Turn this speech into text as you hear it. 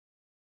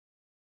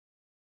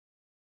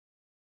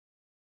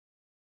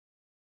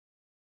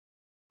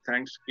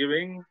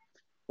thanksgiving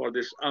for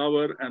this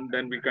hour, and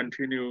then we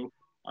continue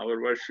our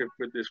worship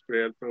with this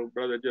prayer. So,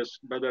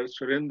 Brother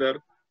Surinder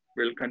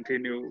will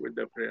continue with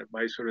the prayer.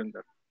 Bye,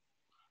 Surinder.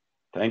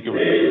 Thank you,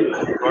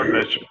 God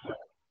bless you.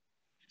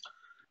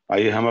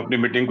 आइए हम अपनी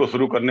meeting को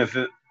शुरू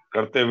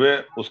करते हुए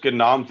उसके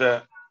नाम से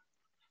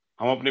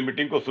हम अपनी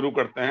मीटिंग को शुरू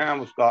करते हैं।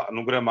 हम उसका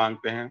अनुग्रह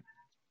मांगते हैं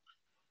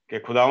कि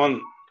खुदावन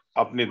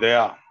अपनी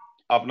दया,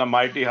 अपना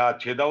माइटी हाथ,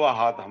 छेदा हुआ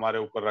हाथ हमारे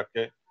ऊपर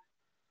रखे।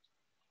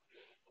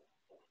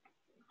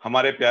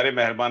 हमारे प्यारे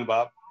मेहरबान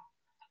बाप,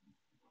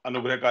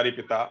 अनुग्रहकारी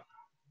पिता,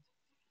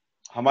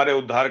 हमारे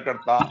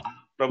उद्धारकर्ता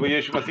प्रभु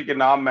यीशु मसीह के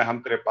नाम में हम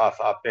तेरे पास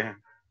आते हैं,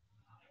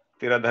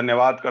 तेरा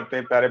धन्यवाद करते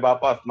हैं। प्यारे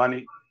बाप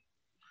आसमानी,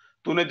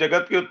 तूने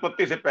जगत की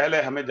उत्पत्ति से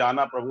पहले हमें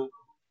जाना प्रभु,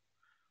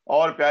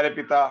 और प्यारे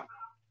पिता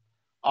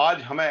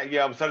आज हमें ये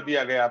अवसर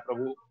दिया गया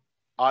प्रभु,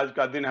 आज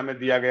का दिन हमें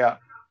दिया गया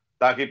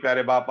ताकि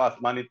प्यारे बाप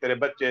आसमानी तेरे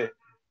बच्चे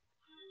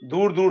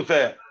दूर दूर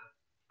से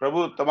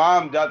प्रभु,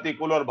 तमाम जाति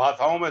कुल और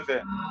भाषाओं में से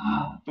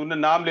तूने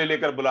नाम ले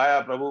लेकर बुलाया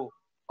प्रभु,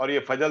 और ये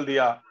फजल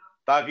दिया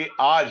ताकि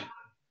आज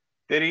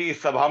तेरी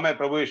इस सभा में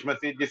प्रभु यीशु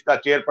मसीह, जिसका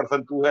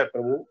चेयरपर्सन तू है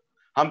प्रभु,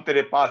 हम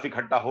तेरे पास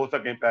इकट्ठा हो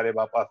सकें। प्यारे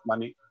बाप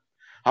आसमानी,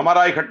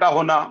 हमारा इकट्ठा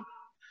होना,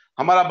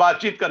 हमारा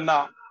बातचीत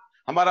करना,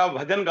 हमारा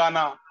भजन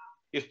गाना,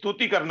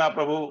 स्तुति करना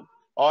प्रभु,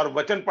 और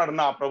वचन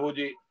पढ़ना प्रभु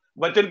जी,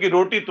 वचन की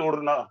रोटी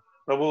तोड़ना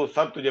प्रभु,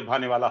 सब तुझे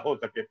भाने वाला हो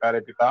सके। प्यारे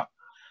पिता,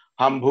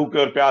 हम भूखे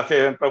और प्यासे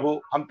हैं प्रभु,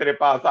 हम तेरे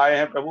पास आए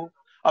हैं प्रभु।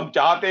 हम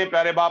चाहते हैं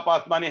प्यारे बाप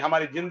आसमानी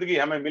हमारी जिंदगी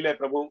हमें मिले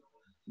प्रभु,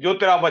 जो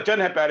तेरा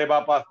वचन है प्यारे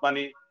बाप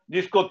आसमानी,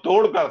 जिसको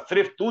तोड़कर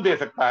सिर्फ तू दे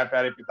सकता है।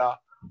 प्यारे पिता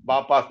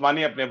बाप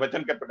आसमानी, अपने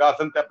वचन के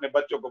प्रकाशन से अपने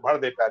बच्चों को भर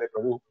दे प्यारे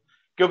प्रभु,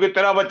 क्योंकि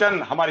तेरा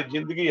वचन हमारी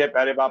जिंदगी है।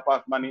 प्यारे बाप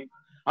आसमानी,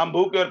 हम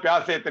भूखे और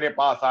प्यासे तेरे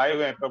पास आए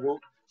हुए हैं प्रभु।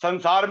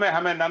 संसार में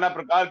हमें नाना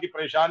प्रकार की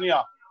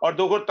परेशानियां और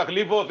दुख और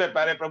तकलीफों से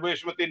प्यारे प्रभु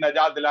यीशु मसीह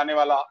निजात दिलाने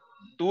वाला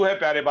तू है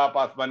प्यारे बाप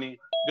आसमानी,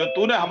 जो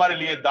तूने हमारे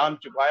लिए दाम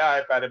चुकाया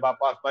है प्यारे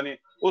बाप आसमानी,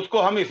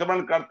 उसको हम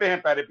स्मरण करते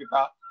हैं प्यारे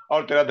पिता,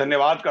 और तेरा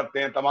धन्यवाद करते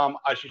हैं तमाम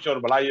आशीष और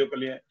भलाइयों के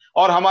लिए,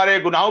 और हमारे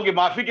गुनाहों की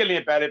माफी के लिए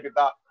प्यारे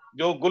पिता,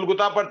 जो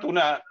गुलगुता पर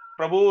तूने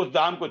प्रभु उस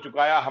दाम को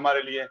चुकाया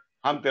हमारे लिए।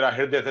 हम तेरा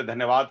हृदय से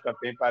धन्यवाद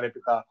करते हैं प्यारे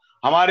पिता,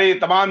 हमारी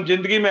तमाम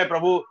जिंदगी में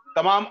प्रभु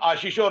तमाम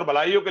आशीषों और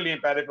भलाइयों के लिए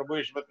प्यारे प्रभु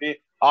यीशु मसीह,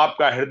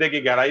 आपका हृदय की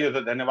गहराइयों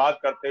से धन्यवाद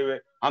करते हुए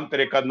हम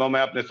तेरे कदमों में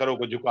अपने सरों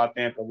को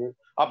झुकाते हैं प्रभु।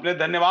 अपने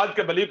धन्यवाद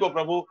के बलि को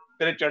प्रभु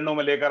तेरे चरणों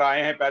में लेकर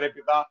आए हैं प्यारे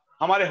पिता।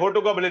 हमारे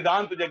होठों का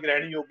बलिदान तुझे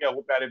ग्रहणीय हो गया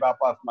हो प्यारे बाप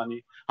आसमानी।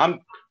 हम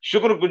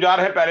शुक्रगुजार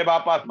है प्यारे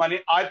बाप आसमानी,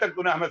 आज तक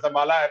तूने हमें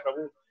संभाला है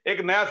प्रभु।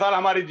 एक नया साल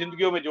हमारी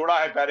जिंदगियों में जोड़ा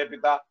है प्यारे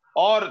पिता,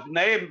 और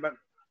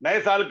नए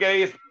साल के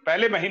इस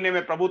पहले महीने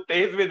में प्रभु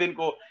 23वें दिन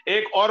को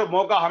एक और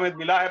मौका हमें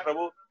मिला है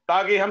प्रभु,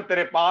 ताकि हम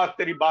तेरे पास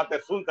तेरी बातें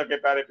सुन सके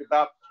प्यारे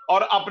पिता,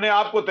 और अपने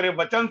आप को तेरे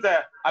वचन से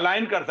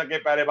अलाइन कर सके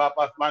प्यारे बाप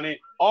आसमानी,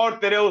 और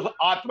तेरे उस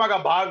आत्मा का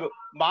भाग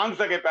मांग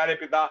सके प्यारे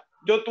पिता,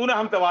 जो तूने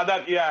हमसे वादा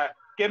किया है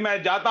कि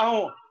मैं जाता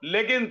हूं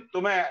लेकिन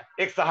तुम्हें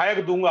एक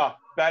सहायक दूंगा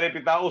प्यारे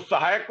पिता। उस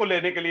सहायक को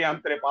लेने के लिए हम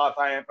तेरे पास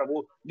आए हैं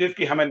प्रभु,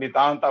 जिसकी हमें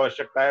नितांत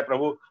आवश्यकता है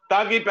प्रभु,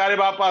 ताकि प्यारे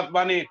बाप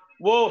आसमानी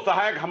वो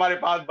सहायक हमारे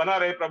पास बना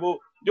रहे प्रभु,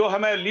 जो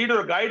हमें लीड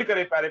और गाइड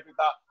करे प्यारे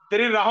पिता,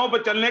 तेरी राहों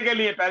पर चलने के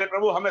लिए प्यारे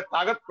प्रभु हमें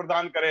ताकत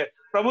प्रदान करे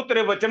प्रभु,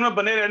 तेरे वचन में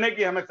बने रहने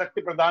की हमें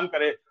शक्ति प्रदान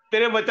करे,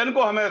 तेरे वचन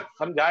को हमें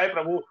समझाए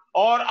प्रभु,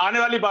 और आने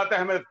वाली बातें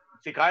हमें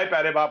सिखाए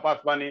प्यारे बाप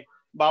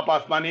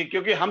आसमानी,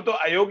 क्योंकि हम तो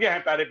अयोग्य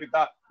हैं प्यारे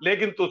पिता,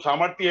 लेकिन तू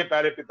सामर्थ्य है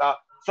प्यारे पिता,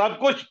 सब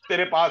कुछ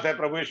तेरे पास है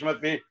प्रभु यीशु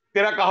मसीह।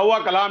 तेरा कहा हुआ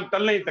कलाम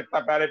टल नहीं सकता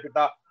प्यारे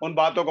पिता। उन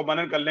बातों को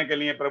मनन करने के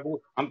लिए प्रभु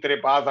हम तेरे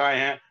पास आए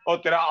हैं, और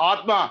तेरा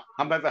आत्मा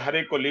हमें से हर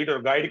एक को लीड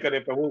और गाइड करे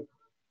प्रभु।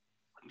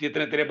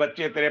 जितने तेरे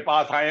बच्चे तेरे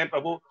पास आए हैं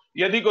प्रभु,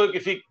 यदि कोई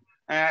किसी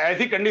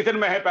ऐसी कंडीशन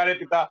में है प्यारे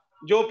पिता,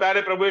 जो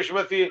प्यारे प्रभु यीशु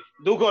मसीह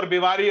दुख और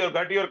बीमारी और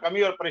घटी और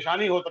कमी और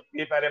परेशानी हो सकती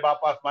है प्यारे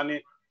बाप आसमानी,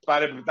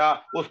 प्यारे पिता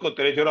उसको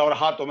तेरे जोर और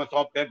हाथों में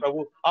सौंपते हैं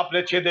प्रभु।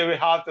 अपने छेदे हुए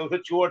हाथ से उसे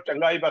छू और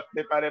चंगाई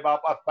बख्शते प्यारे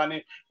बाप आसमानी।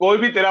 कोई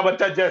भी तेरा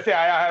बच्चा जैसे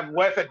आया है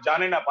वैसे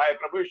जाने ना पाए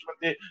प्रभु यीशु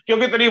मसीह,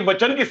 क्योंकि तेरी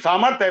वचन की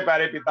सामर्थ्य है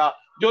प्यारे पिता।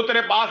 जो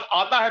तेरे पास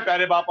आता है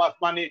प्यारे बाप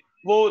आसमानी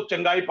वो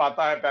चंगाई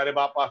पाता है प्यारे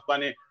बाप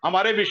आसमानी।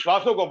 हमारे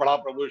विश्वासों को बढ़ा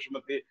प्रभु यीशु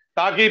मसीह,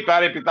 ताकि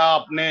प्यारे पिता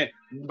अपने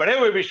बड़े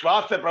हुए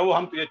विश्वास से प्रभु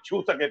हम तुझे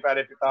छू सके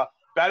प्यारे पिता।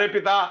 प्यारे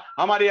पिता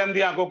हमारी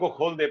अंधी आंखों को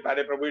खोल दे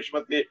प्यारे प्रभु यीशु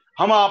मसीह।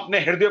 हम अपने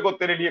हृदय को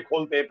तेरे लिए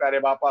खोलते हैं प्यारे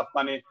बाप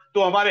आसमानी।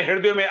 तो हमारे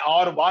हृदय में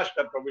और वास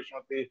कर प्रभु यीशु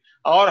मसीह,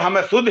 और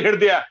हमें शुद्ध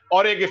हृदय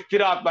और एक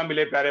स्थिर आत्मा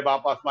मिले प्यारे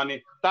बाप आसमानी,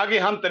 ताकि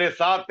हम तेरे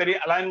साथ तेरी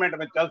अलाइनमेंट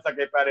में चल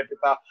सके प्यारे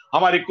पिता।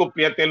 हमारी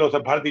कुप्पियां तेलों से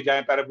भर दी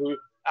जाए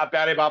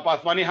प्यारे बाप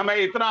आसमानी। हमें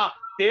इतना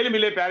तेल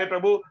मिले प्यारे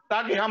प्रभु,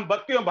 ताकि हम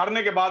बत्तियों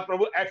भरने के बाद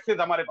प्रभु एक्सेस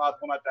हमारे पास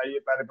होना चाहिए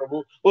प्यारे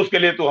प्रभु। उसके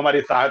लिए तू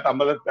हमारी सहायता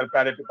मदद कर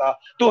प्यारे पिता।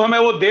 तू हमें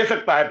वो दे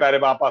सकता है प्यारे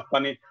बाप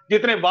आसमानी।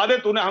 जितने वादे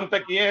तूने हमसे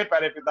किए हैं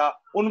प्यारे पिता,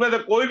 उनमें से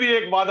कोई भी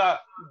एक वादा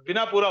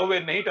बिना पूरा हुए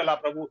नहीं टला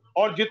प्रभु,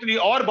 और जितनी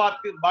और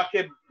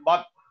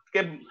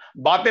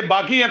बातें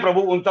बाकी हैं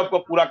प्रभु, उन सबको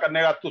पूरा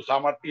करने का तू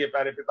सामर्थ्य है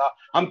प्यारे पिता।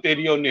 हम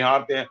तेरी ओर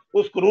निहारते हैं,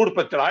 उस क्रूर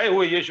पर चढ़ाए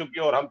हुए यीशु की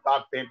ओर हम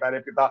ताकते हैं प्यारे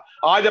पिता।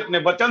 आज अपने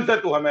वचन से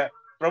तू हमें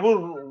प्रभु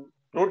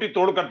रोटी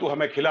तोड़कर तू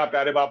हमें खिला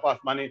प्यारे बाप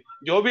आसमानी।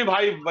 जो भी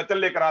भाई वचन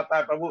लेकर आता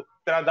है प्रभु,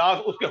 तेरा दास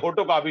उसके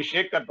होठों का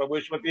अभिषेक कर प्रभु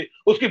ईश्वरी,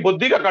 उसकी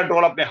बुद्धि का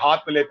कंट्रोल अपने हाथ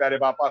में ले प्यारे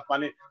बाप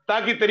आसमानी,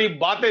 ताकि तेरी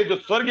बातें जो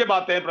स्वर्गीय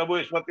बातें हैं प्रभु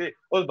ईश्वरी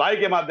उस भाई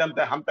के माध्यम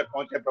से हम तक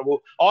पहुंचे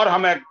प्रभु। और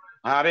हमें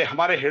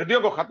हमारे हृदयों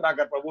को खतरा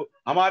कर प्रभु,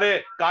 हमारे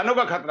कानों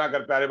का खतरा कर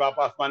प्यारे बाप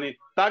आसमानी,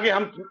 ताकि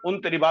हम उन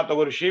तेरी बातों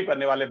को रिसीव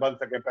करने वाले बन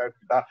सके प्यारे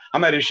पिता।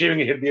 हमें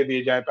रिसीविंग हृदय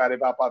दिए जाए प्यारे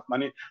बाप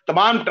आसमानी।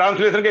 तमाम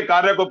ट्रांसलेशन के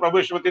कार्य को प्रभु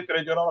ईश्वरी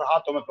तेरे जोरों और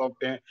हाथों में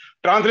सौंपते हैं।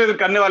 ट्रांसलेशन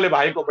करने वाले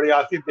भाई को बड़ी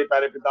आशीष दे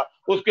प्यारे पिता,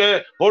 उसके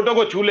होठों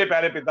को छू ले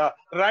प्यारे पिता,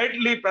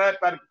 राइटली प्यारे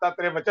पिता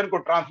तेरे वचन को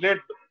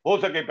ट्रांसलेट हो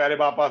सके प्यारे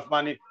बाप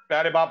आसमानी,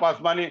 प्यारे बाप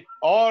आसमानी।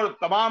 और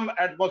तमाम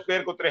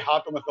एटमॉस्फेयर को तेरे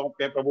हाथों में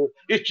सौंपते हैं प्रभु।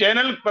 इस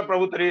चैनल पर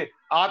प्रभु तेरी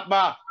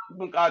आत्मा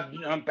का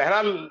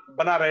पहरा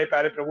बना रहे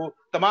प्यारे प्रभु।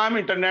 तमाम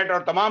इंटरनेट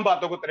और तमाम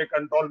बातों को तेरे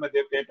कंट्रोल में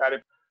देते हैं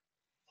प्यारे।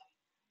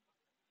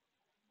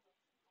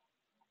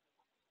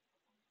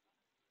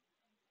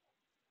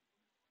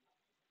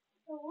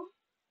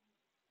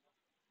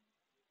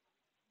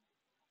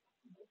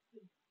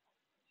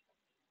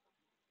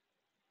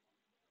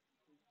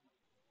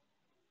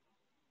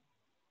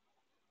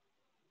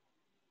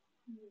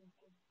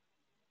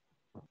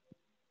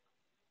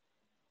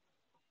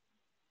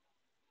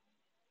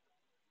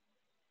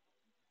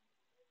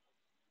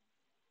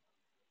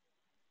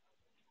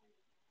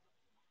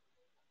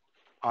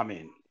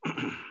 आमीन।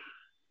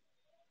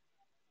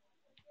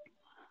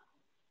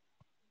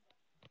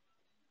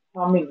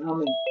 आमीन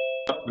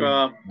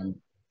आमीन।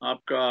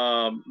 आपका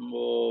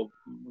वो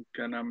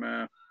क्या नाम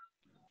है,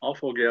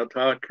 ऑफ हो गया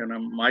था, क्या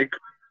नाम, माइक।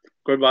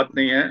 कोई बात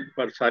नहीं है,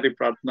 पर सारी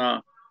प्रार्थना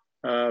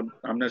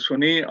हमने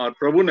सुनी और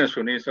प्रभु ने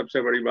सुनी।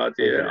 सबसे बड़ी बात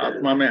यह है,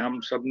 आत्मा में हम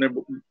सब ने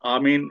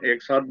आमीन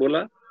एक साथ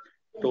बोला।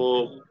 तो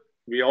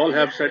we all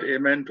have said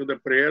amen to the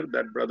prayer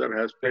that brother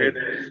has prayed.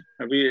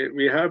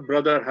 We have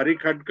brother Hari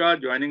Khadka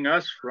joining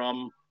us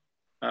from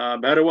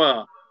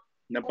Bhairava,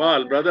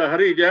 Nepal. Brother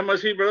Hari, Jai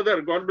Masih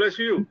brother, God bless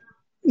you.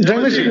 जय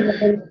मसीह,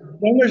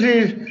 जय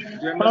मसीह,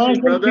 जय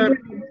मसीह ब्रदर।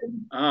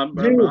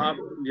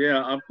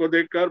 आपको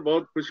देखकर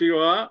बहुत खुशी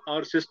हुआ।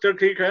 और sister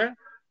ठीक है?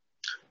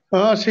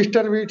 हाँ,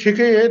 सिस्टर भी ठीक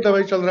ही है,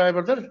 दवाई चल रहा है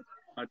ब्रदर।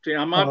 अच्छा,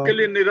 हम आपके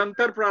लिए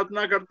निरंतर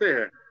प्रार्थना करते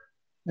हैं।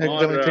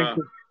 और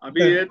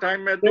अभी ये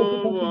टाइम में तो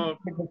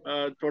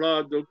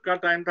थोड़ा दुख का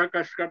टाइम था,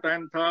 कष्ट का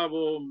टाइम था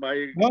वो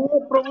भाई। हाँ,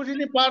 प्रभु जी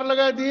ने पार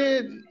लगा दिए।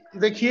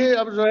 देखिए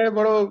अब जो है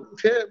बड़ो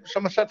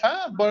समस्या था,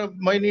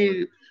 मैनी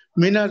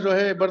मीना जो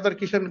है ब्रदर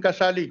किशन का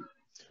साली।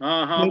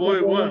 हाँ,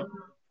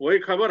 वही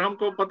खबर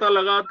हमको पता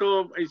लगा,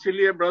 तो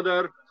इसीलिए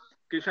ब्रदर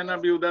किशन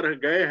अभी उधर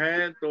गए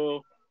हैं।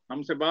 तो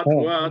हमसे बात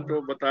हुआ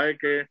तो बताए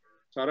कि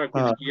सारा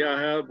कुछ किया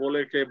है।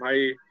 बोले कि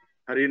भाई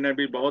हरि ने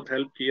भी बहुत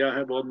हेल्प किया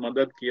है, बहुत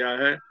मदद किया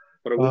है,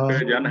 प्रभु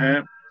के जन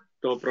है।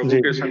 तो प्रभु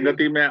के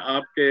संगति में,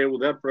 आपके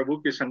उधर प्रभु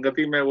की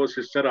संगति में वो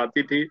सिस्टर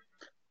आती थी,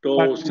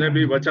 तो उसने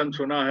भी वचन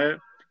सुना है।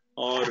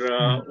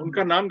 और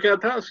उनका नाम क्या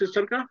था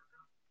सिस्टर का?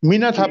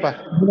 Meena Thapa.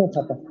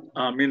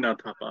 Meena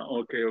Thapa.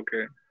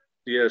 Okay.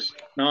 Yes.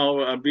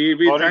 Now we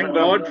thank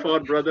God for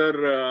brother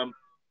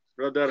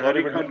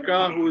Hari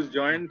Khadka, who has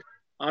joined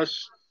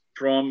us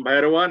from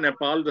Bhairava,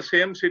 Nepal, the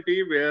same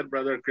city where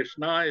brother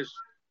Krishna is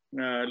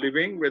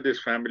living with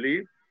his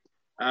family.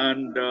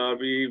 And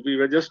we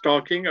were just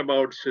talking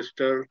about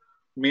sister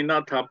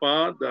Meena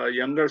Thapa, the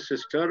younger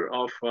sister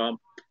of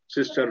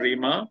sister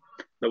Rima,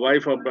 the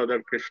wife of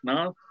brother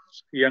Krishna,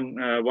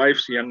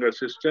 wife's younger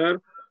sister.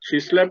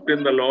 She slept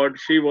in the Lord.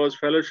 She was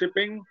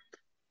fellowshipping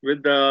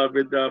with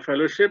the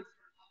fellowship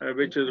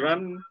which is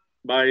run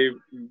by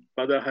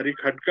Brother Hari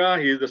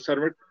Khadka. He is the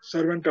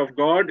servant of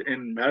God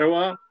in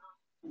Bhairava.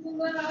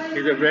 He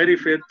is a very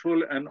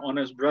faithful and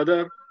honest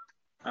brother,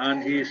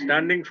 and he is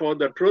standing for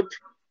the truth,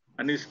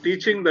 and is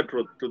teaching the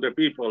truth to the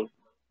people.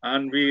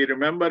 And we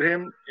remember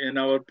him in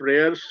our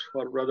prayers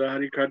for Brother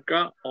Hari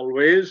Khadka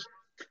always.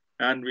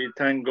 And we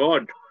thank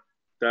God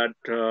that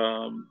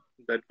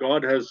that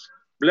God has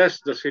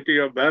blessed the city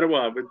of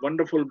Bhairava with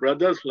wonderful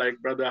brothers like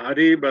Brother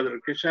Hari, Brother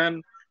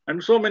Kishan,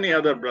 and so many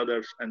other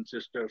brothers and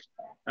sisters.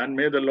 And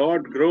may the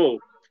Lord grow.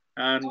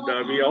 And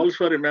we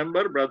also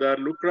remember Brother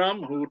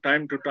Lukram, who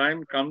time to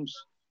time comes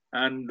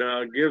and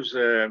gives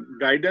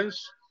guidance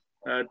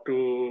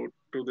to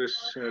this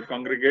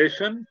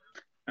congregation.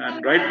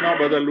 And right now,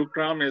 Brother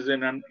Lukram is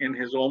in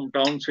his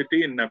hometown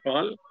city in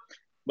Nepal.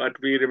 But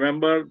we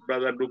remember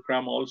Brother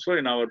Lukram also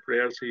in our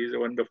prayers. He is a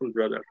wonderful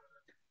brother.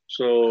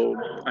 So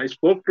I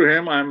spoke to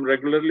him. I'm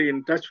regularly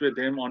in touch with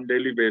him on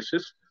daily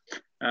basis,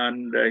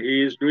 and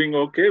he is doing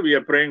okay. We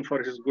are praying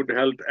for his good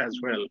health as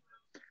well.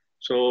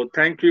 So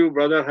thank you,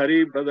 Brother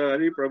Hari. Brother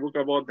Hari, Prabhu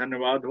ka bahut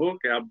dhanyawad ho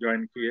कि आप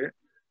join किए,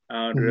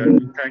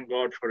 and thank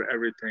God for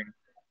everything.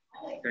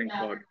 Thank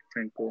God.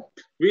 Thank you.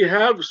 We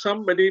have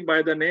somebody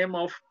by the name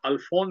of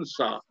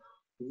Alfonsa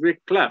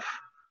Wycliffe.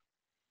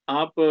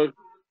 आप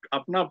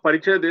अपना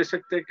परिचय दे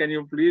सकते हैं? Can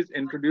you please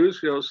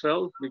introduce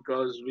yourself,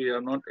 because we are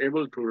not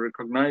able to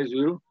recognize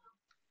you.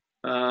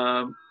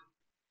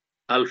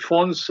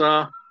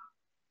 Alfonsa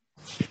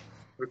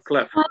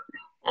Wycliffe.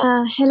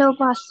 Hello,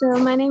 Pastor.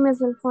 My name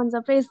is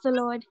Alfonsa. Praise the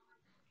Lord.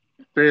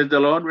 Praise the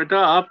Lord. बेटा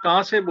आप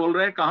कहाँ से बोल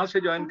रहे हैं, कहाँ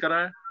से ज्वाइन करा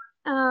है?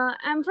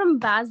 I'm from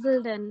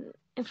Basildon,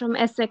 from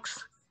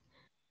Essex.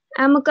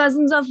 I'm a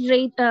cousin of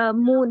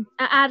Moon,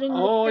 Aaron.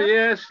 Oh,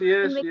 Victor.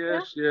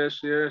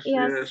 yes.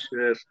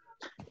 Yes.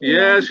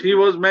 Yes, he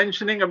was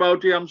mentioning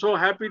about you. I'm so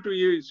happy to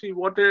you. See,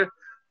 what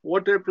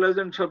a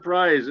pleasant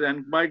surprise.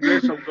 And by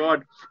grace of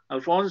God,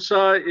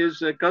 Alfonso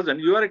is a cousin.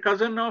 You are a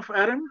cousin of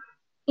Aaron?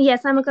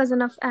 Yes, I'm a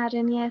cousin of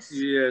Aaron, yes.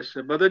 Yes.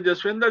 Brother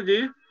Jaswinder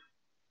ji.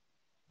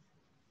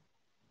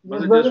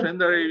 Brother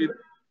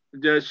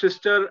Jaswinder,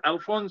 sister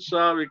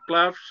Alfonso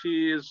Wycliffe,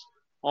 she is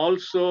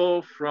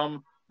also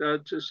from,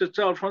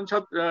 Sister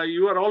Alfonso,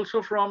 you are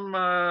also from...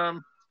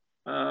 I'm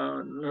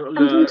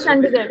from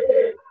Chandigarh.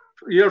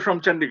 You're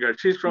from Chandigarh.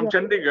 She's from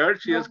Chandigarh.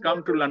 She has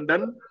come to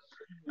London,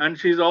 and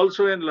she's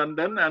also in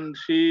London, and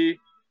she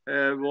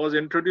was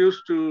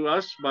introduced to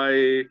us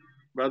by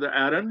Brother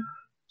Aaron.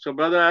 So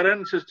Brother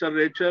Aaron, Sister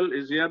Rachel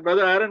is here.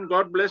 Brother Aaron,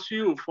 God bless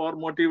you for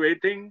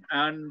motivating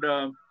and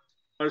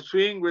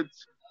pursuing with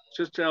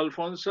Sister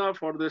Alfonso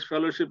for this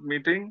fellowship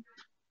meeting.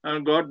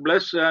 God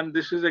bless, and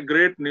this is a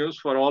great news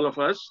for all of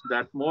us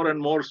that more and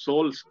more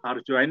souls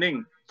are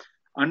joining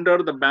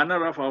under the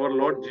banner of our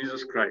Lord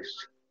Jesus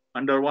Christ,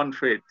 under one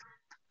faith.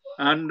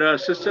 And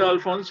Sister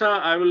Alfonso,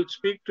 I will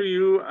speak to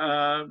you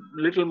a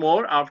little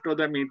more after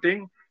the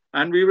meeting,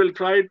 and we will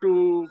try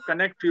to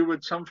connect you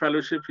with some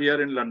fellowship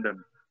here in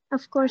London.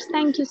 Of course.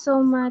 Thank you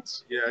so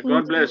much. Yeah,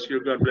 God bless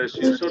you. God bless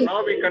you. So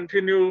now we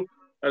continue.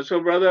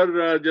 So Brother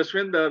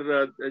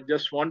Jaswinder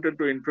just wanted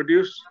to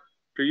introduce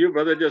to you.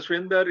 Brother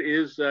Jaswinder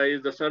is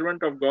the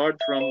servant of God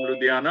from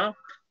Ludhiana,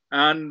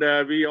 and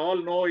we all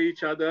know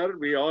each other.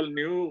 We all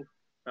knew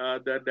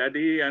the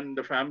daddy and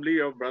the family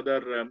of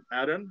Brother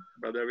Aaron,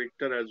 Brother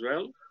Victor as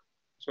well.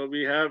 So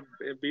we have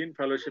been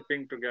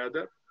fellowshipping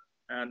together,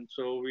 and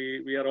so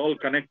we are all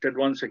connected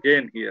once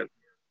again here.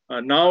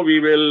 Now we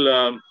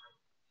will...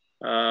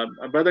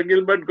 Brother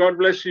Gilbert, God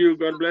bless you.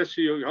 God bless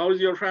you. How's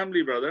your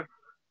family, brother?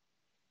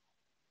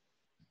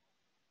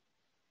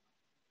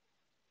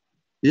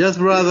 Yes,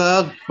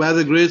 brother. By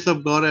the grace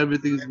of God,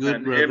 everything is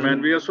good, brother.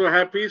 Amen. We are so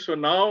happy. So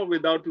now,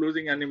 without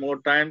losing any more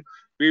time,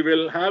 we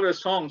will have a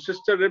song.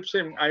 Sister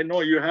Ripsim, I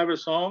know you have a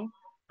song,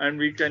 and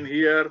we can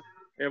hear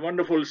a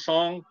wonderful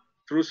song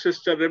through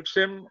Sister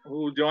Ripsim,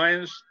 who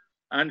joins,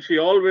 and she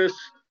always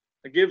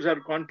gives her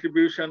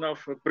contribution of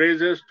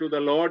praises to the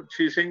Lord.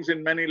 She sings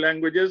in many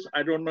languages.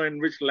 I don't know in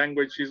which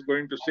language she's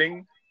going to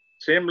sing.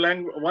 Same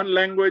language, one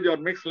language or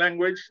mixed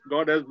language.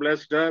 God has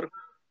blessed her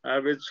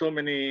with so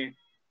many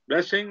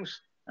blessings.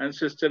 And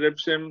Sister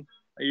Ripsim,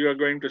 you are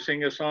going to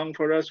sing a song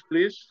for us,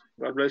 please.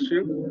 God bless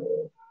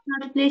you.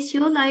 God bless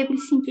you all. I will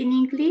sing in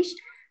English.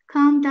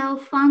 Come thou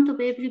fount of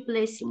every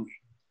blessing.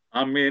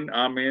 Amen,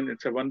 amen.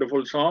 It's a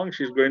wonderful song.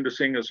 She's going to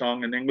sing a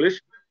song in English.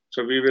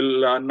 So we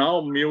will now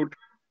mute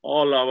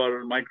all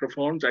our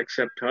microphones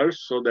except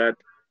hers so that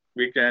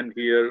we can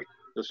hear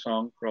the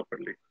song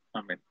properly.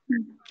 Amen.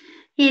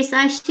 Yes,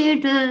 I share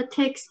the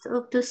text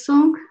of the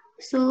song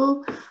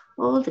so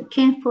all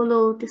can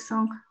follow the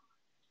song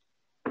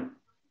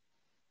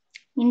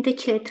in the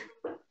chat.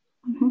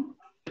 In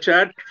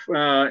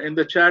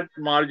the chat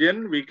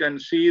margin, we can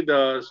see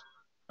the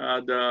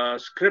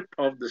script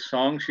of the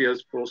song she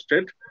has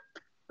posted,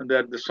 and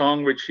that the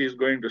song which she is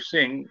going to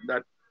sing,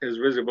 that is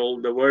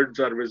visible. The words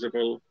are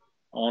visible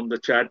on the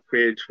chat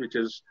page, which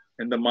is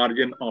in the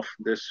margin of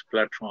this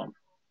platform.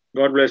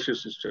 God bless you,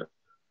 sister.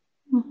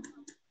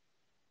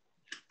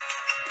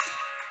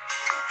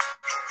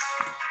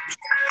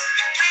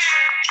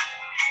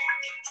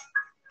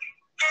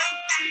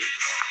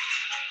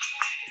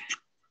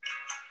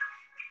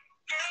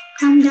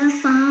 Come the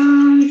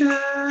fount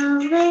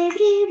of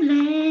every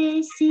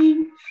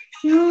blessing,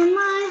 tune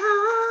my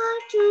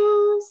heart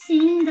to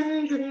sing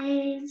thy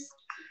grace.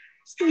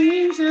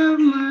 Streams of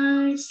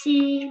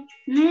mercy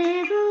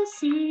never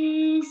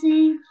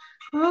ceasing,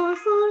 call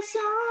for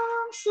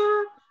songs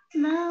of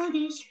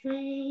loudest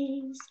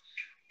praise.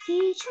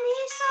 Teach me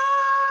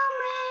some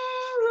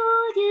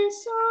melodious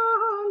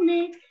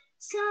sonnet,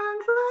 sung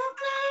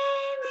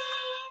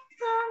proclaiming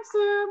thanks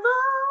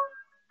above.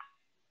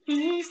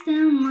 Place the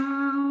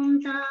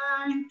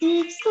mountain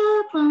fixed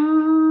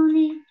upon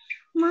it,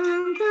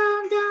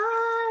 mountain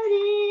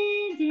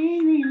thy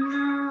redeeming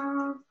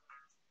love.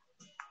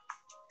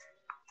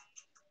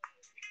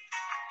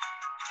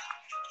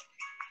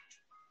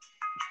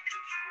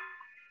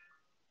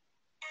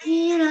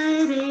 Here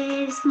I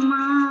rest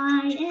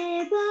my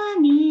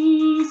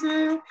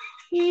Ebenezer,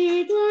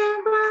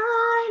 hidden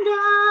by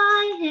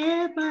thy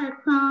help I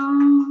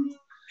found,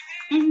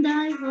 and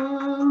thy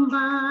home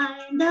by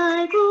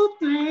thy good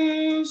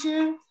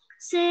pleasure,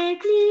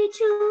 safely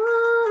to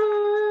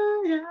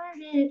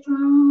I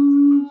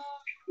found.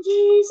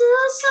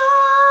 Jesus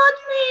sought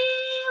me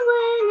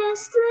when a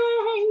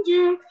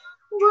stranger,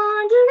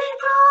 wandering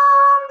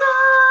from the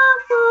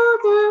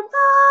fold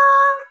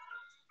above.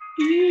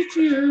 He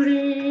to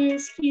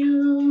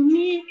rescue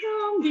me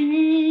from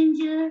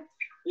danger,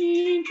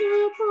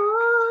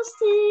 interposed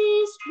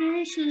his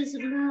precious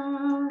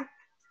blood.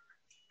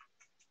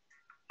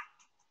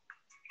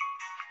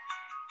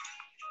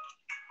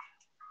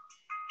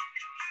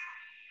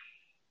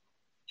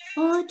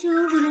 Oh,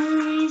 to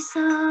grace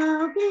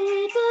obligated,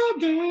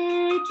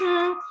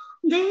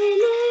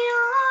 daily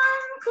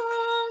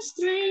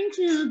unconstrained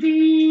to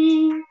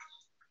be.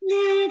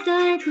 Let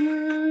thy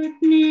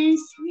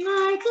goodness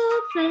like a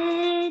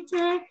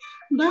fetter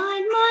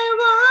bind my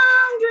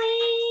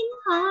wandering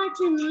heart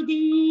to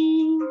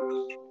thee.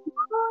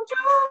 Grown to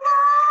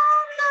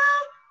wonder,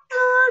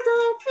 Lord,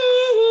 I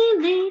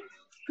feel it.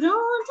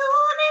 Grown to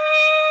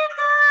live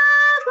the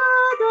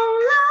God I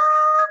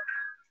love.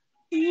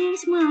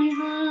 Here's my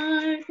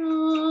heart,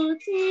 oh,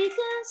 take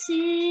and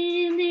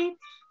seal it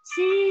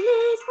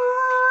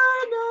for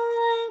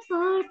thy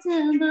forth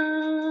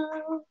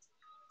above.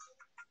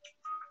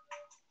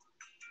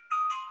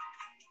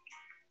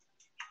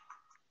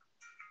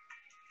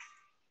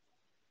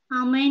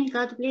 Amen.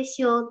 God bless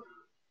you all.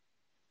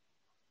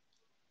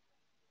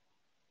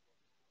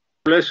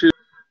 Bless you.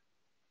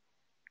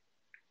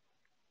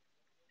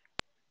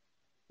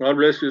 God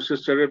bless you,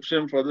 Sister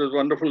Ipsim, for this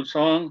wonderful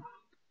song.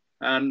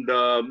 And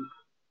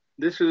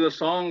this is a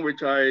song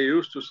which I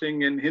used to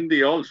sing in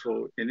Hindi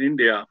also in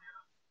India.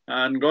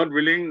 And God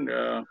willing,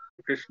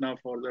 Krishna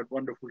for that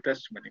wonderful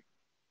testimony.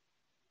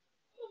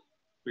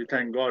 We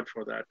thank God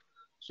for that.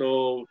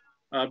 So,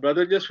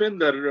 Brother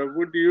Jaswinder,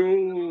 would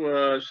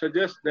you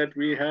suggest that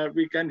we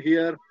can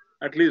hear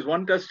at least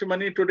one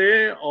testimony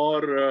today,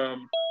 or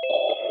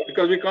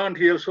because we can't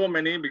hear so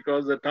many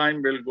because the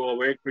time will go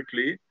away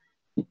quickly.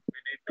 We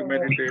need to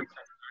meditate.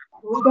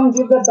 We can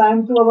give the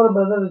time to our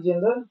brother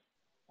Rajendra,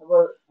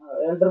 our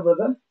elder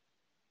brother.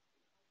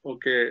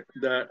 Okay.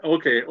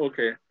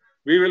 Okay.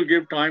 We will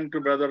give time to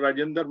Brother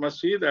Jaswinder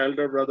Masih, the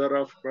elder brother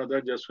of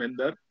Brother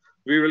Jaswinder.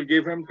 We will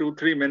give him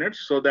 2-3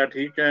 minutes so that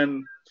he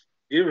can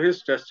give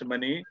his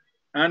testimony.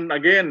 And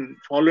again,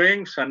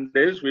 following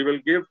Sundays, we will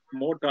give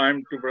more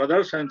time to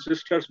brothers and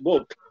sisters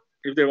both,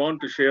 if they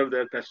want to share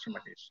their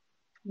testimonies.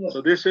 Yes.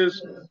 So this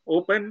is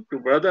open to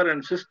brother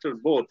and sister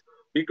both,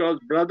 because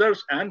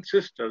brothers and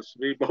sisters,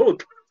 we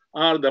both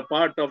are the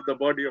part of the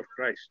body of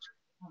Christ.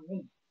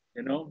 Amen.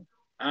 You know,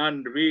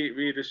 and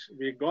we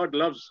God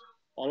loves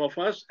all of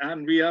us,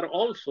 and we are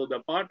also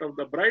the part of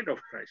the bride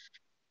of Christ.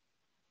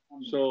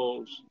 Amen.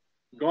 So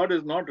God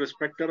is not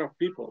respecter of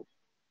people.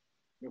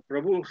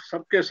 प्रभु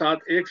सबके साथ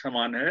एक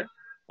समान है,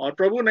 और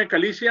प्रभु ने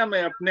कलीसिया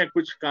में अपने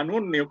कुछ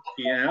कानून नियुक्त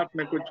किए हैं,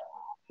 अपने कुछ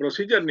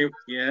प्रोसीजर नियुक्त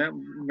किए हैं,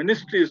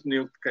 मिनिस्ट्रीज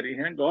नियुक्त करी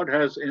हैं. God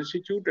has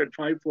instituted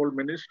fivefold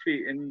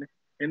ministry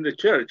in the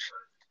church,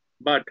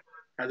 but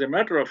as a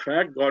matter of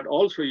fact, God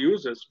also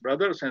uses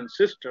brothers and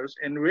sisters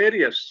in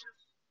various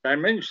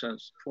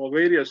dimensions for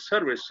various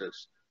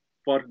services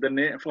for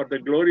the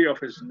glory of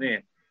His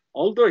name.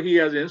 Although He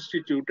has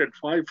instituted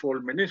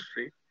fivefold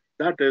ministry,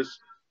 that is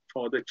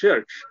for the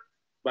church.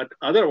 But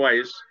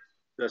otherwise,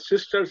 the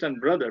sisters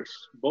and brothers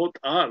both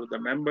are the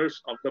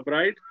members of the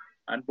bride,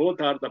 and both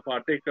are the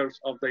partakers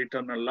of the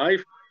eternal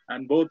life,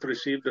 and both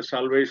receive the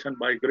salvation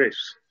by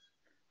grace.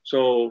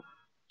 So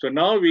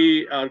now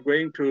we are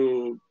going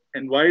to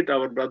invite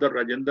our brother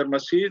Jaswinder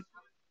Masih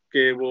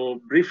कि वो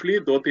briefly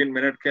 2-3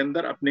 minute के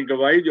अंदर अपनी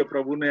गवाही जो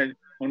प्रभु ने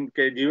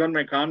उनके जीवन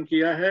में काम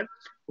किया है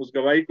उस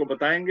गवाही को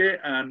बताएंगे.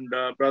 And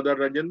brother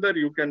Jaswinder,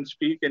 you can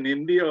speak in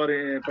Hindi or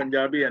in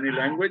Punjabi, any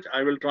language.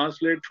 I will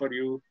translate for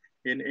you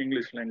in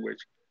English language.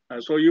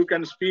 So you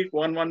can speak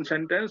one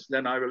sentence,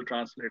 then I will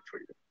translate for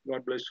you.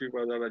 God bless you,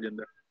 brother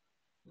Jaswinder.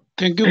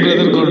 Thank you,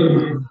 brother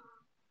God.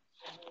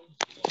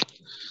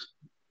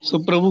 So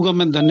प्रभु का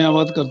मैं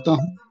धन्यवाद करता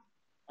हूँ.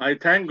 I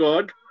thank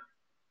God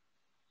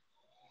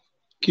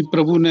कि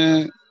प्रभु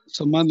ने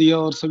सम्मान दिया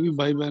और सभी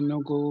भाई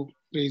बहनों को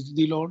praise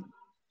the Lord.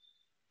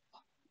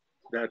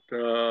 That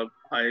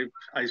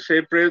I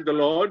say praise the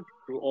Lord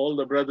to all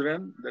the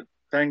brethren. That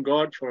thank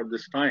God for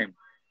this time.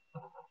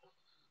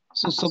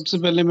 So सबसे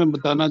पहले मैं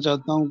बताना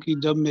चाहता हूँ कि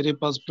जब मेरे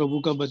पास प्रभु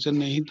का वचन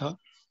नहीं था,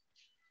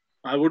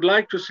 I would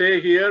like to say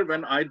here,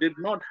 when I did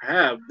not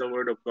have the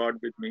word of God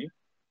with me,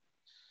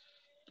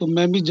 तो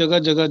मैं भी जगह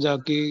जगह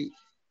जाके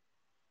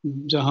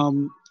जहाँ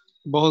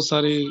बहुत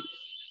सारे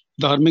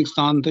धार्मिक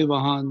स्थान थे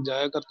वहाँ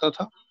जाया करता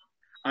था.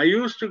 I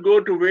used to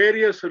go to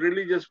various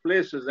religious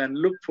places and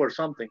look for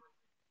something.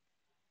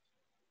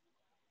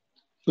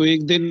 तो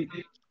एक दिन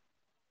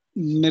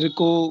मेरे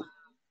को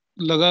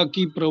लगा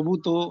कि प्रभु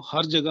तो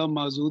हर जगह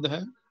मौजूद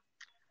है.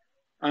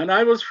 And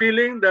I was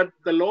feeling that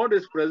the Lord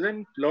is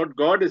present, Lord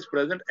God is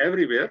present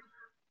everywhere.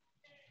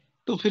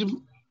 तो फिर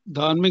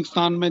धार्मिक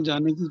स्थान में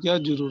जाने की क्या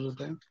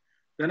जरूरत है?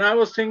 Then I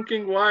was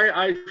thinking why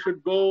I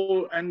should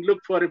go and look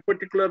for a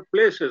particular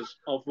places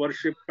of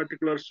worship,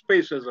 particular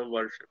spaces of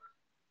worship.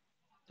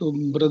 तो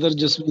ब्रदर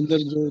जसविंदर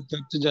जो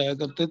चर्च जाया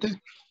करते थे,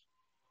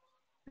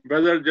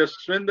 Brother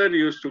Jaswinder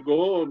used to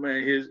go.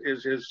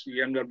 His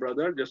younger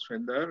brother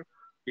Jaswinder,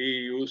 he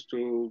used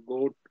to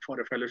go for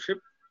a fellowship.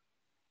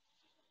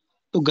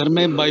 तो घर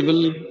में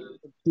Bible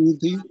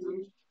थी.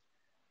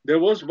 There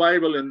was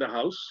Bible in the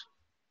house.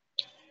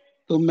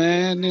 तो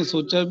मैंने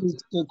सोचा भी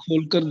इसको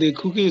खोलकर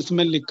देखूं कि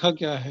इसमें लिखा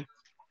क्या है.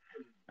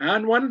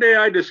 And one day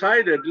I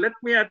decided, let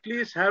me at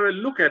least have a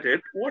look at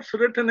it. What's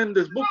written in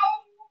this book?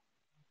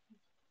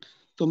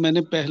 तो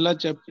मैंने पहला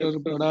चैप्टर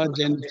पढ़ा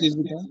जेनेसिस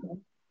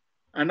का.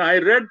 And I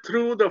read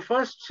through the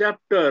first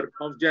chapter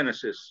of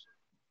Genesis.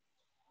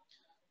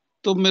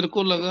 तो मेरे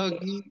को लगा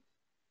कि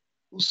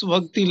उस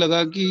वक्त ही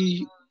लगा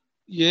कि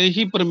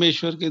यही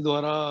परमेश्वर के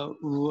द्वारा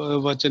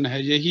वचन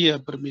है, यही है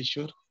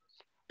परमेश्वर.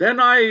 Then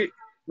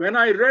when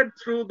I read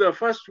through the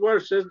first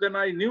verses, then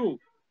I knew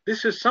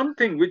this is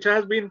something which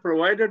has been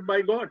provided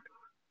by God.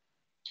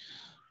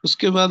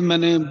 उसके बाद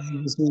मैंने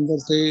जसविंदर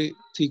से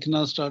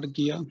सीखना स्टार्ट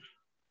किया.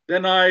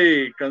 Then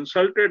I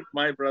consulted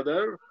my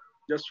brother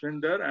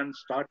Jaswinder and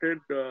started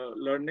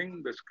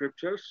learning the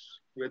scriptures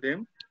with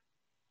him.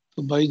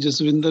 तो भाई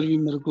जसविंदर भी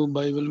मेरे को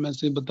बाइबल में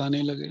से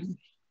बताने लगे.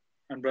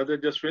 And brother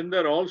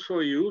Jaswinder also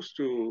used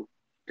to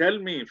tell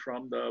me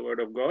from the word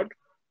of God.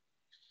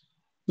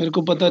 मेरे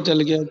को पता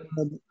चल गया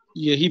कि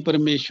यही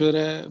परमेश्वर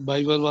है,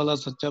 बाइबल वाला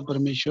सच्चा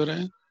परमेश्वर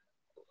है.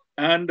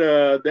 And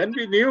then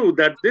we knew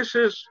that this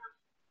is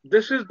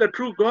the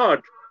true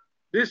God.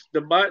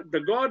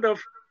 The God of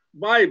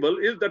Bible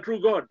is the true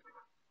God.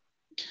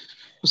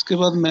 उसके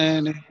बाद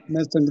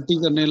मैं संगति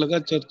करने लगा,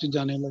 चर्च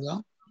जाने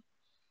लगा.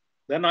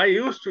 Then I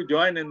used to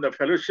join in the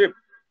fellowship.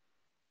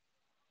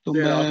 तो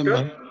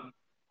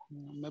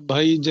मैं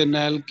भाई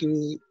जर्नैल के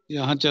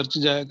यहाँ चर्च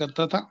जाया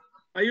करता था.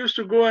 I used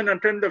to go and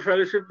attend the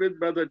fellowship with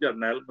brother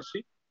Emmanuel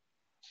Masih.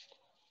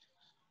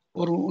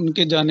 और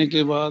उनके जाने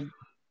के बाद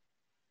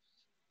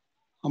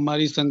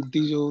हमारी संगति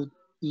जो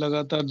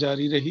लगातार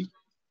जारी रही.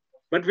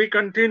 But we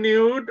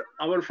continued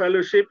our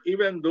fellowship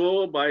even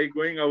though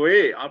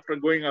after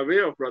going away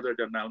of brother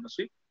Emmanuel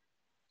Masih.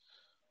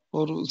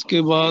 और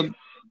उसके बाद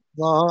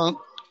वहाँ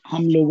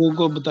हम लोगों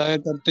को बताया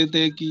करते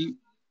थे कि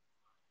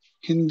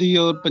हिंदी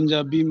और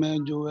पंजाबी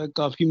में जो है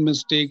काफी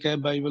मिस्टेक है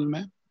बाइबल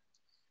में.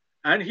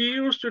 And he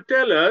used to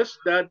tell us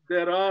that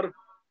there are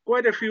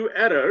quite a few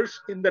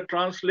errors in the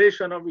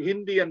translation of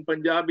Hindi and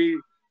Punjabi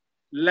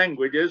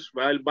languages.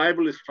 While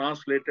Bible is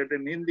translated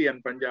in Hindi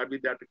and Punjabi,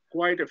 there are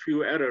quite a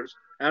few errors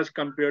as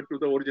compared to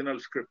the original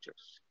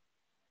scriptures.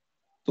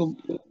 तो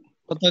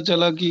पता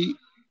चला कि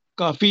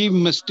काफी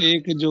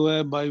mistake जो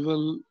है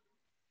Bible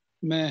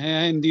में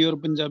है हिंदी और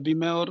पंजाबी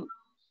में, और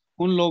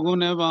उन लोगों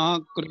ने वहाँ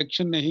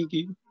करेक्शन नहीं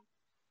की.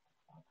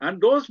 And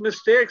those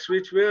mistakes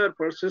which were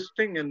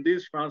persisting in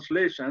these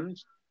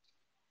translations,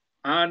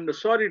 and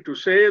sorry to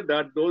say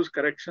that those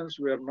corrections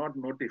were not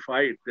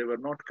notified, they were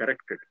not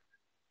corrected.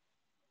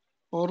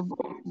 और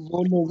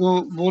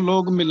वो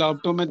लोग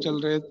मिलावटों में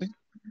चल रहे थे.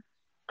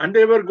 And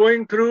they were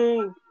going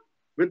through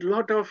with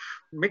lot of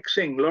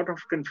mixing, lot of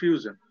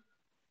confusion.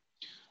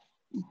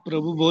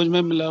 प्रभु भोज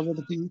में मिलावट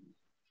थी.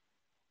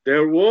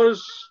 There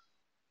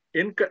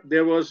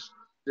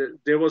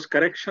was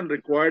correction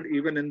required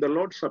even in the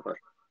Lord's Supper.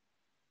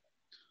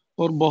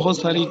 और बहुत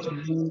सारी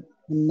चीजें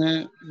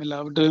उनमें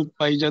मिलावट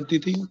पाई जाती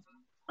थी.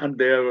 And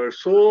there were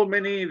so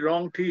many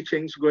wrong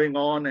teachings going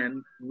on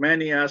in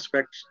many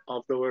aspects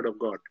of the Word of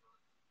God.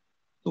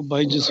 तो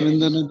भाई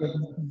जसविंदर ने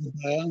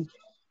बताया.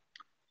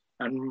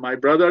 And my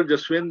brother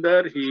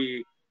Jaswinder,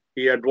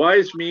 he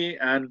advised me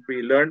and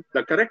we learned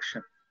the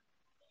correction.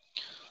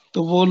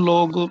 तो वो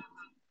लोग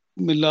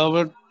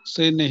मिलावट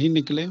से नहीं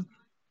निकले.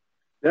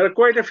 There are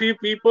quite a few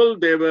people,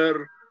 they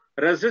were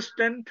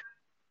resistant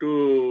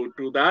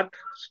to that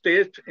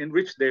state in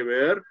which they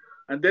were,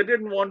 and they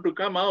didn't want to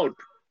come out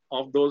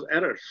of those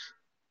errors.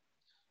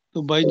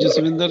 तो भाई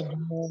जसविंदर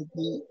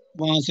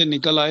वहां से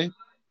निकल आए.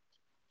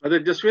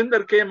 But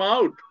Jaswinder came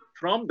out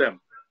from them.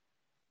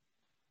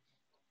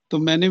 तो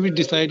मैंने भी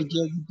decide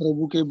किया कि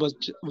प्रभु के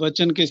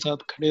वचन के साथ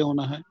खड़े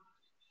होना है.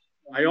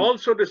 I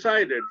also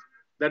decided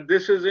that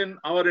this is in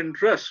our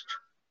interest,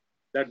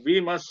 that we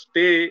must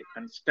stay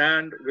and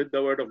stand with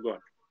the word of God.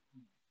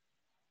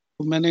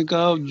 तो मैंने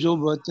कहा जो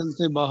वचन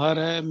से बाहर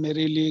है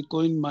मेरे लिए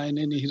कोई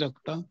मायने नहीं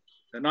रखता.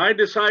 Then I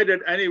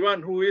decided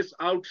anyone who is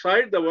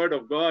outside the word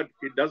of God,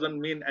 it doesn't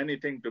mean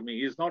anything to me.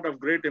 He is not of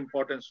great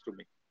importance to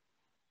me.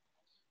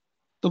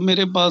 तो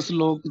मेरे पास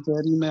लोग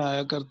कचहरी में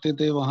आया करते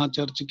थे वहां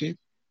चर्च के.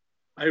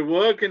 I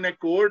work in a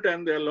court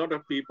and there are a lot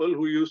of people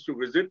who used to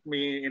visit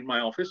me in my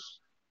office.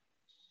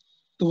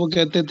 तो वो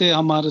कहते थे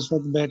हमारे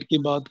साथ बैठ के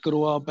बात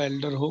करो, आप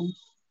एल्डर हो.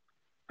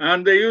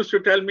 And they used to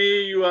tell me,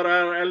 you are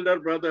our elder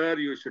brother,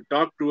 you should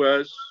talk to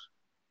us.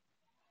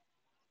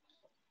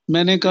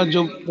 मैंने कहा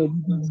जो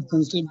प्रभु के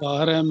वचन से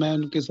बाहर है मैं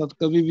उनके साथ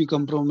कभी भी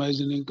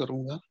कंप्रोमाइज नहीं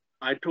करूंगा.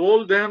 I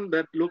told them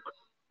that look,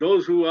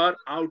 those who are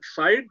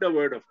outside the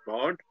word of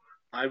God,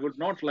 I would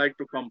not like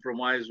to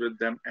compromise with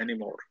them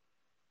anymore.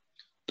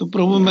 तो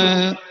प्रभु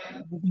मैं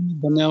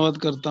धन्यवाद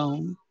करता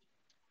हूँ.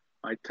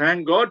 I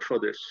thank God for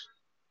this.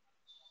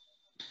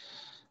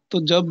 तो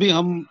जब भी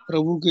हम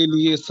प्रभु के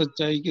लिए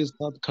सच्चाई के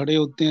साथ खड़े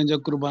होते हैं,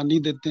 जब कुर्बानी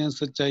देते हैं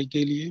सच्चाई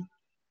के लिए,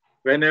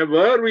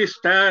 whenever we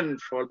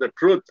stand for the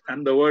truth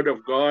and the word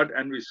of God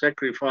and we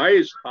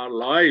sacrifice our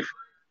life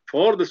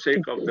for the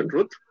sake of the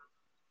truth,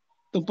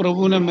 तो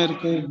प्रभु ने मेरे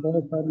को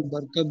बहुत सारी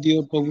बरकत दी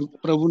और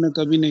प्रभु ने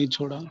कभी नहीं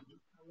छोड़ा.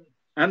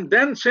 and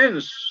then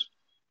since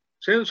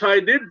I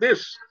did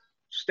this,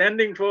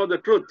 standing for the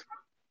truth,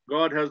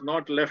 God has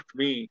not left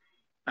me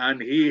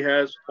and he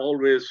has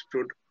always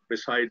stood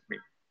beside me.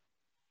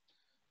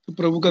 तो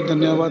प्रभु का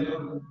धन्यवाद.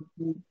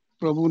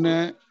 प्रभु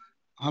ने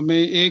हमें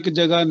एक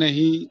जगह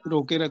नहीं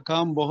रोके रखा,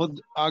 हम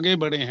बहुत आगे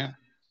बढ़े हैं.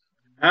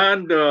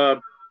 And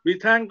we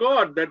thank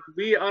God that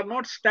we are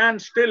not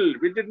stand still.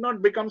 We did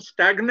not become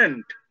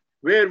stagnant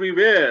where we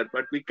were,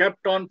 but we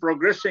kept on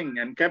progressing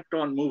and kept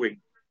on moving.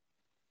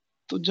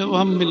 तो जब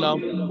हम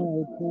मिलावट में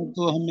होते हैं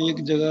तो हम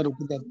एक जगह रुक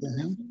जाते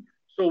हैं.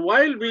 So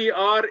while we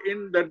are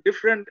in the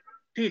different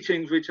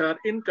teachings which are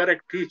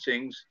incorrect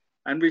teachings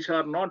and which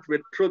are not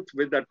with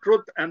the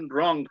truth and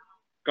wrong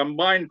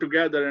combined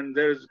together, and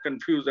there is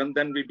confusion,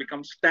 then we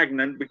become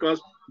stagnant, because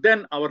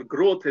then our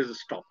growth is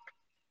stopped.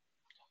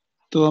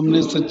 तो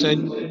हमने सच्चाई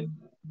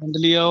मान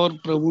लिया और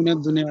प्रभु ने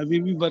दुनियावी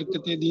भी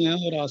बरकतें दी हैं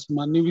और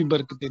आसमानी भी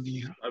बरकतें दी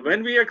हैं.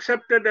 When we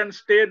accepted and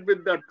stayed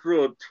with the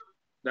truth,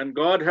 then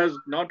God has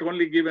not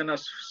only given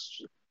us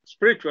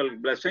spiritual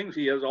blessings,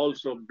 He has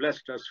also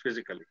blessed us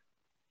physically.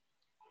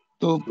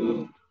 तो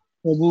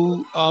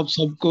प्रभु आप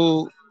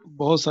सबको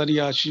बहुत सारी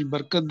आशीष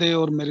बरकत दे,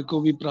 और मेरे को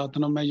भी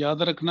प्रार्थना में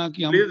याद रखना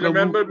कि हम Please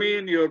remember me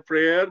in your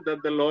prayer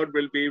that the Lord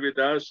will be with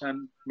us,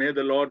 and may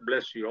the Lord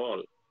bless you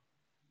all.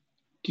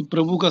 कि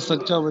प्रभु का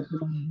सच्चा वचन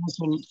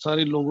बहुत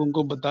सारे लोगों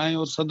को बताएं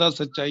और सदा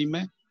सच्चाई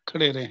में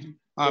खड़े रहें.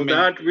 So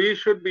that we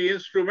should be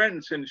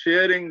instruments in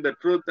sharing the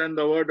truth and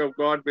the word of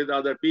God with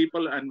other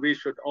people, and we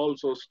should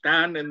also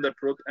stand in the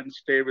truth and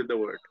stay with the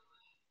word.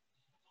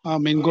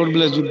 Amen. God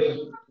bless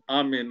you.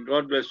 Amen.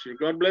 God bless you.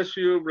 God bless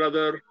you,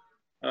 Brother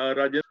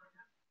Rajendra,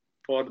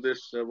 for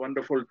this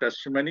wonderful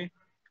testimony.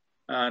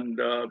 And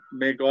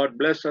may God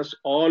bless us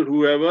all,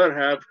 whoever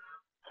have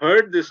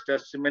heard this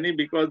testimony,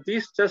 because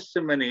these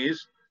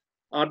testimonies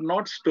are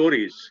not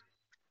stories.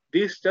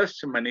 These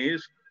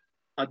testimonies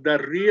are the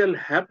real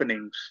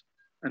happenings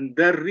and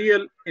the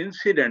real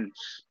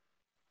incidents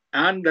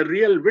and the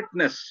real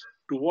witness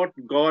to what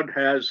God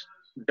has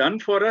done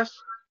for us,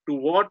 to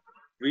what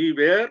we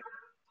were,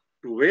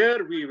 to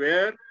where we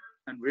were,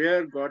 and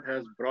where God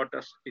has brought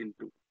us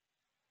into.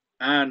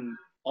 And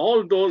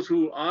all those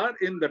who are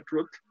in the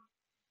truth,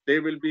 they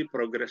will be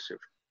progressive,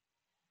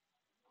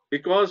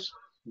 because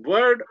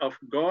word of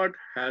God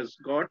has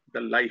got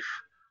the life.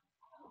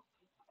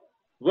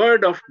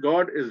 Word of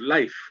God is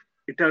life,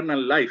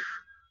 eternal life.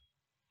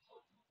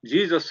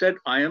 Jesus said,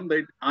 I am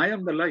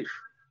the life.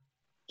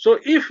 So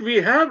if we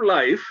have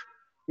life,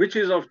 which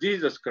is of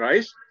Jesus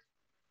Christ,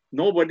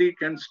 nobody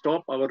can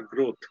stop our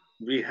growth.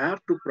 We have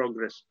to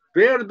progress.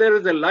 Where there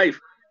is a life,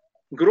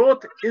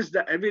 growth is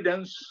the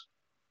evidence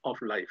of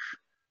life.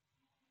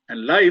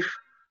 And life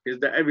is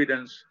the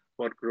evidence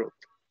for growth.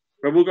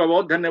 प्रभु का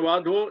बहुत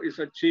धन्यवाद हो इस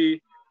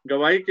अच्छी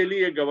गवाही के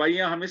लिए.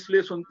 गवाहियां हम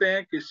इसलिए सुनते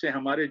हैं कि इससे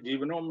हमारे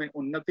जीवनों में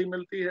उन्नति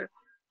मिलती है,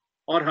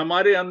 और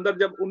हमारे अंदर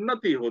जब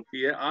उन्नति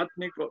होती है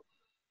आत्मिक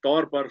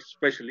तौर पर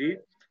स्पेशली,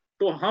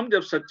 तो हम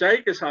जब सच्चाई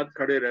के साथ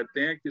खड़े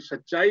रहते हैं कि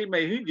सच्चाई में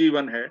ही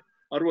जीवन है,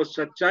 और वो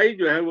सच्चाई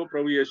जो है वो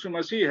प्रभु यीशु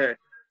मसीह है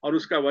और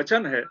उसका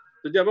वचन है,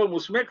 तो जब हम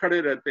उसमें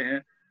खड़े रहते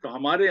हैं तो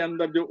हमारे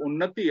अंदर जो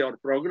उन्नति और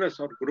प्रोग्रेस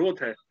और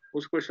ग्रोथ है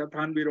उसको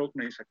शैतान भी रोक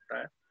नहीं सकता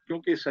है,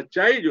 क्योंकि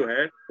सच्चाई जो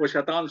है वो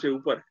शैतान से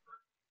ऊपर है.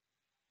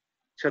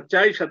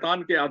 सच्चाई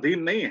शैतान के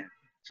अधीन नहीं है.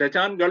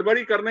 शैतान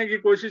गड़बड़ी करने की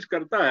कोशिश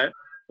करता है,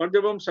 पर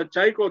जब हम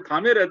सच्चाई को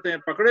थामे रहते हैं,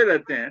 पकड़े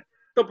रहते हैं,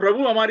 तो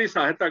प्रभु हमारी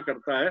सहायता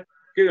करता है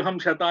कि हम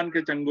शैतान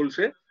के चंगुल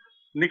से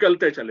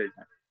निकलते चले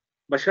जाएं,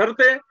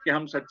 बशर्ते कि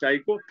हम सच्चाई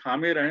को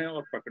थामे रहें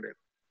और पकड़े रहें.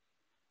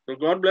 So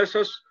God bless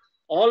us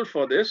all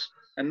for this.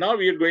 And now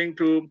we are going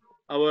to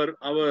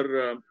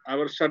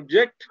our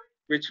subject,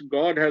 which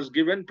God has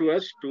given to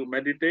us to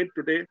meditate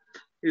today,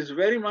 is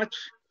very much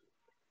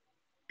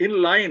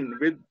in line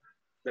with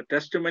the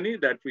testimony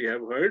that we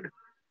have heard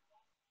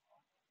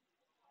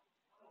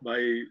by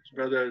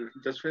Brother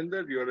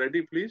Jaswinder. You are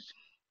ready, please?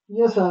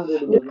 Yes, I'm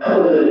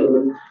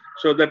ready.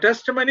 So the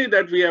testimony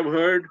that we have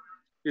heard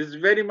is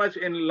very much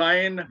in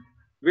line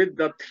with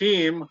the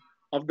theme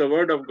of the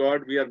Word of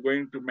God we are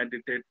going to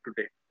meditate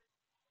today.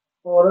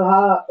 और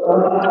हाँ,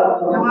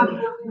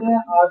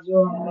 आज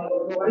जो हमने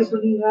गवाही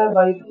सुनी है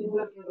भाई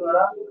राजेंद्र के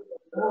द्वारा,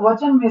 वो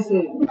वचन में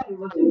से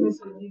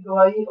दी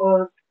गवाही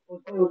और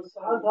उसमें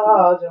उत्साह था.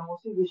 आज हम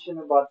उसी विषय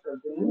में बात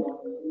करते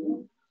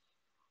हैं.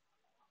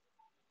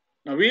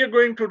 Now we are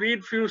going to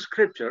read few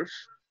scriptures.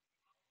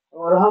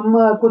 और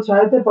हम कुछ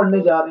आयतें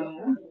पढ़ने जा रहे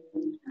हैं.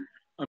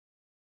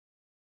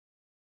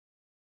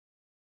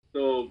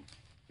 So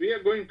we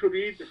are going to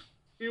read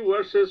few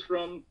verses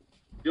from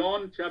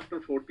John chapter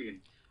 14.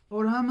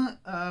 और हम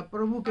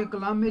प्रभु के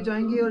कलाम में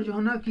जाएंगे और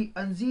यूहन्ना की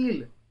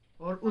अंजील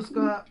और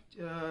उसका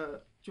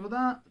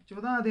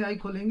 14 अध्याय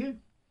खोलेंगे.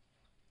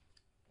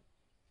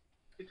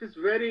 It is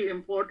very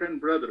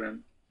important,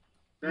 brethren,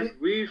 that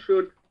we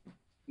should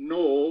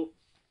know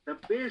the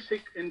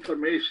basic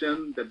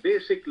information, the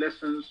basic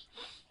lessons,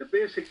 the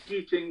basic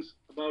teachings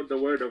about the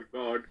Word of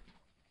God.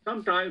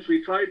 Sometimes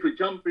we try to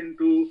jump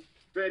into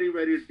very,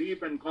 very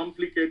deep and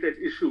complicated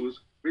issues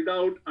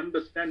without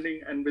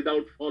understanding and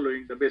without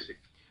following the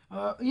basics.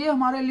 ये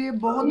हमारे लिए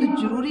बहुत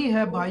जरूरी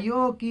है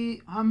भाइयों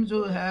कि हम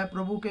जो है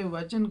प्रभु के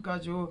वचन का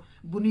जो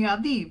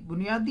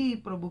बुनियादी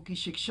प्रभु की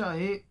शिक्षा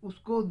है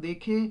उसको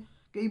देखें.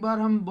 कई बार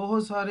हम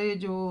बहुत सारे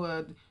जो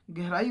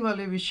गहराई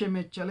वाले विषय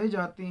में चले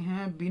जाते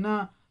हैं बिना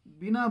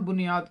बिना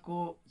बुनियाद को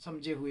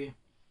समझे हुए।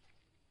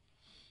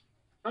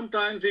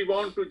 Sometimes we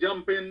want to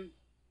jump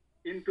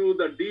into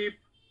the deep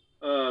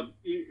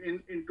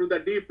into the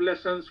deep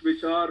lessons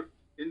which are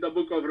in the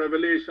book of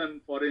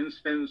Revelation. For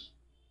instance,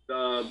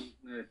 the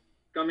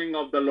coming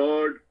of the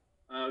Lord.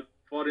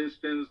 For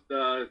instance,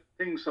 the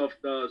things of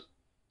the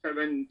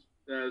seven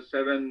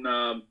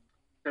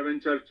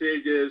church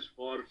ages.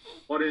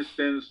 For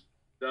instance,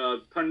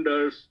 the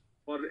thunders.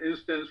 For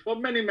instance, for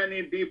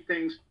many deep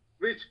things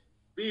which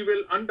we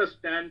will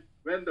understand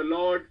when the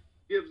Lord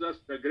gives us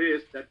the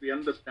grace that we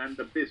understand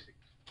the basics.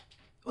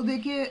 तो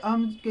देखिए,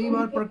 हम कई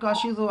बार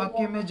प्रकाशित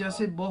वाक्य में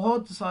जैसे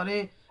बहुत सारे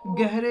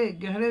गहरे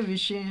गहरे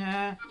विषय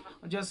हैं,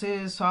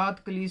 जैसे 7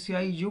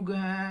 कलीसियाई युग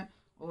हैं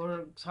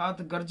और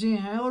 7 गरजे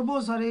हैं और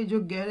बहुत सारे जो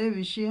गहरे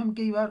विषय हम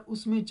कई बार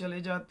उसमें चले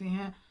जाते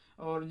हैं,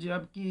 और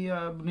जबकि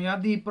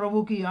बुनियादी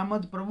प्रभु की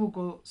आमद प्रभु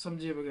को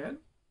समझे बगैर।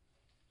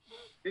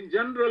 In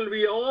general,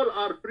 we all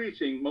are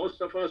preaching,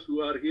 most of us who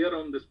are here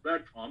on this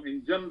platform,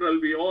 in general,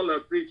 we all are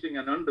preaching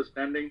and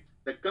understanding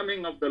the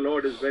coming of the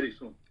Lord is very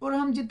soon. और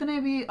हम जितने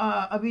भी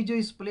अभी जो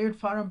इस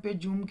platform पे,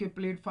 zoom के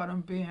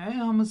platform पे हैं,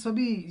 हम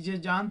सभी ये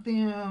जानते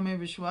हैं, हमें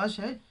विश्वास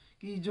है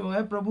कि जो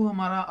है प्रभु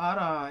हमारा आ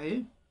रहा है।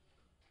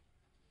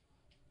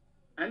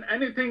 And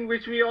anything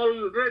which we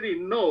already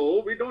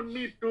know, we don't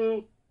need to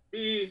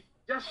be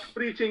just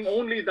preaching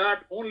only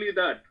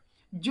that.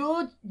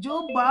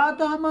 जो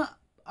बात हम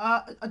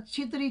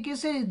अच्छी तरीके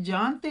से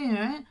जानते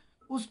हैं,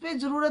 उस पे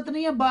जरूरत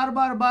नहीं है बार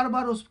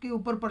बार उसके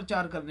ऊपर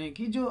प्रचार करने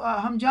की। जो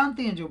हम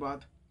जानते हैं जो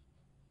बात,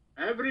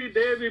 Every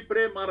day we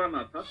pray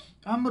Maranatha,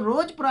 हम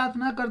रोज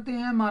प्रार्थना करते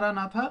हैं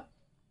मारानाथा,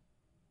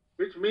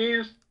 which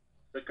means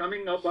the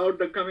coming of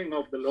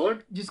the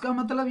Lord. जिसका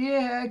मतलब ये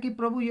है कि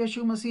प्रभु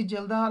यीशु मसीह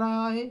जल्द आ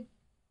रहा है।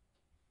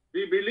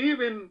 We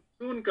believe in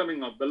soon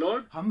coming of the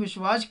Lord. हम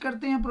विश्वास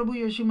करते हैं प्रभु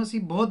यीशु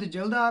मसीह बहुत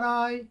जल्द आ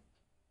रहा है।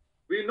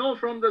 We know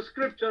from the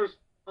scriptures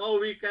how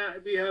we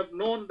have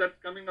known that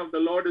coming of the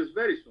Lord is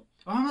very soon.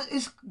 हम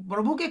इस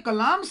प्रभु के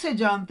कलाम से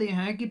जानते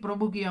हैं कि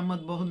प्रभु की आमद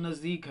बहुत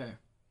नजदीक है।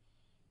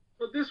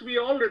 So this we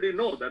already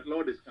know that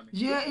Lord is coming.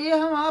 ये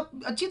हम आप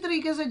अच्छी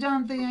तरीके से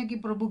जानते हैं कि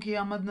प्रभु की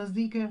आमद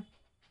नजदीक है।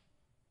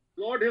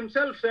 Lord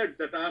himself said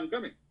that I am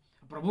coming.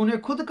 प्रभु ने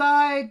खुद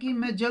कहा है कि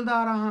मैं जल्द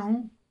आ रहा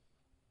हूँ।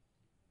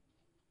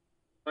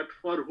 But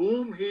for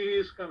whom he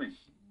is coming?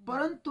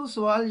 परंतु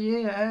सवाल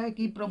ये है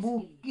कि प्रभु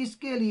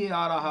किसके लिए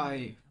आ रहा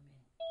है।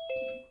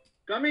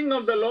 Coming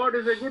of the Lord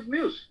is a good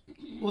news.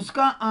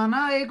 उसका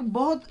आना एक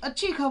बहुत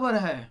अच्छी खबर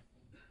है।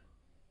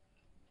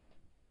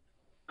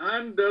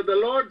 And the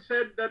Lord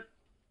said that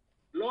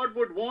Lord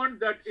would want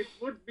that it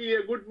would be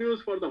a good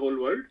news for the whole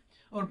world.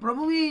 और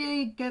प्रभु भी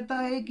यही कहता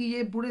है कि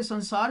ये पूरे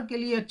संसार के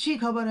लिए अच्छी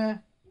खबर है।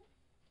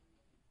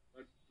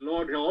 But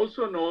Lord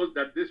also knows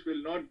that this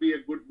will not be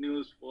a good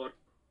news for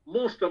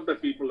most of the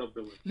people of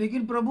the world.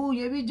 लेकिन प्रभु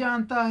ये भी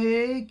जानता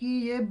है कि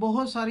ये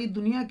बहुत सारी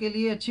दुनिया के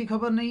लिए अच्छी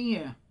खबर नहीं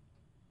है।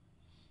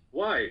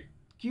 Why?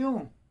 क्यों?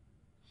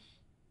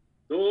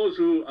 Those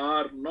who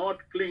are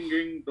not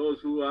clinging,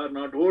 those who are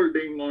not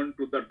holding on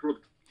to the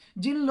truth.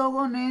 जिन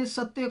लोगों ने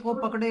सत्य को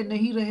पकड़े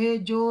नहीं रहे,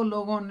 जो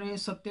लोगों ने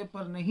सत्य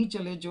पर नहीं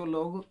चले, जो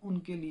लोग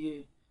उनके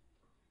लिए,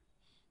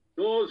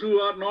 those who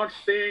are not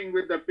staying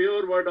with the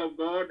pure word of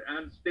God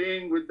and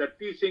staying with the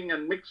teaching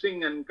and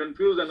mixing and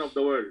confusion of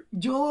the world.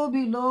 जो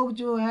भी लोग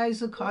जो है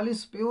इस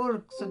खालिस प्योर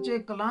सच्चे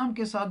कलाम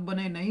के साथ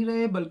बने नहीं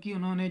रहे, बल्कि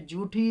उन्होंने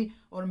झूठी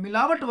और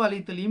मिलावट वाली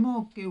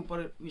तालीमों के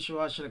ऊपर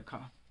विश्वास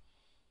रखा।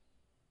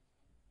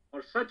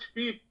 For such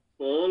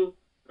people,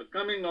 the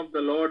coming of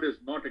the Lord is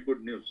not a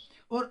good news.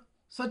 और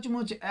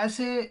सचमुच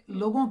ऐसे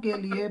लोगों के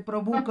लिए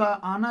प्रभु का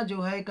आना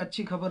जो है एक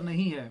अच्छी खबर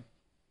नहीं है।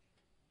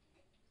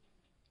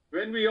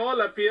 When we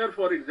all appear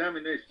for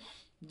examination,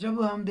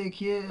 जब हम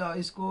देखिए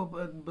इसको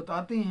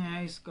बताते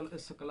हैं इस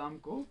कलाम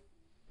को,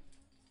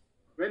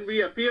 when we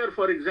appear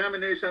for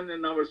examination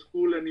in our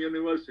school and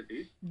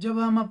university, जब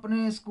हम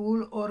अपने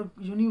स्कूल और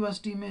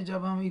यूनिवर्सिटी में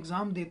जब हम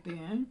एग्जाम देते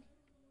हैं,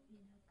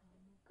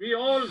 we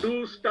all do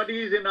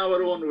studies in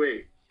our own way.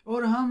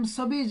 और हम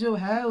सभी जो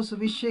है उस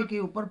विषय के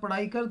ऊपर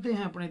पढ़ाई करते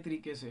हैं अपने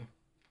तरीके से।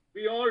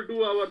 We all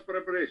do our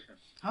preparation.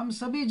 हम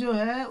सभी जो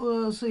है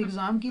उस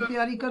एग्जाम की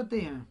तैयारी करते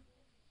हैं।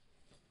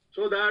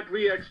 So that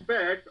we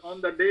expect on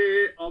the day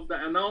of the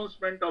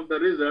announcement of the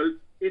result,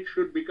 it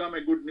should become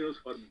a good news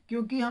for me.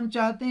 क्योंकि हम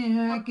चाहते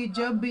हैं कि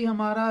जब भी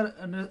हमारा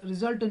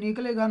रिजल्ट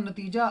निकलेगा,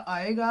 नतीजा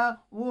आएगा,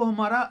 वो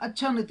हमारा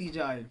अच्छा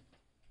नतीजा आए।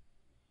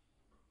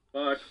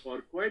 But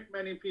for quite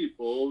many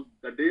people,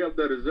 the day of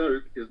the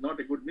result is not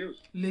a good news.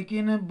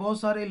 लेकिन बहुत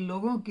सारे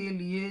लोगों के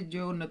लिए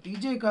जो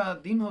नतीजे का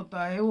दिन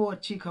होता है वो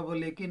अच्छी खबर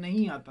लेके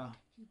नहीं आता।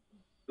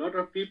 Lot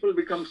of people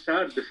become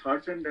sad,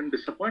 disheartened and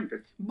disappointed.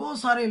 बहुत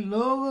सारे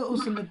लोग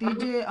उस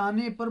नतीजे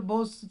आने पर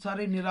बहुत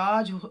सारे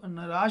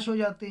निराश हो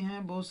जाते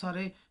हैं, बहुत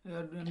सारे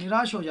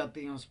निराश हो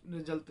जाते हैं उस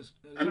result.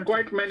 And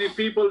quite many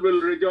people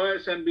will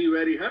rejoice and be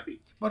very happy.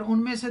 पर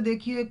उनमें से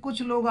देखिए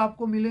कुछ लोग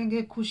आपको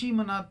मिलेंगे खुशी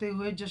मनाते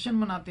हुए, जश्न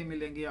मनाते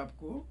मिलेंगे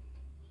आपको।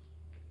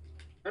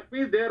 That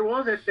means there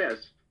was a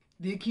test.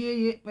 देखिए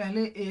ये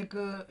पहले एक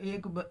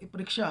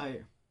परीक्षा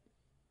है।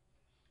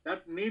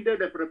 that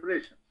needed a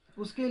preparation.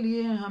 उसके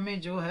लिए हमें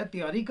जो है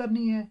तैयारी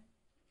करनी है.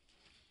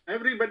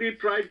 Everybody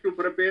tried to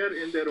prepare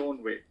in their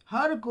own way.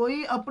 हर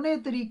कोई अपने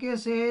तरीके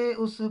से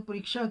उस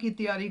परीक्षा की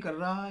तैयारी कर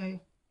रहा है.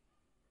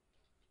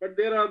 But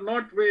there are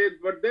not ways,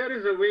 but there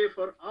is a way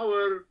for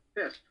our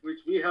test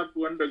which we have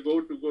to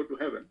undergo to go to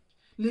heaven.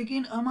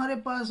 लेकिन हमारे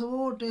पास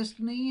वो टेस्ट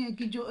नहीं है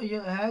कि जो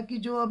है कि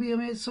जो अभी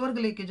हमें स्वर्ग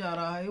लेके जा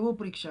रहा है, वो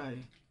परीक्षा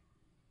है.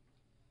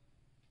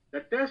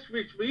 The test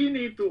which we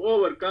need to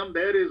overcome,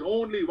 there is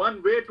only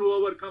one way to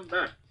overcome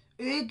that.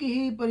 एक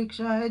ही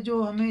परीक्षा है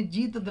जो हमें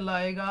जीत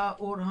दिलाएगा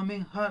और हमें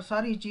हर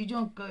सारी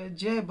चीजों का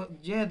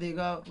जय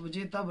देगा,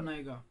 विजेता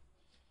बनाएगा.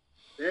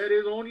 There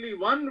is only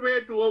one way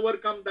to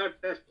overcome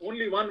that test.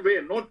 Only one way,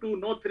 no two,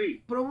 no three.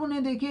 प्रभु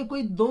ने देखिए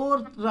कोई दो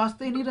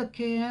रास्ते नहीं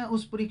रखे हैं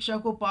उस परीक्षा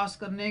को पास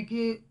करने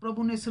के.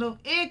 प्रभु ने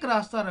सिर्फ एक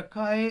रास्ता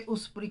रखा है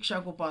उस परीक्षा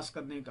को पास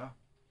करने का.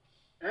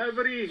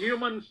 Every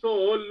human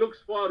soul looks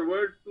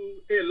forward to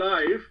a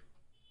life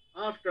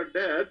after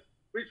death,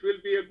 which will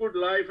be a good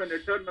life, an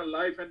eternal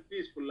life, and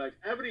peaceful life.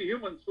 Every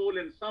human soul,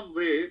 in some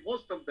way,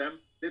 most of them,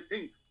 they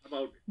think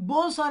about it.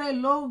 बहुत सारे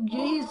लोग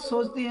यही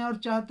सोचते हैं और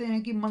चाहते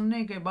हैं कि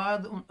मरने के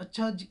बाद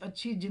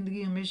अच्छी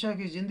जिंदगी, हमेशा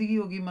की जिंदगी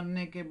होगी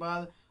मरने के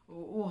बाद.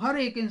 वो हर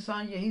एक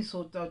इंसान यही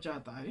सोचता और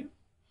चाहता है.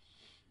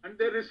 And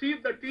they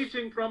receive the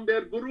teaching from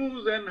their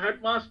gurus and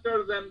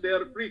headmasters and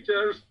their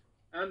preachers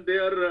and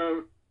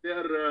their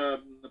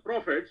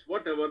prophets,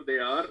 whatever they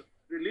are,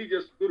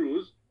 religious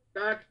gurus,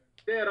 that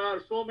there are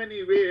so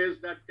many ways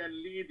that can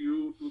lead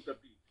you to the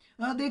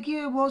peace.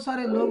 देखिए बहुत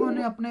सारे लोगों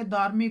ने अपने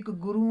धार्मिक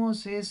गुरुओं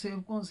से,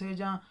 सेवकों से,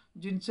 जहाँ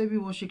जिनसे भी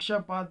वो शिक्षा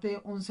पाते,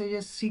 उनसे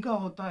ये सीखा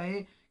होता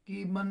है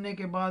कि मरने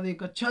के बाद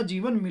एक अच्छा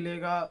जीवन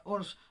मिलेगा.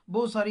 और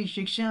बहुत सारी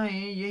शिक्षाएं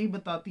यही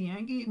बताती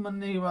हैं कि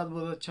मरने के बाद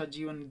बहुत अच्छा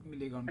जीवन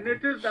मिलेगा उनको. And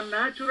it is the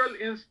natural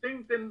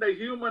instinct in the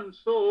human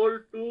soul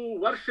to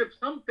worship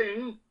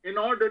something in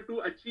order to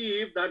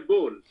achieve that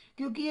goal.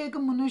 क्योंकि एक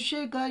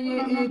मनुष्य का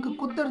ये एक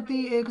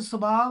कुदरती एक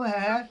स्वभाव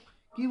है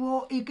कि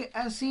वो एक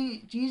ऐसी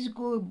चीज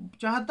को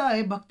चाहता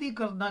है, भक्ति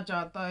करना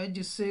चाहता है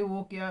जिससे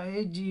वो क्या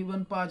है,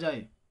 जीवन पा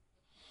जाए.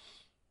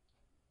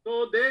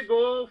 So they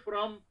go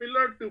from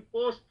pillar to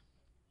post,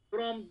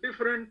 from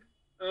different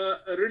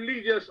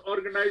religious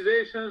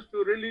organizations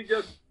to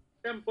religious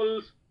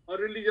temples or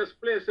religious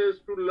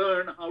places to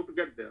learn how to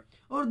get there.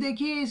 और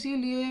देखिए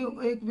इसीलिए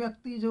एक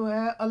व्यक्ति जो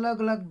है अलग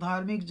अलग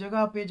धार्मिक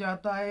जगह पे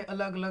जाता है,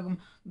 अलग अलग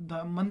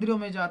मंदिरों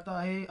में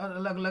जाता है,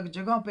 अलग अलग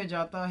जगह पे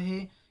जाता है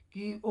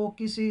कि वो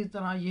किसी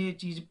तरह ये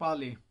चीज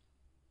पाले.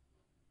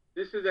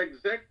 This is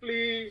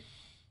exactly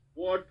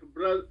what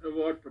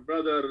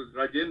brother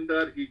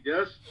Rajinder he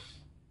just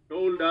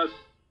told us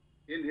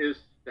in his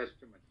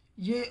testimony.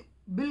 ये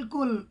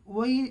बिल्कुल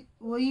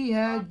वही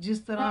है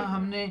जिस तरह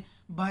हमने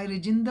भाई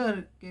राजिंदर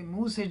के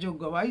मुंह से जो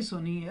गवाही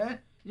सुनी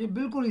है, ये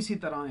बिल्कुल इसी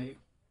तरह है.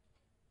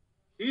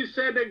 He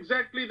said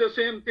exactly the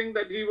same thing,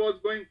 that he was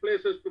going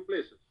places to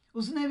places.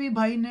 उसने भी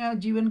भाई ने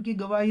जीवन की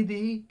गवाही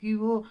दी कि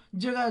वो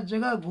जगह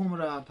जगह घूम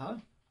रहा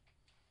था.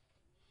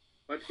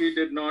 But he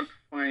did not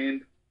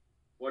find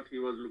what he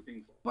was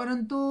looking for.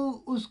 परंतु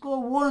उसको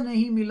वो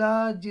नहीं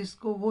मिला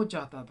जिसको वो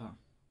चाहता था.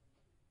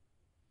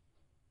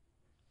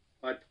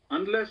 But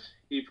unless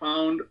he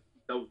found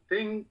the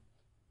thing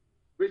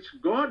which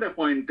God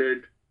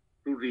appointed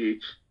to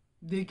reach,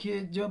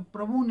 देखिए जब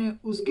प्रभु ने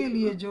उसके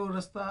लिए जो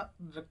रास्ता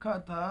रखा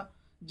था,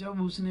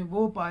 जब उसने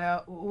वो पाया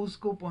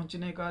उसको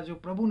पहुंचने का, जो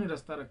प्रभु ने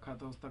रास्ता रखा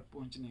था उस तक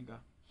पहुंचने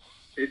का,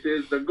 it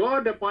is the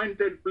God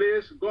appointed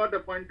place, God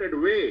appointed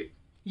way.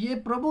 ये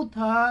प्रभु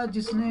था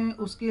जिसने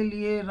उसके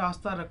लिए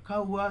रास्ता रखा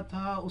हुआ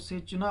था, उसे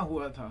चुना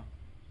हुआ था.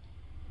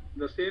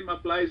 The same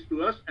applies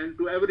to us and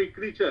to every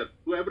creature,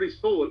 to every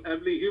soul,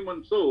 every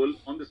human soul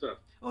on this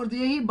earth. और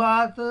यही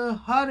बात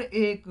हर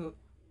एक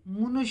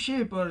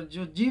मनुष्य पर,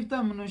 जो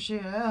जीवता मनुष्य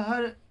है,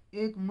 हर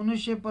एक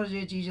मनुष्य पर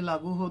ये चीज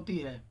लागू होती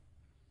है.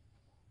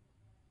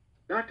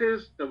 That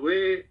is the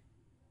way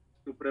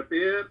to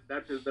prepare,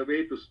 that is the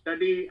way to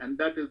study, and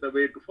that is the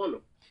way to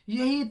follow.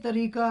 यही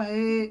तरीका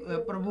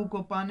है प्रभु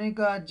को पाने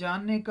का,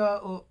 जानने का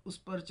और उस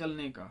पर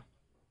चलने का.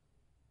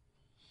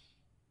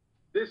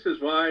 This is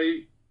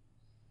why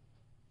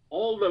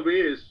all the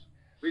ways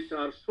which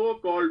are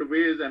so-called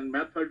ways and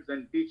methods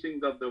and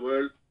teachings of the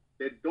world,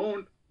 they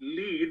don't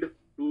lead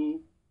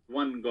to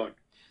one God.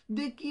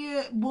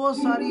 देखिए बहुत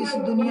सारी इस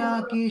दुनिया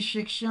की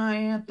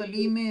शिक्षाएं,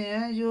 तालीमें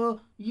हैं जो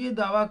ये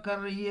दावा कर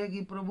रही है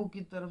कि प्रभु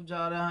की तरफ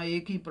जा रहा है,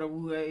 एक ही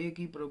प्रभु है, एक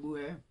ही प्रभु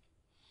है.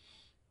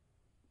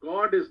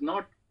 God is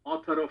not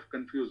author of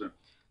confusion.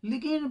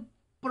 लेकिन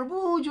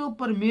प्रभु जो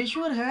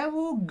परमेश्वर है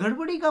वो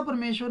गड़बड़ी का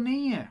परमेश्वर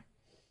नहीं है.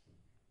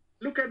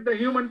 Look at the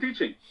human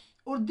teaching.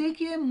 और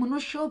देखिए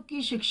मनुष्यों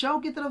की शिक्षाओं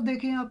की तरफ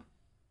देखें आप.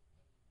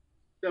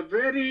 The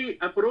very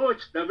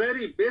approach, the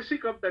very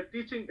basic of the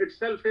teaching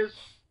itself is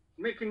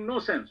making no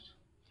sense.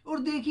 और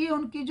देखिए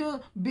उनकी जो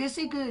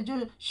बेसिक जो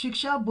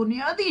शिक्षा,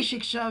 बुनियादी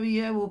शिक्षा भी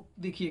है, वो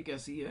देखिए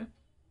कैसी है.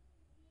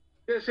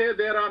 they say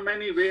there are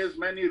many ways,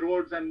 many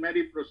roads and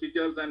many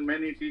procedures and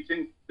many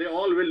teachings. They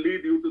all will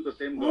lead you to the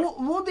same God.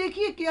 वो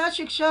देखिए क्या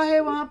शिक्षा है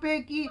वहाँ पे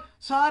कि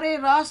सारे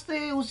रास्ते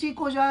उसी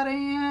को जा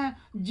रहे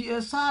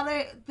हैं, सारे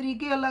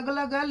तरीके अलग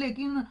अलग है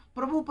लेकिन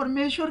प्रभु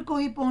परमेश्वर को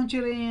ही पहुंच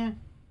रहे हैं।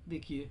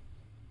 देखिए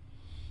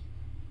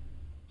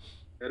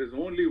there is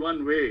only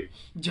one way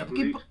to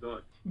reach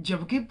God.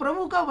 जबकि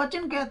प्रभु का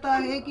वचन कहता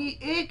है कि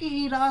एक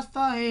ही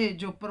रास्ता है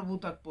जो प्रभु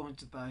तक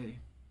पहुंचता है।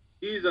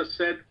 Jesus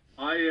said,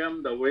 I am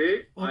the way,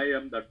 I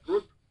am the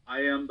truth,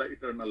 I am the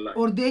eternal life.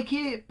 और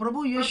देखिए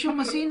प्रभु यीशु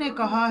मसीह ने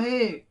कहा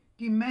है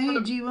कि मैं ही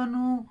जीवन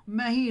हूँ,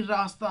 मैं ही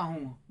रास्ता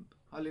हूँ।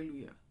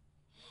 Hallelujah.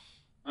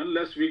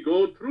 Unless we go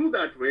through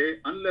that way,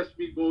 unless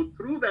we go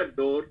through that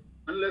door,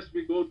 unless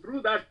we go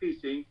through that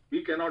teaching,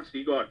 we cannot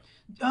see God.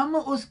 हम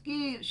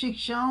उसकी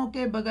शिक्षाओं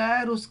के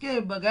बगैर, उसके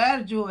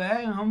बगैर जो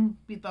है हम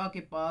पिता के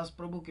पास,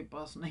 प्रभु के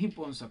पास नहीं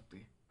पहुंच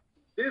सकते।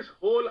 This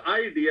whole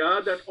idea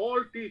that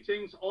all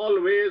teachings, all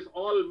ways,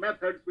 all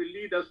methods will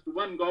lead us to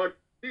one God,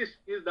 this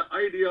is the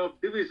idea of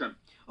division.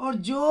 और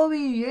जो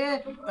भी ये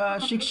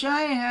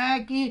शिक्षाएं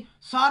हैं कि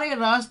सारे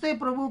रास्ते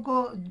प्रभु को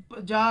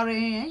जा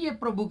रहे हैं, ये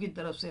प्रभु की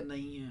तरफ से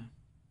नहीं है।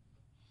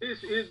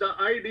 This is the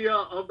idea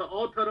of the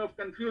author of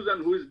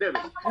confusion, who is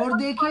devil. और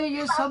देखिए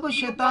ये सब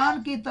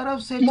शैतान की तरफ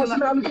से चला।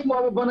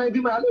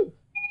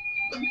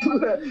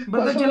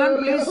 Brother Jalan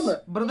please,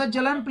 brother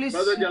Jalan please,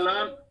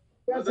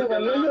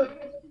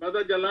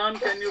 Brother Jalan,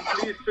 can you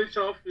please switch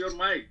off your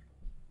mic?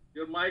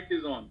 Your mic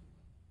is on.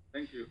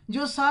 Thank you.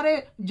 जो सारे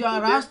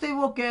रास्ते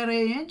वो कह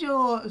रहे हैं,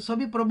 जो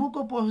सभी प्रभु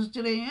को पहुंच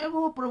रहे हैं,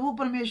 वो प्रभु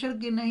परमेश्वर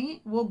की नहीं,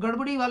 वो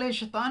गड़बड़ी वाले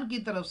शैतान की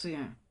तरफ से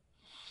हैं।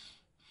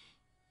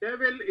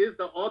 Devil is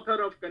the author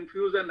of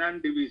confusion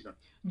and division.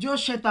 जो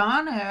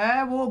शैतान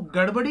है वो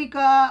गड़बड़ी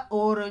का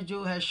और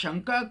जो है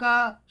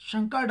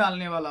शंका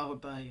डालने वाला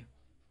होता है।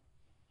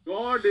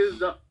 God is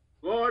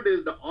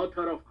the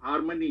author of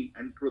harmony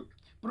and truth.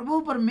 प्रभु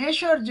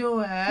परमेश्वर जो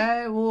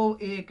है वो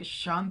एक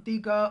शांति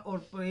का और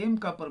प्रेम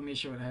का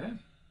परमेश्वर है।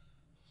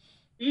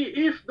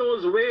 If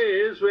those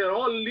ways were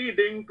all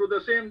leading to the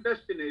same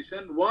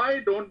destination, why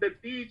don't they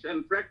teach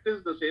and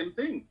practice the same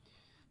thing?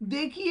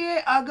 देखिए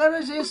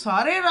अगर ये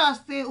सारे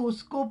रास्ते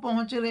उसको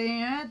पहुंच रहे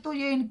हैं तो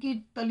ये इनकी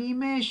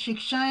तालीमें,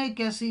 शिक्षाएं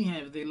कैसी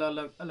हैं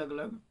अलग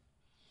अलग?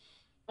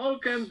 How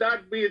can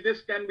that be? This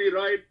can be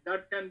right,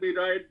 that can be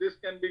right, this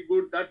can be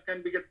good, that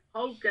can be good.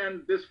 How can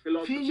this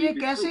philosophy फिर ये be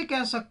कैसे true?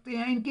 कह सकते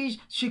हैं इनकी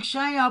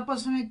शिक्षाएं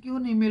आपस में क्यों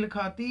नहीं मिल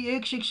खाती?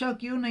 एक शिक्षा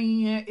क्यों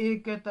नहीं है?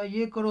 एक कहता है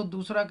ये करो,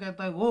 दूसरा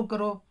कहता है वो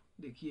करो।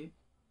 देखिए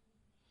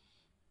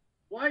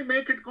Why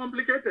make it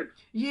complicated?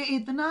 ये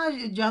इतना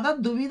ज्यादा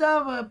दुविधा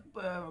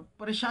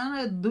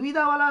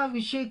वाला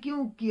विषय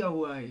क्यों किया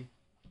हुआ है?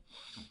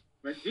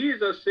 When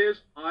Jesus says,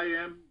 I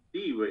am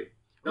the way,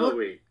 the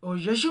way. और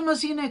यीशु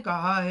मसीह ने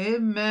कहा है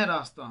मैं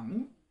रास्ता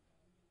हूँ।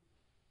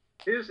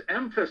 His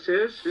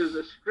emphasis, his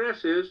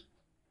stress is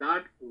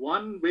that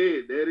one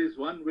way, there is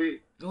one way.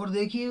 और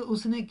देखिए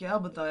उसने क्या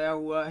बताया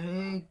हुआ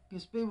है,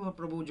 किस पे वह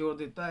प्रभु जोर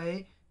देता है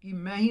कि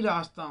मैं ही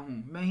रास्ता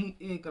हूँ, मैं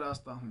ही एक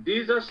रास्ता हूँ।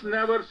 Jesus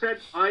never said,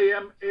 I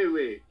am a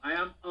way, I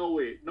am a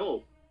way. No.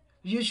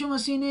 यीशु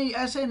मसीह ने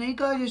ऐसे नहीं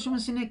कहा। यीशु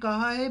मसीह ने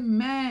कहा है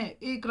मैं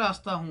एक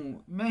रास्ता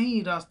हूँ, मैं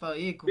ही रास्ता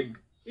एक हूँ।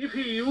 If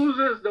he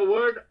uses the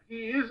word, he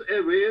is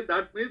a way,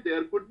 that means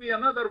there could be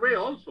another way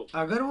also.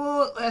 अगर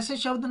वो ऐसे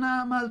शब्द ना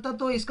मालता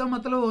तो इसका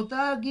मतलब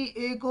होता है कि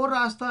एक और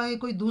रास्ता है,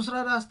 कोई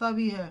दूसरा रास्ता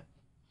भी है।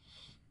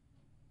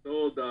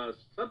 So the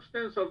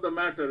substance of the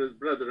matter is,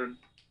 brethren,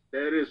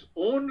 there is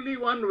only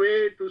one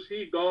way to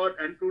see God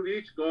and to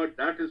reach God,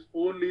 that is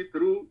only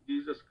through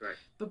Jesus Christ.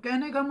 तो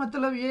कहने का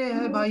मतलब ये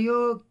है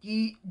भाइयों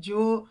कि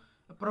जो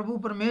प्रभु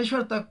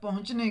परमेश्वर तक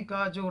पहुंचने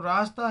का जो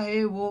रास्ता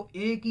है वो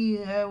एक ही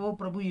है, वो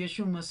प्रभु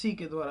यीशु मसीह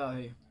के द्वारा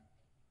है।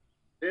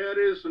 There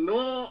is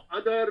no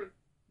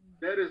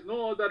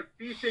other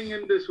teaching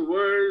in this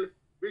world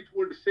which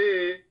would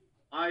say,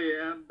 I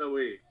am the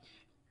way.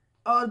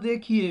 और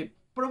देखिए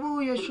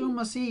प्रभु यीशु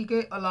मसीह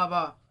के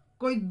अलावा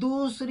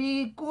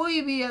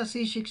कोई भी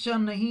ऐसी शिक्षा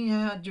नहीं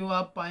है जो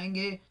आप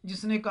पाएंगे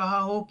जिसने कहा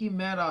हो कि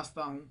मैं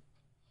रास्ता हूँ।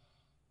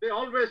 They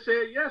always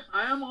say, yes,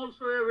 I am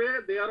also a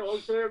way, they are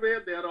also a way,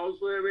 they are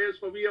also a way,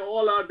 so we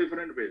all are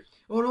different ways.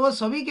 और वो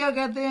सभी क्या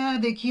कहते हैं,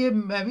 देखिए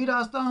मैं भी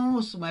रास्ता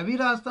हूँ, मैं भी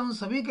रास्ता हूँ,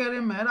 सभी कह रहे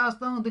हैं मैं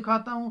रास्ता हूँ,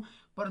 दिखाता हूँ,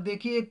 पर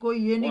देखिए कोई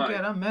ये नहीं कह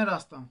रहा मैं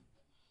रास्ता हूँ।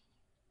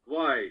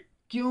 Why?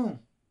 क्यों?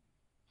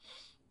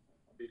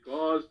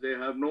 Because they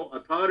have no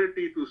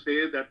authority to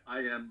say that I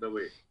am the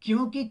way.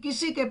 क्योंकि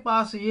किसी के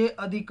पास ये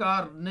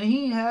अधिकार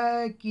नहीं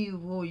है कि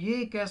वो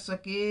ये कह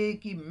सके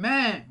कि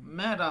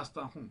मैं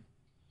रास्ता हूँ।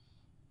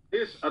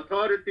 This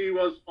authority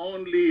was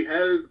only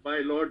held by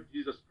Lord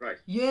Jesus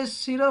Christ. ये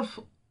सिर्फ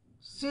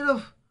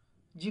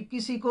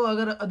किसी को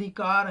अगर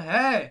अधिकार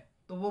है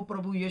तो वो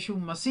प्रभु यीशु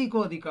मसीह को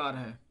अधिकार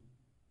है।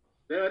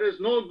 There is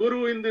no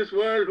guru in this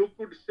world who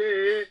could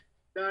say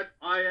that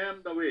I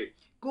am the way.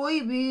 कोई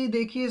भी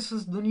देखिए इस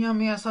दुनिया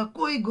में ऐसा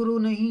कोई गुरु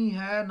नहीं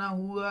है, ना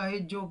हुआ है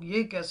जो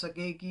ये कह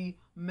सके कि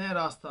मैं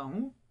रास्ता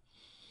हूँ।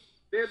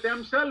 they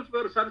themselves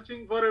were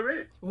searching for a way.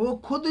 वो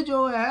खुद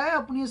जो है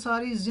अपनी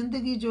सारी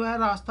जिंदगी जो है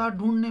रास्ता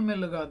ढूंढने में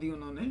लगा दी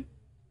उन्होंने,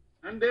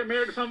 And they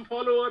made some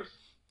followers.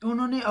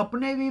 उन्होंने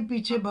अपने भी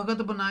पीछे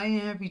भगत बनाए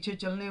हैं, पीछे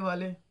चलने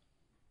वाले.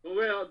 So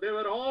they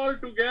were all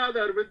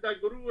together with the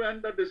Guru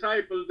and the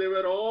disciples. They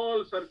were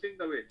all searching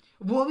the way.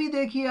 वो भी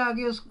देखिए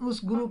आगे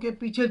उस गुरु के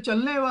पीछे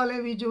चलने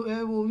वाले भी जो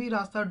है वो भी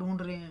रास्ता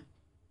ढूंढ रहे हैं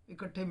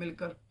इकट्ठे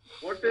मिलकर.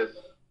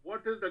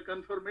 What is the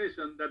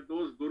confirmation that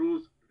those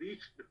gurus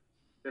reached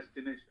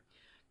destination?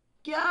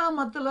 क्या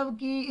मतलब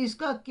कि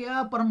इसका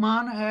क्या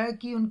प्रमाण है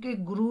कि उनके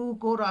गुरु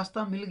को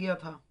रास्ता मिल गया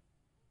था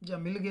या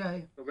मिल गया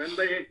है? So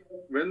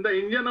when the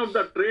engine of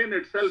the train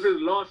itself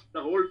is lost,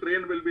 the whole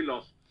train will be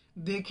lost.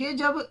 देखिए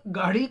जब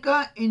गाड़ी का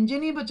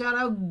इंजन ही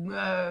बेचारा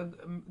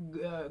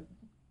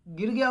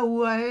गिर गया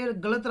हुआ है,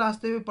 गलत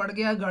रास्ते पे पड़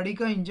गया गाड़ी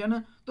का इंजन,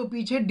 तो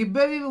पीछे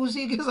डिब्बे भी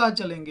उसी के साथ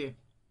चलेंगे.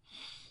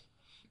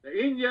 The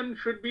engine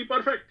should be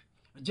perfect.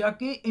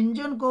 जाके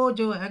इंजन को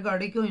जो है,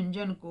 गाड़ी के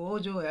इंजन को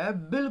जो है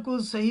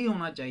बिल्कुल सही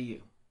होना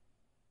चाहिए.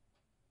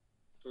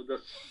 So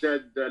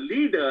the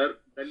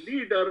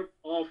leader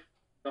of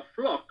the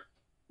flock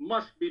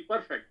must be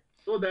perfect,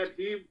 so that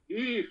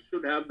he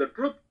should have the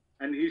truth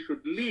and he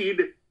should lead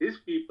his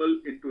people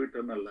into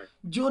eternal life.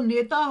 जो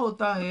नेता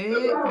होता है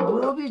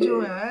वो भी जो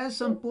है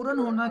संपूर्ण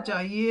होना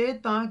चाहिए,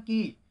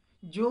 ताकि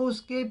जो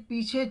उसके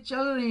पीछे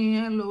चल रहे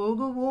हैं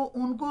लोग वो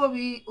उनको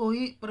भी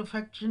वही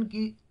परफेक्शन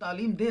की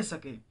तालीम दे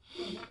सके.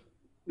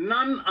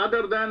 None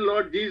other than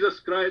Lord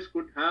Jesus Christ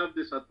could have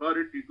this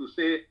authority to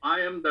say, I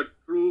am the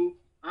truth,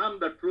 I am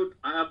the truth,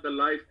 I have the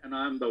life, and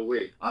I am the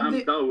way. I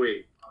am the way.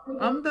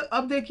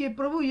 अब देखिए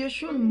प्रभु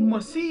यीशु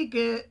मसीह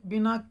के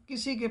बिना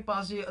किसी के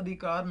पास ये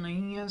अधिकार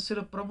नहीं है.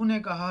 सिर्फ प्रभु ने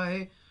कहा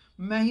है,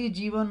 मैं ही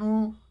जीवन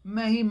हूँ,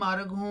 मैं ही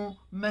मार्ग हूँ,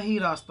 मैं ही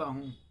रास्ता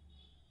हूँ.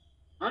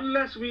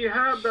 Unless we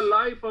have the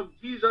life of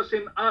Jesus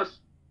in us,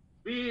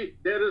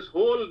 there is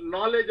whole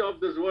knowledge of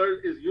this world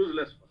is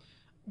useless.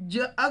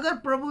 अगर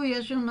प्रभु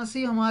यीशु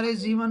मसीह हमारे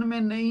जीवन में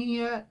नहीं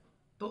है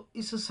तो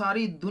इस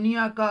सारी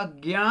दुनिया का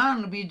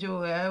ज्ञान भी जो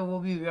है वो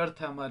भी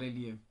व्यर्थ है हमारे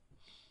लिए.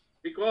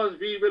 Because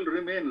we will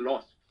remain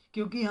lost.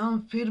 क्योंकि हम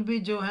फिर भी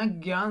जो है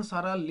ज्ञान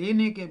सारा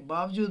लेने के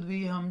बावजूद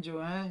भी हम जो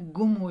है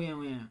गुम हुए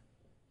हैं.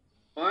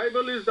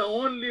 Bible is the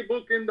only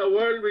book in the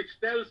world which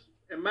tells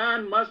a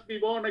man must be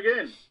born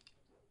again.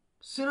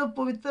 सिर्फ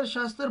पवित्र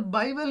शास्त्र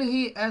बाइबल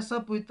ही ऐसा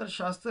पवित्र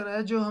शास्त्र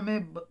है जो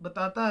हमें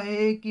बताता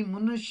है कि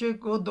मनुष्य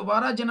को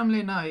दोबारा जन्म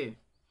लेना है.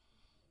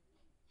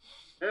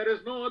 There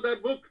is no other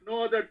book,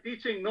 no other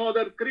teaching, no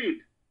other creed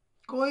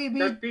कोई भी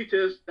that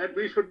teaches that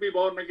we should be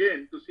born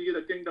again to see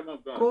the kingdom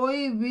of God.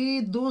 कोई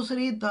भी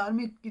दूसरी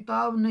धार्मिक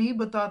किताब नहीं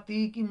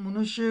बताती कि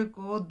मनुष्य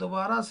को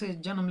दोबारा से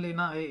जन्म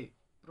लेना है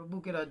प्रभु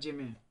के राज्य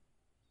में.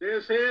 They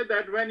say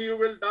that when you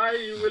will die,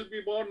 you will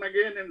be born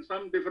again in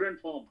some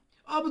different form.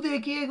 अब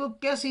देखिए वो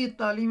कैसी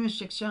तालीम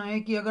शिक्षा है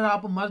कि अगर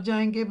आप मर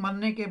जाएंगे,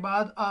 मरने के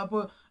बाद आप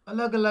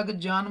अलग अलग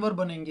जानवर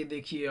बनेंगे.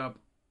 देखिए आप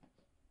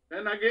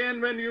Then again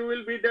when you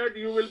will be dead,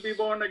 you will be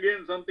born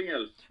again something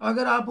else.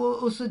 अगर आप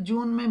उस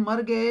जून में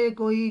मर गए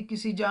कोई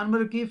किसी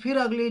जानवर की, फिर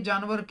अगले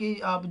जानवर की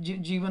आप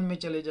जीवन में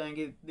चले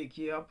जाएंगे.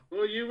 देखिए आप,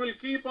 So you will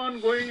keep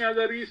on going as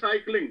a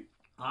recycling.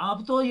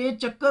 आप तो ये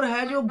चक्कर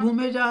है जो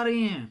घूमे जा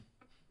रही हैं.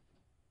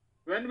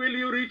 When will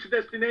you reach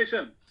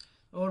destination?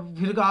 और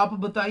फिर आप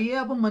बताइए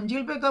आप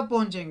मंजिल पे कब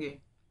पहुंचेंगे?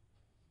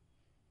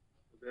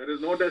 There is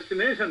no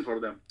destination for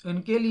them.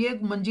 उनके लिए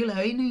एक मंजिल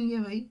है ही नहीं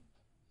है भाई.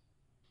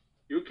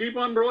 You keep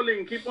on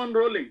rolling, keep on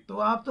rolling. तो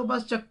आप तो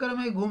बस चक्कर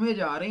में घूमे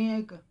जा रहे हैं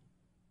एक.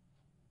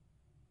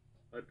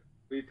 But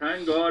we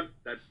thank God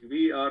that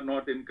we are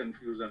not in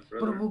confusion, brother.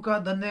 प्रभु का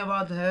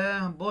धन्यवाद है,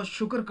 हम बहुत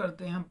शुक्र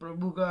करते हैं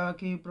प्रभु का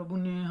कि प्रभु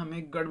ने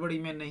हमें गड़बड़ी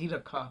में नहीं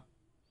रखा.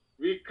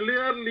 We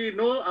clearly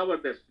know our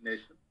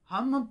destination.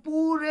 हम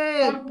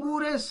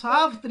पूरे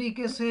साफ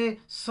तरीके से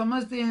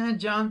समझते हैं,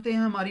 जानते हैं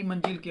हमारी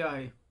मंजिल क्या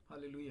है.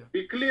 Hallelujah.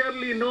 We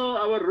clearly know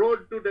our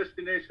road to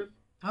destination.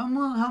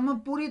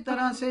 हम पूरी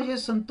तरह से ये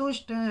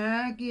संतुष्ट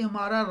हैं कि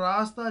हमारा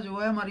रास्ता जो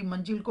है हमारी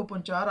मंजिल को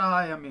पहुंचा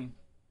रहा है हमें.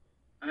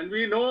 And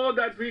we know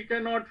that we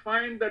cannot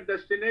find that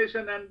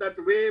destination and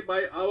that way by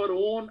our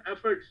own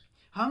efforts.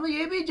 हम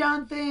ये भी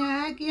जानते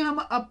हैं कि हम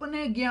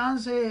अपने ज्ञान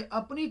से,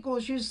 अपनी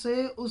कोशिश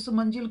से उस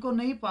मंजिल को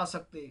नहीं पा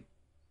सकते.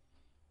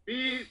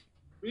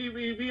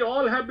 We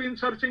all have been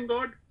searching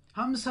God.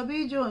 हम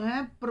सभी जो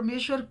हैं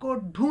परमेश्वर को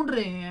ढूंढ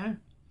रहे हैं.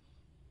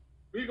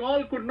 We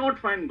all could not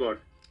find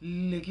God.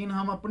 लेकिन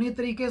हम अपनी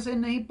तरीके से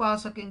नहीं पा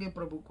सकेंगे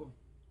प्रभु को.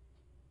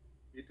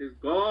 It is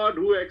God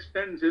who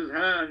extends his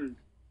hand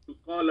to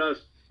call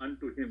us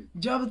unto him.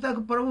 जब तक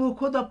प्रभु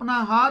खुद अपना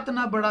हाथ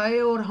ना बढ़ाए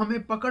और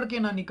हमें पकड़ के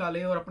ना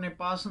निकाले और अपने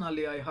पास ना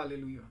ले आए.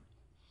 Hallelujah.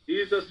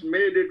 Jesus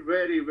made it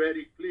very,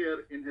 very clear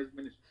in his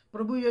ministry.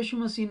 प्रभु यीशु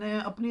मसीह ने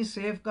अपनी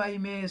सेवकाई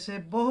में इसे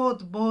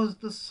बहुत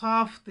बहुत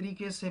साफ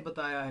तरीके से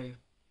बताया है.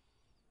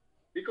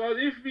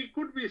 Because if we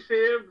could be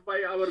saved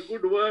by our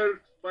good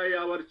works, by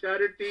our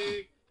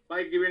charity,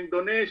 by giving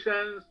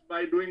donations,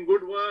 by doing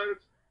good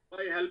works,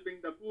 by helping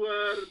the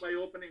poor, by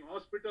opening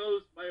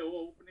hospitals, by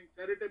opening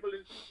charitable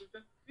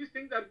institutions, these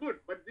things are good,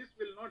 but this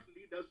will not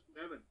lead us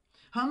to heaven.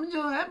 हम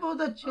जो है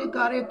बहुत अच्छे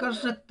कार्य कर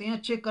सकते हैं,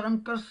 अच्छे कर्म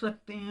कर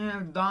सकते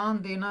हैं, दान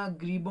देना,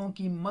 गरीबों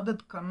की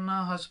मदद करना,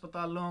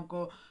 अस्पतालों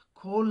को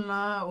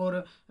खोलना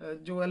और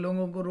जो है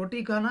लोगों को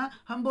रोटी खाना,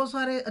 हम बहुत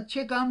सारे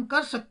अच्छे काम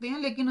कर सकते हैं,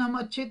 लेकिन हम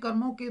अच्छे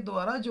कर्मों के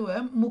द्वारा जो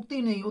है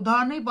मुक्ति नहीं,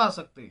 उद्धार नहीं पा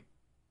सकते।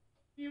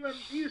 Even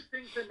these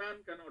things a man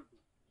cannot do.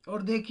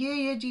 और देखिए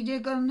ये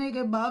चीजें करने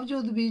के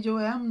बावजूद भी जो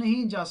है हम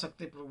नहीं जा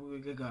सकते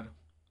प्रभु के घर।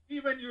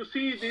 Even you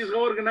see these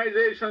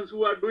organizations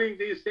who are doing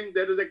these things,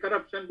 there is a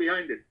corruption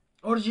behind it.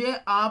 और ये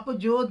आप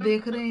जो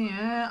देख रहे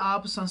हैं,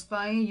 आप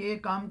संस्थाएं ये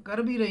काम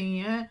कर भी रही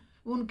हैं,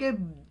 उनके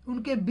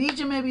उनके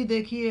बीच में भी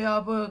देखिए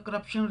आप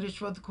करप्शन,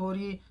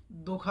 रिश्वतखोरी,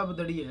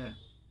 धोखाधड़ी है।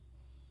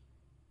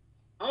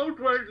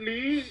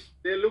 Outwardly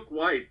they look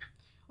white.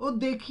 और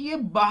देखिए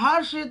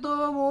बाहर से तो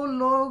वो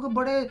लोग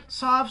बड़े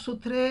साफ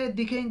सुथरे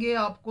दिखेंगे,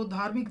 आपको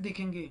धार्मिक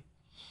दिखेंगे।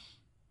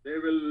 They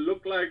will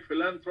look like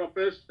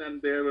philanthropists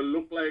and they will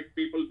look like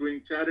people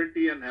doing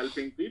charity and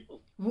helping people.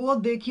 वो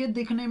देखिए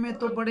दिखने में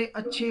तो बड़े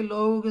अच्छे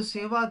लोग,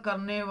 सेवा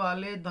करने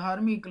वाले,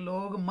 धार्मिक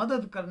लोग,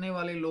 मदद करने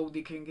वाले लोग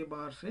दिखेंगे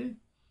बाहर से।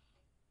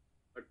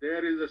 But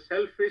there is a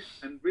selfish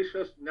and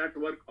vicious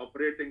network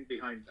operating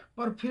behind them.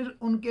 पर फिर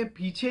उनके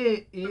पीछे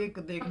एक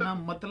देखना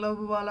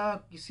मतलब वाला,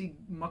 किसी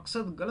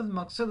मकसद, गलत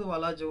मकसद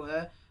वाला जो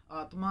है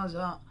आत्मा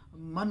या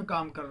मन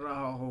काम कर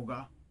रहा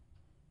होगा।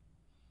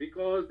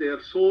 Because their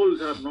souls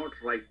are not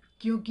right.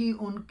 क्योंकि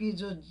उनकी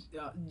जो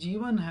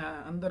जीवन है,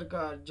 अंदर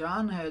का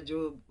जान है, जो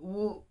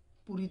वो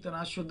पूरी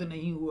तरह शुद्ध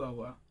नहीं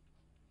हुआ।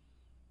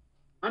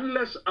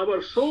 Unless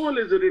our soul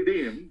is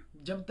redeemed,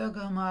 जब तक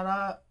हमारा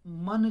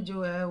मन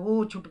जो है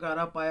वो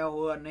छुटकारा पाया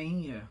हुआ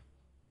नहीं है,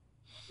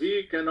 we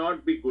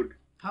cannot be good.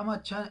 हम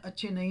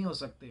अच्छे नहीं हो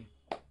सकते।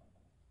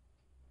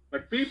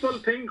 But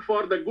people think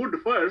for the good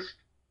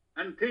first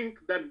and think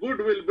that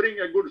good will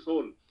bring a good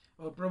soul.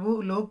 और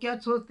प्रभु लोग क्या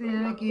सोचते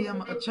हैं कि हम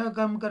अच्छा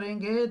काम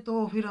करेंगे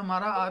तो फिर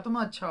हमारा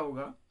आत्मा अच्छा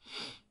होगा।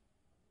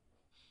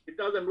 It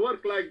doesn't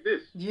work like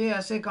this. ये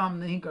ऐसे काम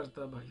नहीं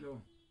करता भाइयों।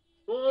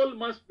 Soul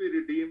must be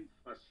redeemed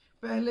first.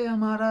 पहले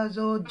हमारा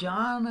जो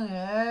जान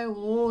है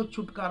वो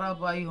छुटकारा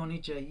पाई होनी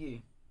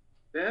चाहिए।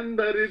 Then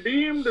the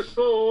redeemed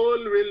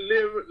soul will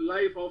live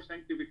life of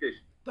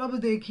sanctification. तब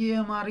देखिए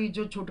हमारी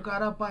जो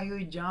छुटकारा पाई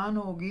हुई जान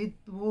होगी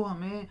वो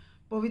हमें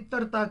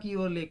पवित्रता की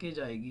ओर लेके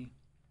जाएगी।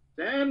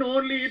 Then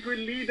only it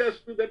will lead us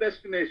to the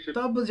destination.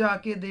 तब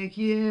जाके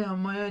देखिए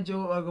हमें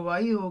जो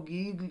अगुवाई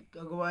होगी,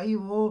 अगुवाई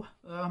वो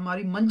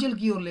हमारी मंजिल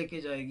की ओर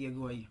लेके जाएगी।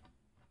 अगुवाई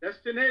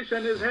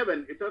Destination is heaven,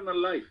 eternal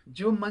life.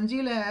 जो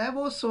मंजिल है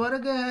वो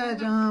स्वर्ग है,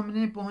 जहाँ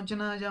हमने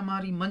पहुंचना, जो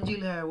हमारी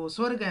मंजिल है वो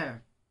स्वर्ग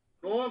है।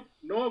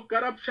 No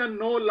corruption,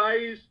 no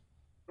lies,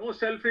 no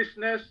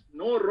selfishness,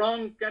 no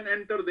wrong can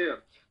enter there.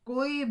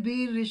 कोई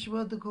भी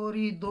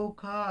रिश्वतखोरी,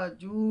 धोखा,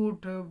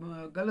 झूठ,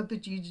 गलत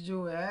चीज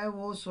जो है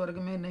वो स्वर्ग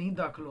में नहीं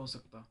दाखिल हो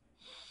सकता।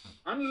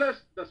 Unless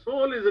the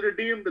soul is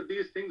redeemed,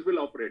 these things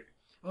will operate.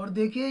 और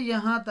देखिए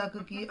यहाँ तक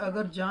कि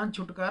अगर जान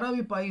छुटकारा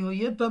भी पाई हुई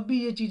है तब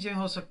भी ये चीजें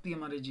हो सकती है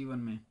हमारे जीवन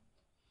में।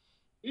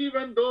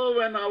 Even though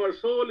when our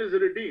soul is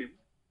redeemed,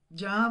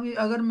 जहाँ भी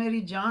अगर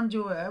मेरी जान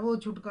जो है वो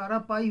छुटकारा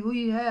पाई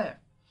हुई है,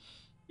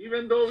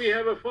 even though we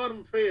have a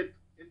firm faith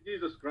in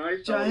Jesus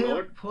Christ, our चाहे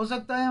Lord, हो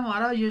सकता है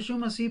हमारा यीशु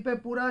मसीह पे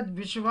पूरा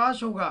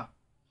विश्वास होगा,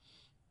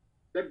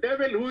 the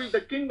devil who is the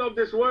king of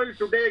this world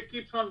today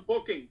keeps on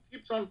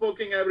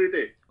poking every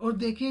day. और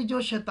देखिए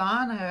जो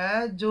शैतान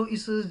है, जो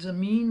इस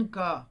जमीन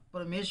का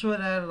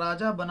परमेश्वर है,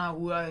 राजा बना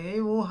हुआ है,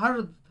 वो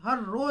हर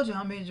रोज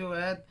हमें जो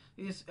है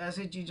इस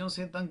ऐसी चीजों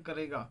से तंग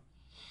करेगा।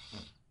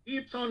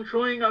 Keeps on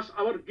showing us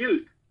our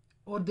guilt.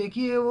 और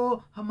देखिए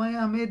वो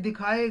हमें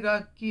दिखाएगा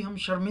कि हम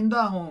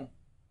शर्मिंदा हों।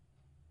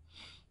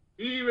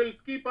 He will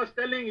keep us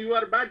telling you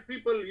are bad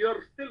people, you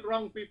are still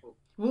wrong people.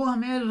 वो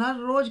हमें हर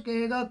रोज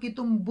कहेगा कि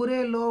तुम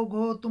बुरे लोग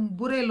हो, तुम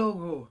बुरे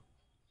लोग हो।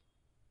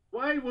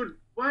 Why would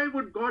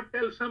God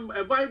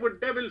why would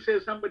devil say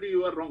somebody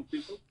you are wrong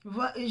people?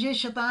 ये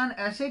शैतान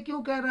ऐसे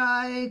क्यों कह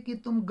रहा है कि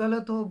तुम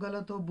गलत हो,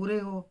 बुरे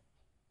हो?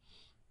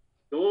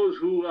 Those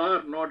who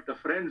are not the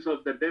friends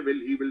of the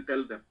devil, he will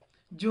tell them.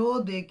 जो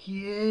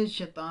देखिए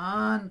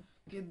शैतान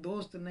के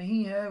दोस्त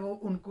नहीं है वो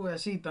उनको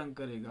ऐसे ही तंग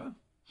करेगा।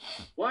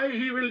 Why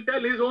he will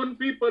tell his own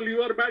people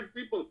you are bad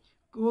people?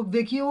 वो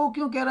देखिए वो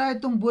क्यों कह रहा है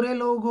तुम बुरे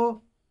लोग हो।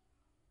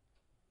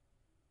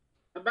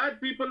 The bad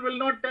people will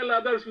not tell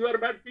others you are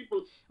bad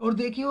people. और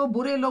देखिए वो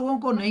बुरे लोगों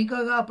को नहीं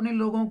कहेगा अपने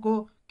लोगों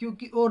को,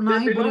 क्योंकि और ना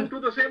They he belong to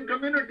the same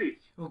community.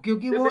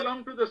 क्योंकि They वो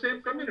belong to the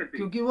same community.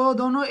 क्योंकि वो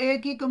दोनों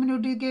एक ही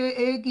कम्युनिटी के,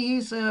 एक ही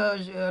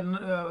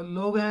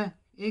लोग हैं,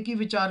 एक ही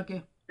विचार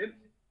के।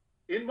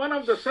 In one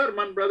of the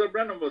sermon, Brother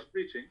Branham was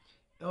preaching.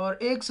 और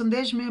एक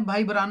संदेश में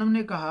भाई ब्रानम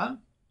ने कहा,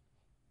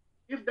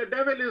 if the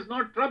devil is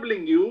not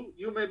troubling you,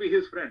 you may be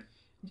his friend.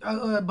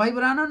 भाई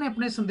ब्रानम ने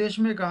अपने संदेश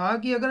में कहा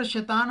कि अगर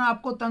शैतान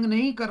आपको तंग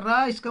नहीं कर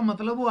रहा, इसका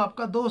मतलब वो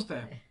आपका दोस्त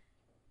है।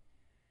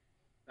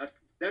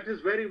 That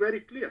is very, very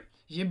clear.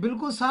 ये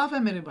बिल्कुल साफ है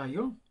मेरे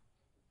भाइयों।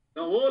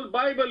 The whole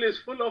Bible is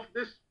full of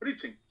this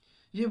preaching.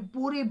 ये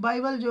पूरी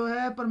बाइबल जो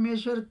है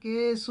परमेश्वर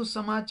के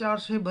सुसमाचार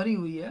से भरी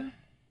हुई है।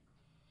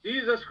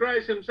 Jesus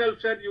Christ himself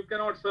said you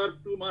cannot serve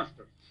two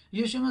masters.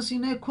 यीशु मसीह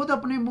ने खुद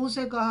अपने मुंह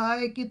से कहा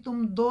है कि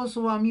तुम दो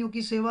स्वामियों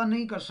की सेवा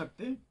नहीं कर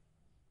सकते।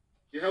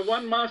 You have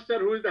one master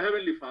who is the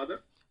heavenly Father.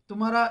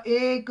 तुम्हारा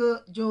एक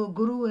जो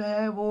गुरु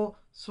है वो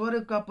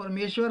स्वर्ग का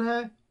परमेश्वर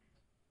है।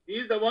 He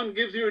is the one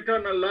gives you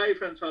eternal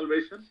life and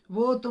salvation.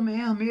 वो तुम्हें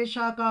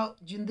हमेशा का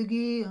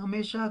जिंदगी,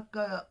 हमेशा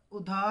का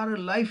उद्धार,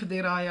 लाइफ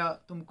दे रहा है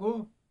तुमको।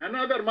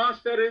 Another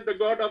master is the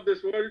God of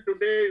this world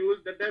today, who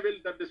is the devil,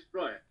 the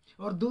destroyer.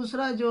 और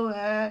दूसरा जो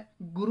है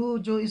गुरु,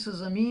 जो इस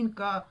जमीन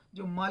का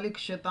जो मालिक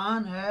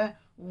शैतान है,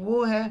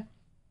 वो है।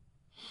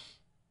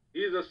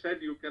 Jesus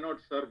said you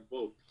cannot serve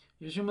both.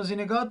 यीशु मसीह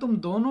ने कहा तुम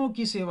दोनों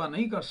की सेवा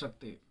नहीं कर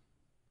सकते।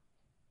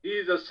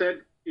 Jesus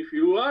said if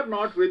you are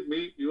not with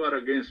me, you are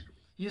against me.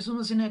 यीशु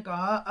मसीह ने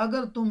कहा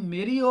अगर तुम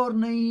मेरी ओर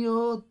नहीं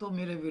हो तो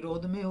मेरे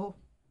विरोध में हो।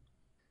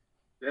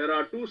 There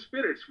are two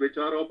spirits which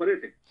are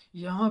operating.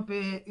 यहाँ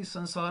पे इस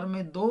संसार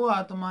में दो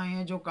आत्माएं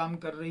हैं जो काम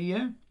कर रही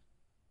है।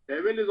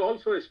 Devil is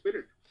also a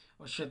spirit.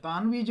 और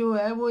शैतान भी जो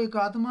है वो एक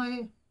आत्मा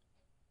है।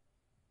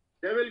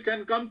 Devil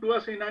can come to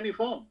us in any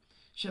form.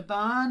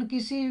 शैतान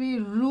किसी भी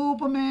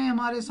रूप में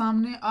हमारे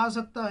सामने आ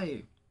सकता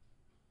है।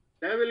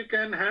 Devil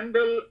can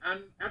handle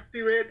and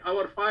activate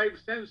our five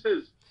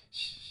senses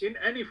in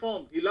any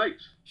form he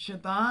likes.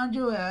 शैतान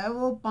जो है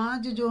वो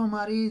पांच जो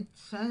हमारी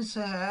सेंस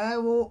है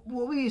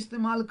वो भी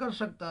इस्तेमाल कर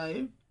सकता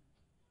है।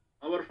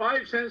 Our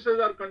five senses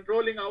are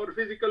controlling our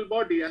physical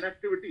body and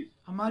activities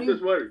हमारी in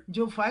this world.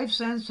 जो फाइव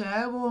सेंस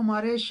है वो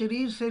हमारे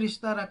शरीर से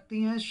रिश्ता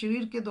रखती हैं,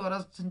 शरीर के द्वारा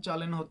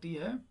संचालन होती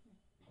है।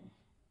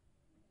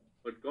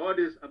 But God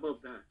is above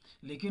that.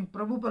 लेकिन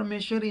प्रभु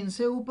परमेश्वर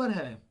इनसे ऊपर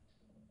है।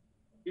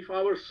 If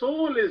our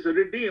soul is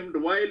redeemed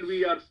while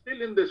we are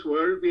still in this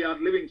world, we are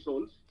living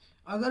souls.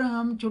 अगर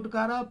हम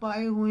छुटकारा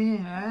पाए हुए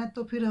हैं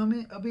तो फिर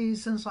हमें अभी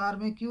इस संसार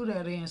में क्यों रह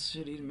रहे हैं इस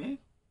शरीर में?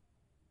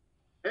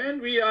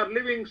 And we are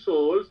living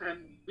souls and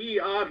we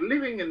are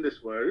living in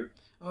this world.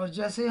 और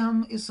जैसे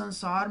हम इस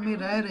संसार में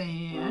रह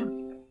रहे हैं,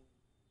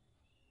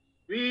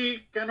 we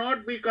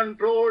cannot be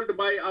controlled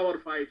by our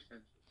five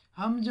senses.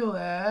 हम जो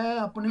है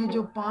अपने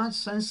जो पांच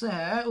सेंस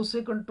है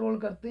उसे कंट्रोल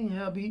करते हैं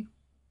अभी।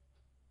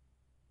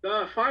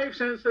 The five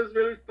senses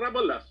will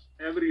trouble us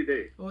every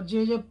day. और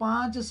जो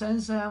पांच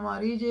सेंस है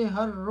हमारी, जो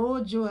हर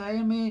रोज जो है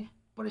हमें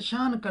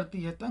परेशान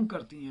करती है, तंग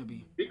करती है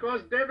अभी।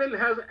 Because devil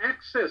has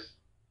access,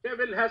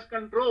 devil has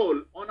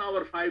control on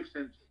our five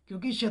senses.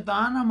 क्योंकि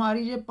शैतान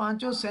हमारी ये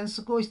पांचों सेंस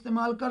को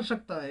इस्तेमाल कर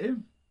सकता है।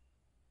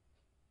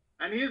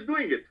 And he is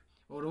doing it.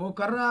 और वो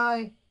कर रहा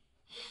है।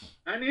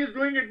 And he is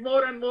doing it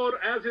more and more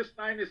as his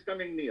time is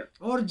coming near.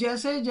 और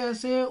जैसे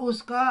जैसे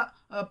उसका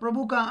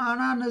प्रभु का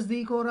आना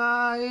नजदीक हो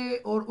रहा है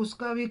और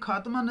उसका भी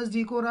खात्मा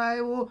नजदीक हो रहा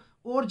है, वो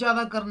और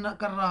ज्यादा कर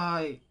रहा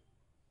है।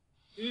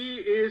 He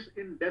is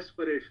in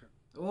desperation.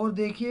 और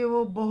देखिए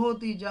वो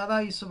बहुत ही ज्यादा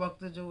इस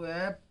वक्त जो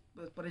है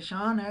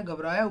परेशान है,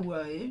 घबराया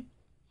हुआ है।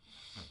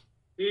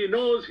 He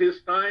knows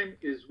his time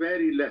is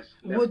very less.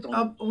 वो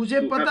अब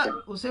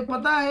उसे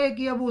पता है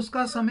कि अब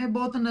उसका समय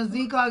बहुत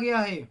नजदीक आ गया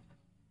है।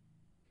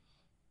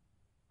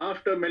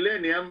 After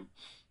millennium,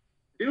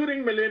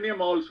 during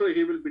millennium also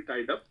he will be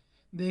tied up.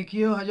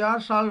 देखिए 1000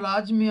 साल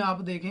राज में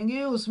आप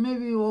देखेंगे उसमें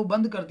भी वो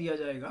बंद कर दिया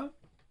जाएगा।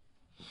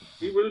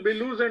 He will be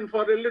loosened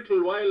for a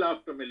little while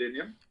after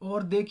millennium.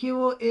 और देखिए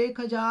वो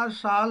 1000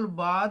 साल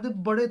बाद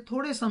बड़े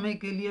थोड़े समय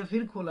के लिए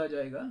फिर खोला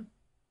जाएगा।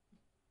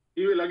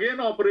 He will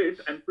again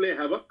operate and play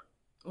havoc.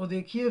 और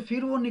देखिए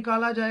फिर वो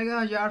निकाला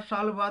जाएगा 1000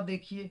 साल बाद,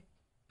 देखिए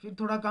फिर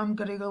थोड़ा काम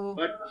करेगा वो।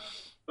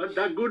 But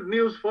the good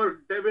news for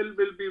devil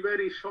will be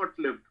very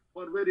short-lived,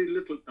 for very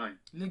little time.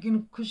 लेकिन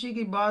खुशी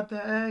की बात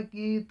है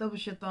कि तब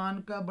शैतान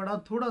का बड़ा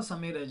थोड़ा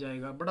समय रह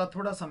जाएगा, बड़ा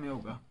थोड़ा समय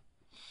होगा।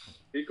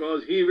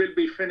 Because he will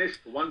be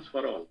finished once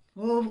for all.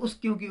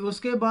 क्योंकि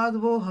उसके बाद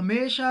वो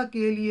हमेशा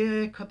के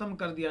लिए खत्म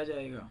कर दिया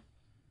जाएगा।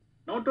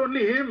 Not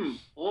only him,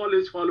 all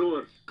his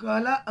followers.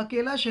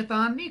 अकेला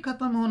शैतान नहीं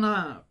खत्म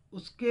होना,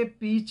 उसके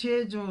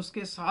पीछे जो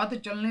उसके साथ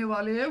चलने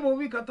वाले हैं वो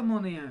भी खत्म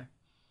होने हैं।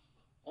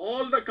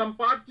 All the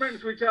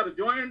compartments which are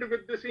joined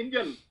with this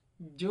engine.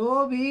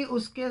 जो भी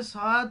उसके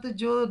साथ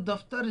जो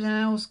दफ्तर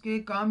हैं, उसके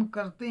काम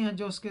करते हैं,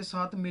 जो उसके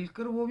साथ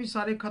मिलकर, वो भी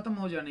सारे खत्म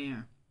हो जाने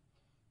हैं।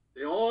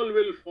 They all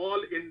will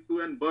fall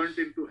into and burnt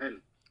into hell.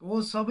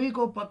 वो सभी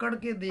को पकड़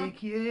के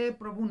देखिए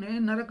प्रभु ने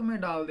नरक में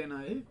डाल देना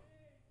है।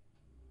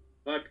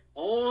 But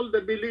all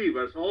the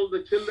believers, all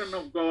the children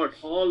of God,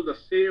 all the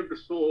saved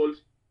souls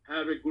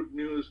have a good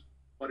news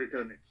for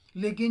eternity.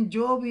 लेकिन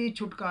जो भी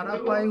छुटकारा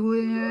पाए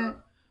हुए हैं,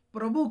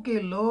 प्रभु के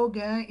लोग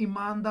हैं,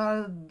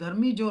 ईमानदार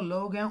धर्मी जो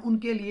लोग हैं,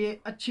 उनके लिए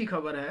अच्छी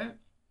खबर है।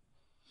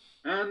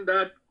 And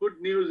that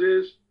good news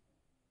is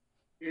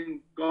in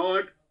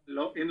God,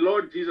 in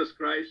Lord Jesus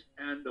Christ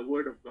and the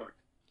Word of God.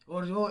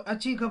 और जो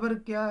अच्छी खबर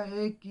क्या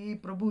है कि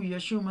प्रभु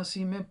यीशु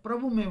मसीह में,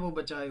 प्रभु में वो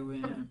बचाए हुए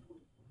हैं।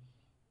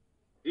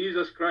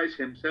 Jesus Christ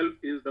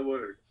himself is the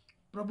Word.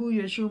 प्रभु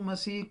यीशु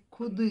मसीह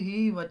खुद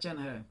ही वचन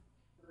है।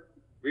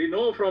 We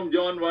know from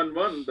John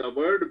 1:1 the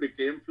Word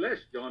became flesh.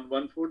 John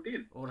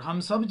 1:14. और हम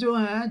सब जो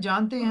हैं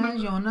जानते हैं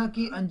यूहन्ना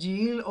की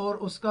अंजील और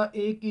उसका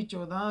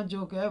 1:14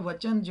 जो है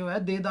वचन जो है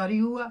देदारी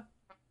हुआ।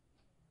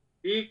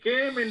 He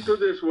came into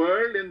this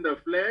world in the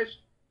flesh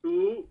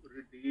to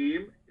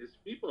redeem his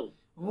people.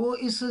 वो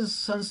इस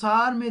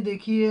संसार में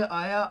देखिए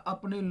आया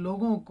अपने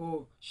लोगों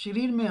को,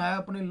 शरीर में आया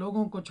अपने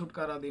लोगों को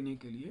छुटकारा देने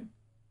के लिए।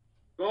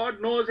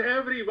 God knows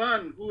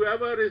everyone.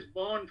 Whoever is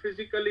born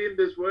physically in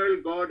this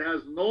world, God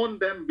has known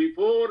them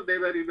before they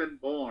were even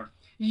born.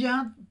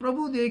 यहाँ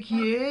प्रभु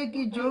देखिए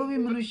कि जो भी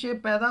मनुष्य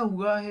पैदा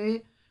हुआ है,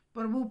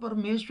 प्रभु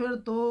परमेश्वर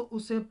तो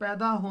उसे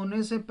पैदा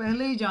होने से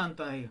पहले ही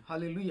जानता है।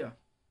 Hallelujah.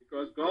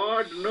 Because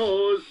God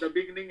knows the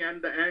beginning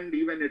and the end,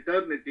 even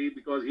eternity,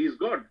 because he is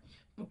God.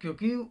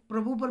 क्योंकि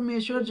प्रभु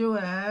परमेश्वर जो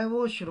है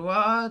वो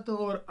शुरुआत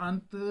और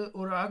अंत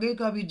और आगे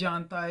का भी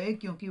जानता है,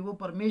 क्योंकि वो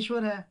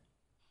परमेश्वर है।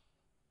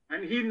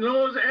 And he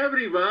knows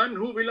everyone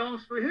who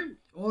belongs to him.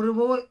 और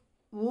वो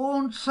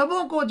उन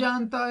सबों को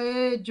जानता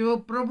है जो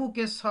प्रभु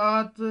के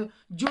साथ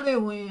जुड़े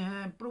हुए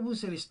हैं, प्रभु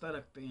से रिश्ता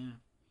रखते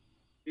हैं।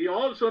 He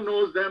also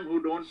knows them who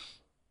don't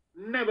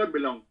never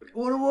belong to him.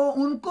 और वो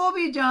उनको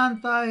भी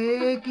जानता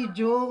है कि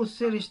जो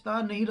उससे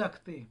रिश्ता नहीं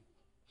रखते।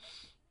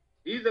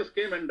 Jesus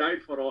came and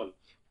died for all.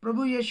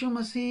 प्रभु यीशु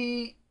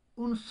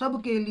मसीह उन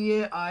सब के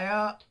लिए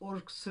आया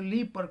और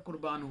सलीब पर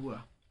कुर्बान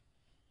हुआ।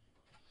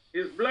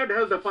 His blood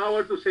has the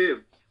power to save.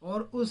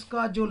 और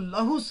उसका जो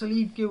लहू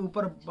सलीब के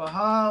ऊपर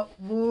बहा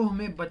वो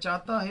हमें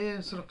बचाता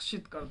है,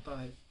 सुरक्षित करता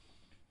है।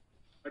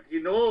 But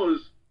he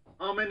knows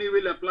how many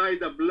will apply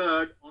the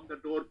blood on the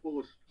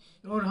doorpost.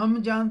 और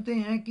हम जानते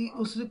हैं कि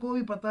उसको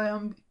भी पता है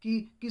हम कि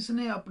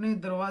किसने अपने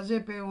दरवाजे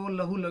पे वो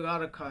लहू लगा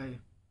रखा है।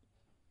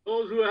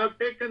 Those who have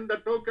taken the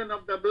token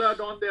of the blood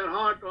on their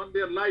heart, on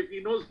their life,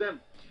 he knows them.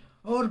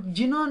 और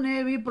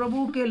जिन्होंने भी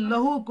प्रभु के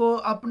लहू को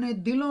अपने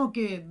दिलों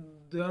के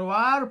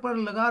दरबार पर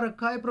लगा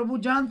रखा है, प्रभु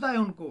जानता है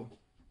उनको।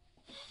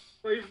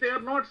 So if they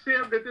are not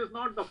saved, it is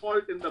not the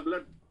fault in the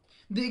blood.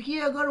 देखिए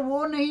अगर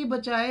वो नहीं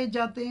बचाए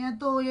जाते हैं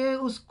तो ये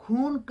उस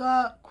खून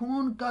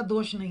का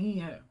दोष नहीं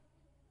है,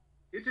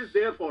 It is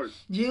their fault.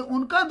 ये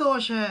उनका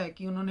दोष है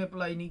कि उन्होंने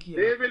अप्लाई नहीं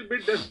किया। They will be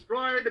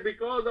destroyed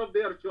because of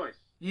their choice.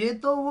 ये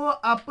तो वो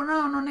अपना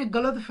उन्होंने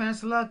गलत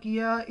फैसला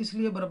किया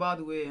इसलिए बर्बाद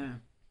हुए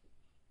हैं।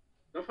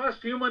 The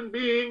first human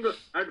being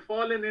had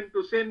fallen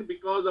into sin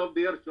because of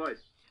their choice.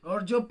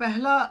 और जो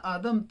पहला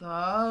आदम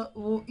था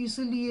वो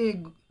इसलिए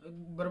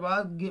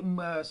बर्बाद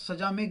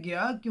सजा में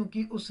गया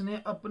क्योंकि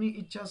उसने अपनी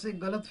इच्छा से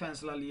गलत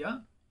फैसला लिया।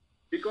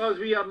 Because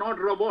we are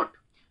not robot.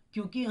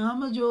 क्योंकि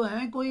हम जो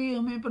हैं कोई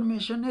हमें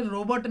परमेश्वर ने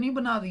रोबोट नहीं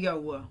बना दिया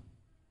हुआ।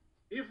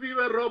 If we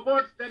were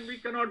robots, then we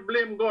cannot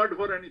blame God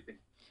for anything.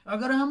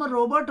 अगर हम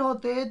रोबोट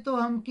होते तो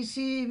हम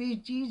किसी भी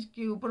चीज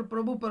के ऊपर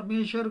प्रभु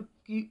परमेश्वर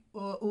की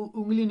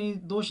उंगली नहीं,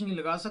 दोष नहीं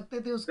लगा सकते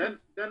थे उसको।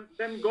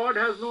 Then God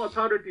has no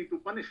authority to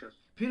punish us.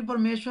 फिर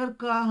परमेश्वर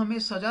का हमें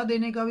सजा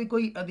देने का भी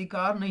कोई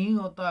अधिकार नहीं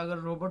होता अगर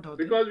रोबोट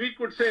होते। Because we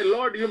could say,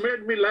 Lord, you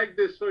made me like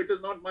this, so it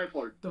is not my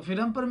fault. तो फिर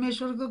हम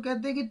परमेश्वर को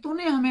कहते हैं कि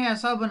तूने हमें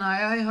ऐसा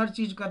बनाया है हर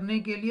चीज करने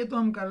के लिए, तो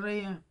हम कर रहे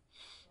हैं।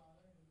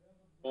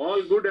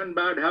 All good and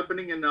bad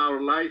happening in our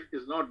life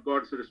is not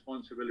God's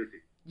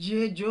responsibility.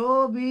 ये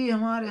जो भी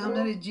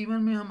हमारे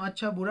जीवन में हम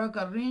अच्छा बुरा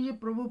कर रहे हैं, ये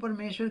प्रभु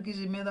परमेश्वर की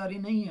जिम्मेदारी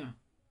नहीं है।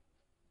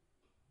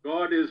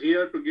 God is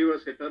here to give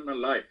us eternal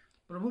life.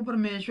 प्रभु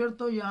परमेश्वर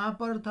तो यहाँ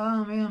पर था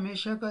हमें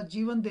हमेशा का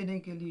जीवन देने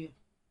के लिए।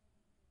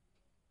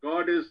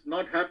 God is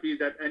not happy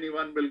that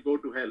anyone will go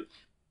to hell.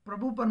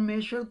 प्रभु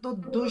परमेश्वर तो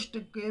दुष्ट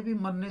के भी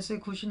मरने से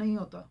खुश नहीं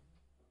होता।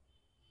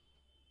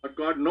 But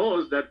God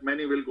knows that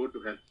many will go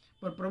to hell.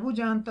 पर प्रभु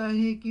जानता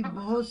है कि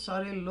बहुत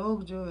सारे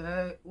लोग जो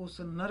है उस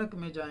नरक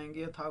में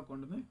जाएंगे, अथाह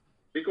कुंड में।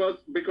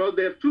 Because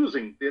they are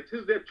choosing. This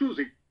is their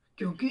choosing.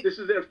 This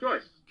is their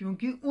choice.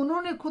 क्योंकि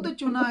उन्होंने खुद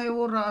चुना है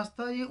वो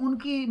रास्ता, ये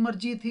उनकी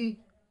मर्जी थी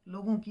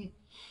लोगों की।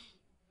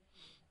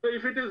 So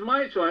if it is my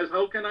choice,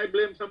 how can I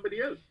blame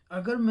somebody else?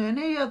 अगर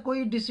मैंने या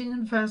कोई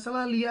डिसीजन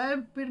फैसला लिया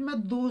है, फिर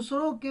मैं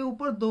दूसरों के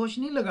ऊपर दोष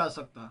नहीं लगा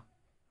सकता।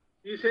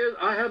 He says,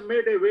 I have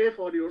made a way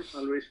for your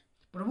salvation.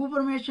 प्रभु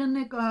परमेश्वर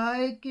ने कहा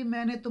है कि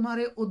मैंने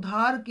तुम्हारे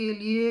उद्धार के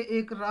लिए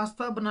एक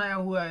रास्ता बनाया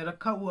हुआ है,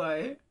 रखा हुआ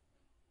है।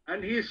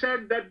 And he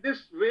said that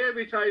this way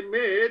which I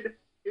made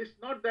is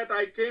not that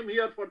I came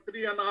here for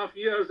 3.5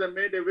 years and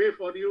made a way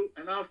for you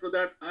and after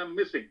that I am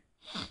missing.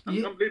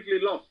 I'm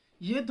completely lost.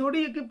 ये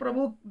थोड़ी है कि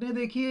प्रभु ने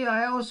देखिए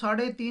आया और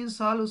 3.5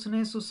 साल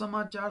उसने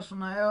सुसमाचार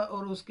सुनाया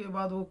और उसके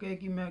बाद वो कहे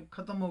कि मैं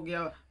खत्म हो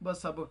गया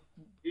बस अब।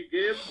 He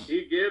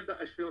gave the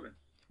assurance.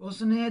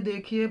 उसने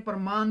देखिए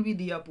प्रमाण भी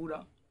दिया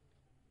पूरा।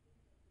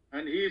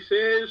 And he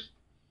says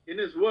in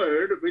his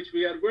word, which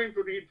we are going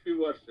to read few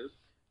verses.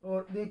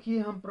 और देखिए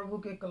हम प्रभु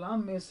के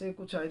कलाम में से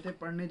कुछ आयतें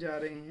पढ़ने जा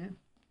रहे हैं।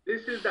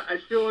 This is the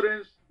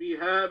assurance we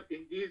have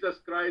in Jesus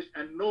Christ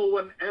and no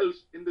one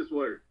else in this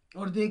world.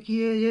 और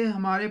देखिए ये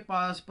हमारे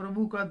पास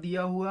प्रभु का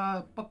दिया हुआ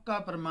पक्का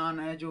प्रमाण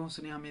है जो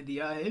उसने हमें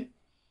दिया है।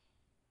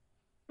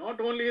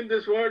 Not only in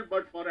this world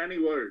but for any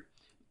world.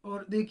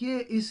 और देखिए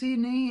इसी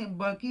नहीं,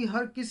 बाकी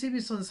हर किसी भी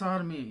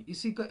संसार में,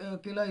 इसी का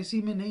अकेला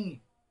इसी में नहीं।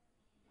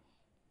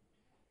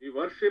 We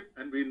worship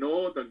and we know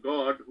the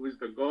God who is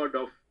the God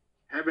of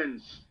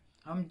heavens.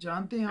 हम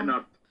जानते हैं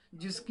हम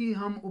जिसकी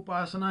हम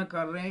उपासना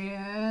कर रहे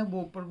हैं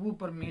वो प्रभु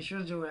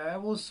परमेश्वर जो है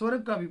वो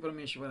स्वर्ग का भी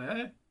परमेश्वर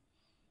है।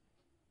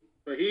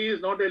 So he is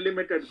not a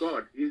limited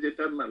God. He is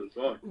eternal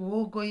God.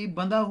 वो कोई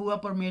बंधा हुआ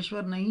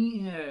परमेश्वर नहीं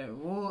है,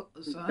 वो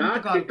अनंत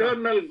That काल का,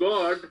 eternal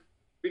God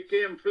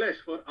became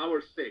flesh for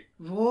our sake.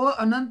 वो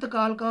अनंत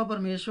काल का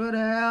परमेश्वर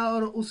है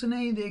और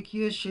उसने ही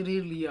देखिए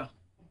शरीर लिया.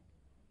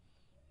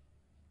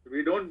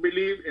 We don't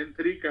believe in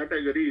three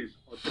categories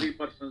or three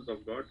persons of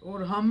God.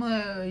 और हम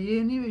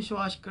ये नहीं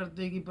विश्वास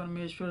करते कि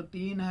परमेश्वर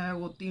तीन है,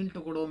 वो तीन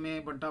टुकड़ों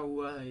में बंटा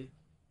हुआ है.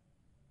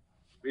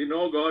 We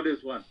know God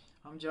is one.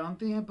 हम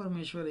जानते हैं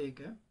परमेश्वर एक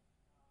है.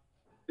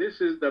 This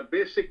is the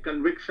basic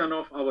conviction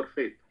of our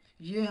faith.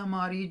 ये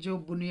हमारी जो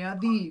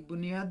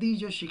बुनियादी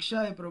जो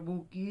शिक्षा है प्रभु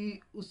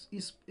की,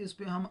 इस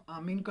पे हम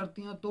आमीन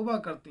करते हैं, तौबा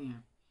करते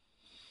हैं.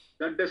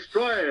 The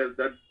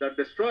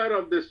destroyer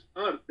of this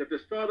earth, the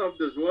destroyer of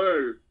this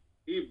world,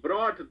 he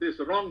brought this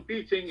wrong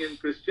teaching in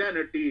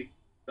Christianity,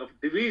 the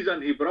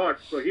division he brought,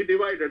 so he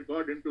divided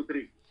God into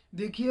three.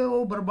 देखिए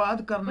वो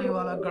बर्बाद करने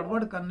वाला,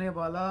 गड़बड़ करने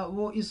वाला,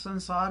 वो इस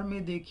संसार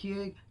में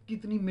देखिए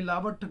कितनी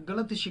मिलावट,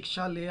 गलत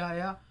शिक्षा ले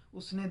आया.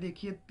 उसने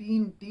देखिए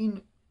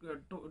तीन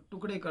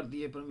टुकड़े कर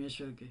दिए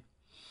परमेश्वर के.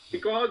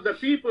 Because the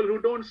people who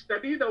don't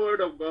study the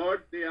word of God,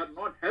 they are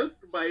not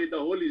helped by the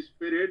Holy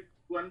Spirit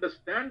to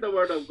understand the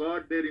word of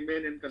God, they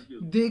remain in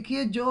confusion.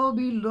 देखिए जो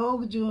भी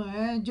लोग जो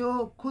हैं,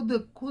 जो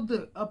खुद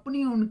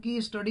अपनी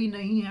उनकी स्टडी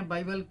नहीं है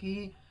बाइबल की,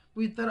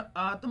 पवित्र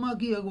आत्मा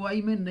की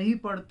अगुवाई में नहीं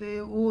पढ़ते,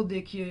 वो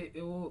देखिए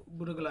वो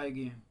बुरगलाए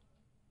गए हैं.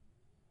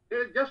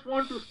 They just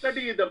want to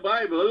study the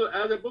Bible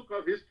as a book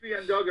of history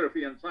and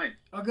geography and science.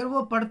 अगर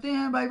वो पढ़ते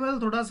हैं बाइबल,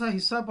 थोड़ा सा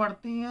हिस्सा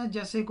पढ़ते हैं,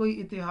 जैसे कोई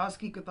इतिहास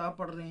की किताब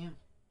पढ़ रहे हैं.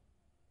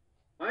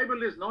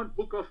 Bible is not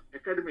book of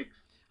academics.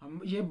 हम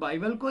ये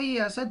बाइबल कोई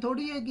ऐसा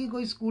थोड़ी है कि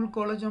कोई स्कूल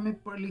कॉलेजों में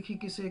पढ़ लिखी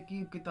किसी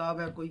की किताब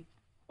है कोई.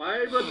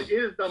 Bible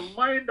is the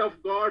mind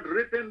of God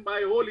written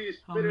by Holy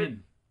Spirit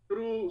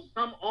through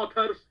some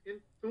authors,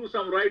 through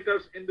some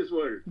writers in this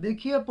world.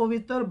 देखिए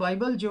पवित्र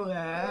बाइबल जो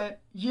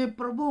है, ये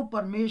प्रभु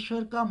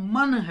परमेश्वर का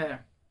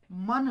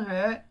मन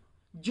है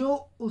जो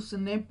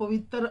उसने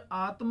पवित्र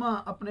आत्मा,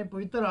 अपने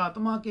पवित्र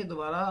आत्मा के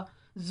द्वारा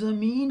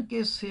जमीन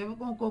के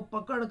सेवकों को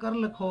पकड़ कर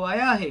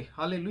लिखवाया है.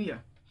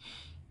 Hallelujah.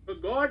 So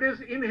God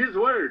is in His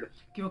word.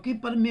 क्योंकि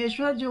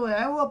परमेश्वर जो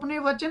है वो अपने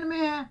वचन में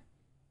है.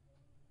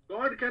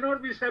 God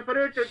cannot be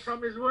separated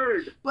from His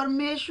word.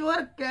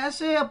 परमेश्वर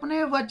कैसे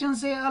अपने वचन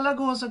से अलग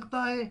हो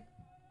सकता है?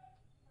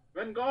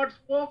 When God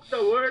spoke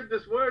the word,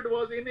 this word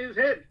was in His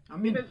head,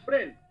 in His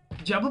brain.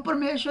 जब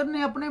परमेश्वर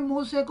ने अपने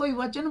मुंह से कोई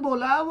वचन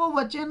बोला, वो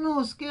वचन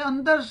उसके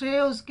अंदर से,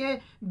 उसके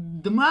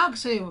दिमाग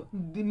से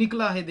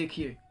निकला है.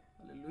 देखिए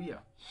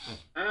hallelujah.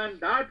 And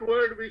that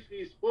word which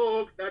He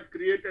spoke, that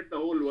created the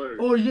whole world.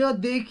 और यह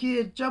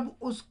देखिए जब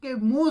उसके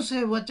मुंह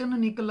से वचन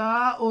निकला,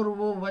 और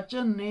वो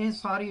वचन ने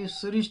सारी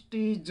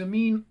सृष्टि,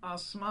 जमीन,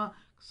 आसमां,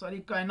 सारी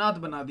कायनात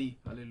बना दी.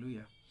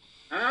 Hallelujah.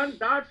 And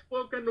that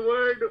spoken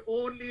word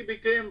only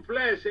became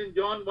flesh in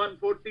John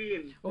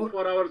 1:14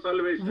 for our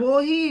salvation.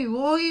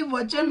 वही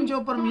वचन जो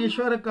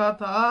परमेश्वर का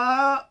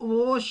था,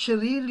 वो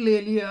शरीर ले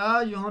लिया.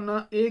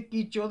 यूहन्ना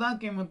 1:14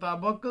 के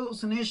मुताबिक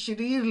उसने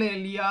शरीर ले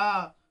लिया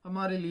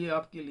हमारे लिए,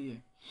 आपके लिए.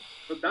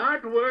 So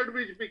that word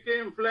which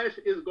became flesh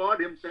is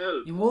God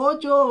Himself. वो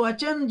जो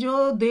वचन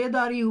जो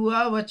देहधारी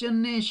हुआ, वचन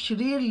ने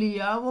शरीर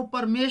लिया, वो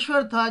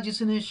परमेश्वर था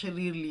जिसने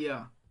शरीर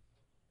लिया.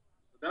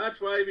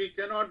 That's why we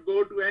cannot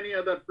go to any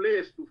other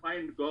place to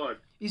find God.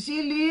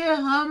 इसीलिए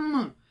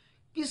हम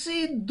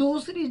किसी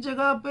दूसरी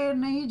जगह पे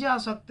नहीं जा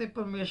सकते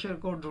परमेश्वर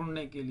को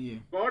ढूंढने के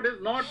लिए. God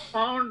is not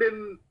found in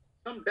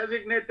some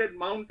designated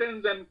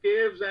mountains and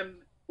caves and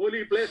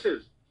holy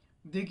places.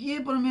 देखिए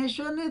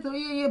परमेश्वर ने तो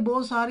ये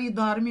बहुत सारी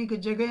धार्मिक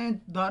जगह,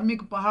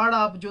 धार्मिक पहाड़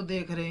आप जो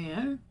देख रहे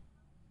हैं,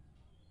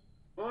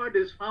 God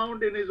is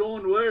found in His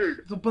own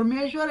word. तो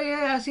परमेश्वर ये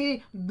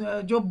ऐसी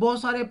जो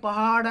बहुत सारे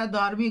पहाड़ है,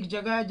 धार्मिक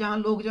जगह है जहाँ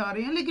लोग जा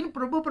रहे हैं, लेकिन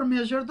प्रभु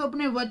परमेश्वर तो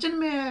अपने वचन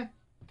में है.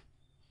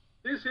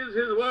 This is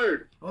His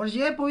word. और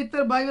ये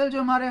पवित्र बाइबल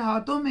जो हमारे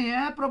हाथों में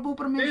है, प्रभु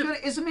परमेश्वर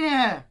इसमें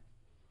है.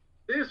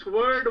 This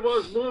word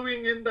was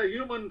moving in the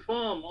human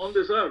form on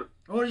this earth.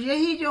 और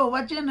यही जो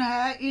वचन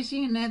है,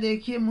 इसी ने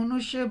देखिए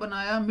मनुष्य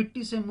बनाया,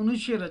 मिट्टी से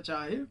मनुष्य रचा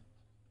है.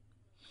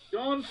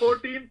 John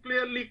 14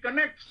 clearly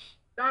connects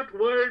that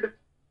word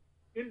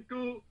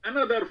into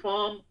another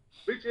form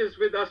which is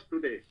with us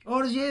today.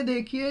 और ये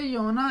देखिए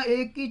यूहन्ना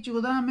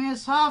 1:14 में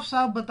साफ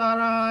साफ बता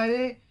रहा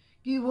है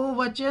कि वो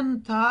वचन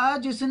था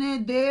जिसने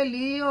दे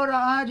ली और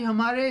आज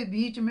हमारे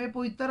बीच में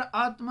पवित्र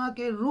आत्मा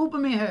के रूप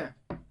में है.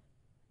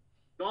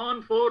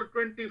 John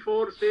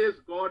 4:24 says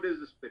God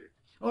is spirit.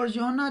 और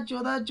यूहन्ना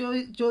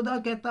 14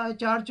 कहता है,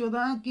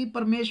 4:14 कि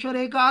परमेश्वर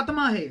एक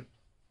आत्मा है.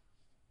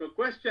 The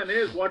question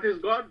is, what is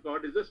God?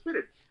 God is a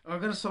spirit.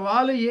 अगर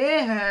सवाल ये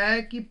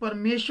है कि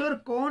परमेश्वर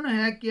कौन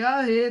है, क्या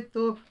है,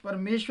 तो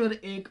परमेश्वर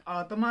एक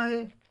आत्मा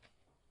है.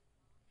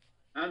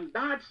 And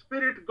that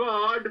spirit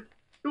God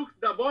took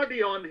the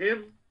body on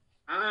Him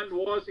and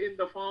was in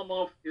the form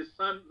of His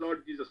Son,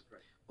 Lord Jesus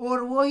Christ.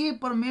 और वही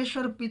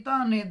परमेश्वर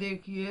पिता ने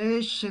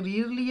देखिए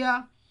शरीर लिया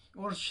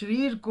और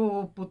शरीर को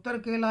पुत्र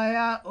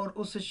कहलाया और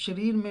उस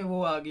शरीर में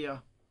वो आ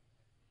गया.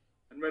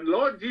 And when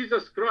Lord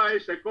Jesus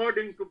Christ,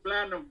 according to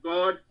plan of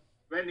God,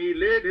 when he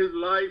laid his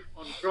life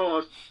on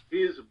cross,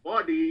 his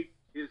body,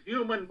 his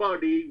human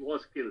body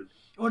was killed.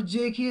 और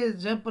देखिए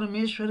जब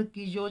परमेश्वर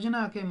की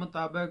योजना के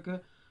मुताबिक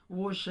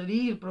वो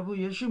शरीर प्रभु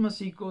यीशु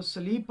मसीह को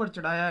सलीब पर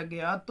चढ़ाया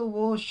गया, तो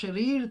वो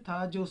शरीर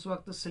था जो उस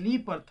वक्त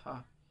सलीब पर था।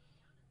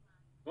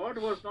 God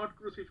was not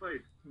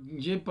crucified.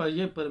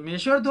 ये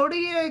परमेश्वर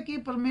थोड़ी है कि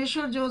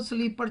परमेश्वर जो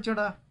सलीब पर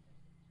चढ़ा।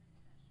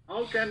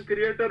 How can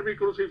creator be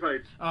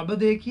crucified? अब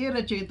देखिए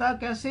रचयिता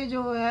कैसे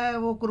जो है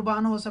वो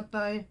कुर्बान हो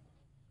सकता है।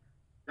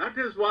 That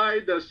is why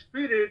the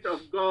spirit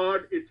of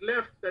God, it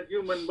left that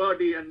human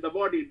body and the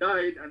body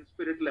died and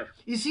spirit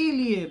left.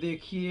 इसीलिए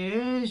देखिए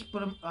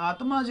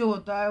आत्मा जो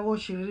होता है वो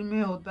शरीर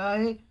में होता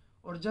है,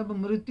 और जब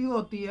मृत्यु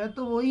होती है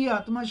तो वही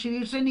आत्मा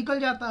शरीर से निकल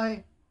जाता है।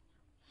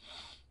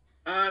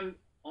 And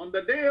on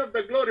the day of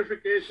the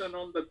glorification,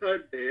 on the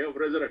third day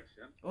of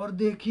resurrection, और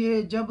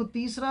देखिए जब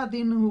तीसरा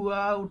दिन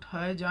हुआ,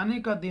 उठाए जाने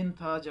का दिन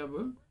था, जब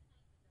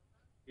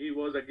he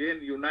was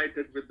again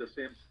united with the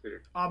same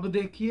spirit. अब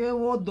देखिए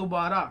वो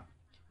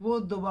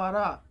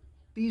दोबारा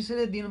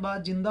तीसरे दिन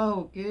बाद जिंदा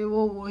होके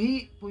वो वही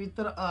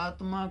पवित्र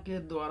आत्मा के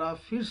द्वारा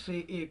फिर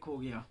से एक हो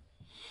गया।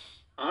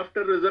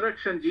 After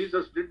resurrection,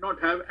 Jesus did not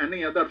have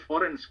any other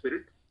foreign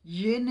spirit.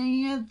 ये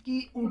नहीं है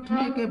कि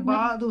उठने के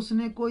बाद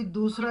उसने कोई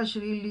दूसरा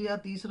शरीर लिया,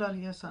 तीसरा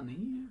लिया, ऐसा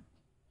नहीं है।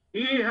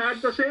 He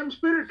had the same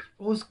spirit.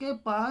 उसके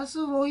पास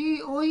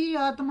वही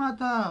आत्मा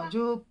था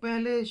जो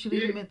पहले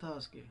शरीर में था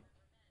उसके।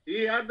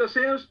 He had the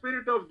same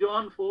spirit of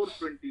John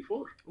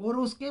 4:24. और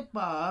उसके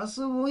पास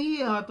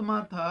वही आत्मा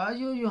था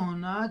जो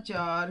यूहन्ना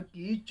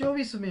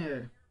 4:24 में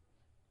है।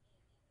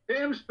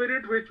 Same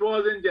spirit which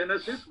was in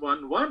Genesis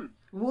 1:1.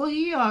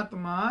 वही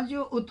आत्मा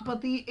जो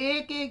उत्पत्ति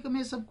 1:1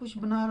 में सब कुछ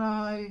बना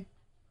रहा है।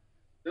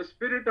 The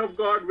spirit of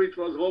God which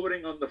was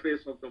hovering on the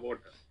face of the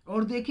water.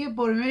 और देखिए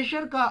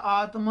परमेश्वर का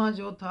आत्मा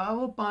जो था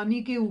वो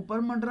पानी के ऊपर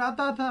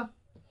मंडराता था।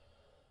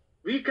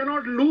 We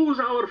cannot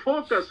lose our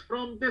focus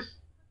from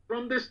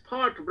this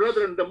thought,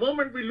 brethren. The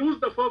moment we lose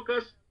the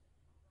focus,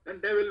 then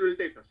devil will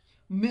take us.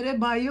 मेरे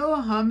भाइयों,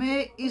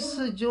 हमें इस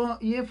जो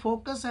ये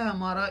फोकस है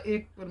हमारा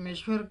एक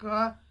परमेश्वर का,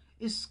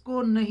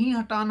 इसको नहीं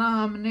हटाना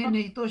हमने,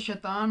 नहीं तो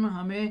शैतान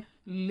हमें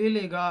ले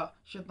लेगा।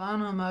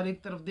 शैतान हमारी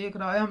तरफ देख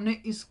रहा है, हमने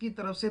इसकी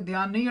तरफ से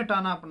ध्यान नहीं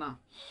हटाना अपना।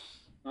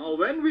 Now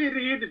when we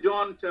read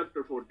John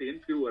chapter 14,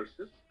 few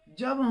verses,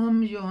 जब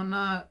हम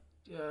यूहन्ना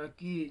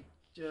की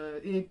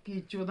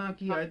 1:14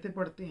 की आयतें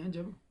पढ़ते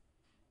हैं,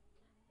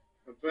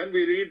 when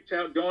we read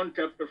John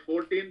chapter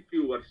 14,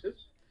 few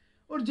verses,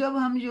 और जब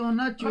हम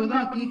यूहन्ना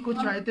 14 की कुछ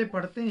आयतें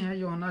पढ़ते हैं,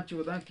 यूहन्ना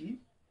 14 की,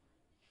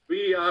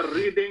 we are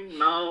reading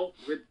now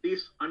with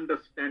this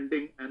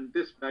understanding and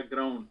this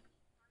background.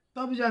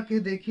 तब जाके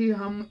देखिए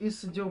हम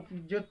इस जो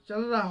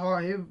चल रहा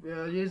है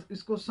ये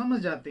इसको समझ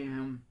जाते हैं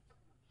हम।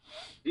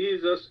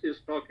 Jesus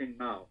is talking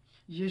now.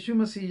 यीशु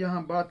मसीह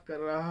यहाँ बात कर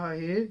रहा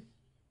है।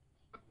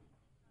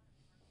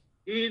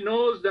 He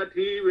knows that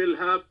he will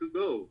have to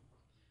go.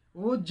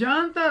 वो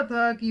जानता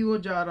था कि वो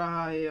जा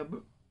रहा है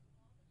अब।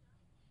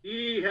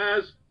 He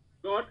has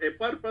got a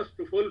purpose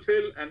to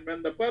fulfill, and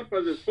when the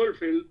purpose is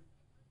fulfilled,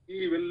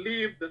 he will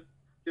leave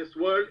this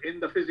world in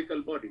the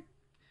physical body.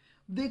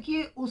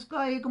 देखिए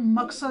उसका एक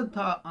मकसद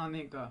था आने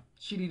का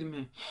शरीर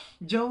में।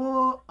 जब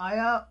वो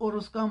आया और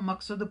उसका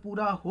मकसद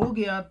पूरा हो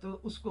गया तो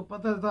उसको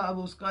पता था अब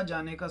उसका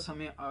जाने का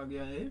समय आ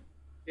गया है।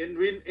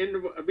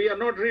 We are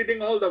not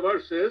reading all the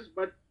verses,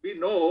 but we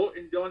know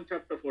in John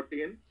chapter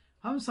 14.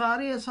 हम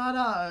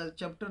सारा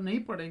चैप्टर नहीं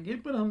पढ़ेंगे,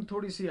 पर हम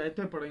थोड़ी सी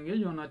आयतें पढ़ेंगे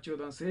यूहन्ना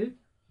 14 से।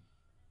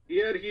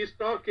 Here he is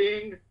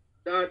talking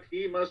that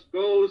he must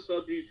go,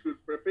 so he should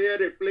prepare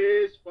a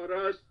place for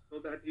us, so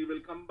that he will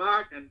come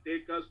back and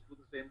take us to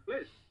the same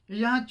place.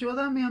 यहाँ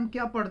 14 में हम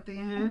क्या पढ़ते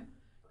हैं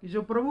कि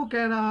जो प्रभु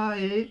कह रहा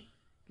है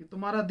कि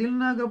तुम्हारा दिल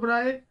ना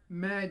घबराए,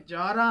 मैं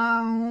जा रहा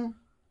हूँ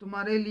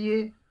तुम्हारे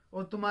लिए,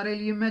 और तुम्हारे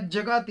लिए मैं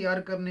जगह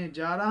तैयार करने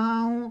जा रहा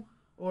हूँ,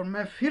 और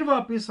मैं फिर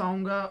वापस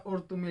आऊंगा और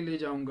तुम्हें ले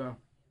जाऊंगा।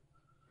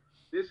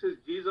 This is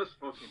Jesus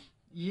talking.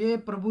 ये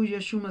प्रभु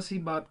यीशु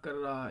मसीह बात कर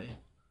रहा है।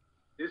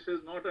 This is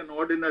not an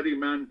ordinary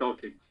man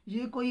talking.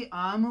 ये कोई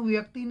आम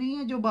व्यक्ति नहीं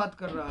है जो बात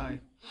कर रहा है।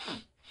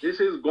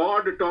 This is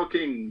God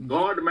talking.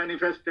 God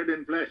manifested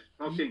in flesh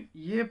talking.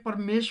 ये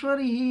परमेश्वर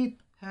ही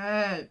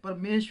है,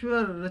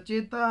 परमेश्वर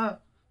रचयिता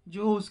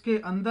जो उसके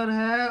अंदर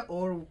है,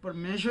 और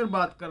परमेश्वर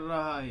बात कर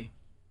रहा है।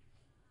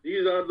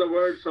 These are the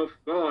words of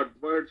God.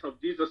 Words of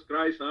Jesus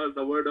Christ are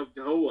the word of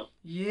Jehovah.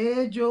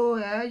 ये जो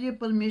है ये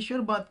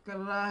परमेश्वर बात कर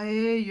रहा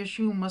है,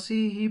 यीशु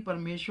मसीह ही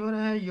परमेश्वर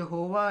है,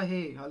 यहोवा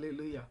है।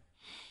 Hallelujah.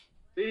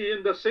 See,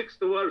 in the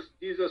 6th verse,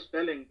 Jesus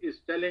is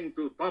telling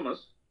to Thomas.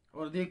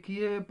 और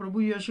देखिए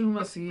प्रभु यीशु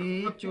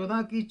मसीह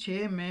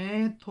 14:6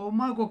 में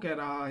थोमा को कह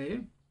रहा है।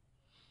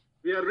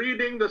 We are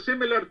reading the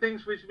similar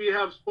things which we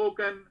have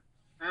spoken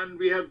and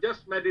we have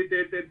just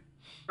meditated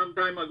some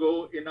time ago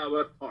in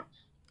our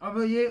thoughts.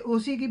 अब ये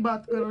उसी की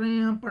बात कर रहे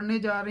हैं, हम पढ़ने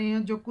जा रहे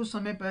हैं जो कुछ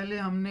समय पहले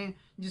हमने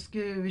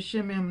जिसके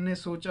विषय में हमने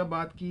सोचा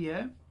बात की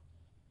है।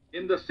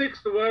 In the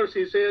 6th verse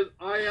he says,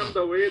 I am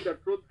the way, the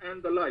truth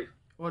and the life.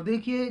 और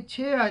देखिए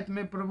 6 आयत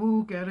में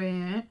प्रभु कह रहे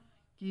हैं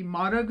कि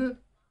मार्ग,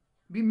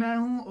 भी मैं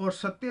हूँ और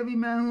सत्य भी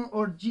मैं हूँ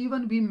और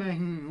जीवन भी मैं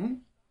ही हूँ।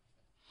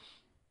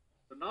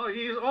 So now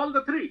he is all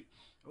the three.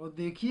 और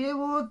देखिए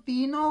वो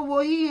तीनों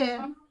वही है।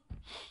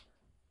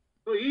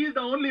 So he is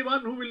the only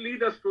one who will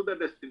lead us to the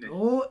destination.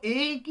 वो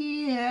एक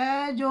ही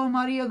है जो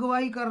हमारी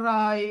अगुवाई कर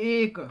रहा है,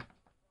 एक।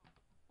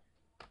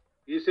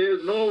 He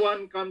says, no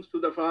one comes to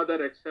the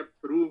Father except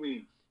through me.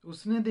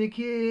 उसने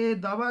देखिए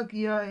दावा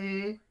किया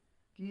है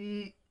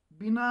कि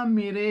बिना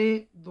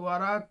मेरे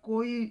द्वारा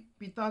कोई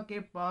पिता के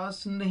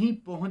पास नहीं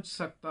पहुंच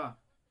सकता।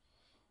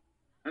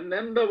 And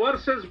then the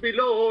verses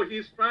below,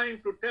 he's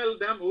trying to tell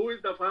them who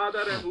is the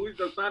Father and who is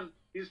the Son.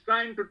 He's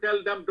trying to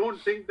tell them, don't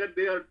think that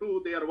they are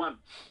two, they are one.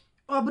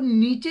 अब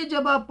नीचे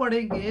जब आप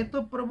पढ़ेंगे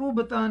तो प्रभु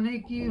बताने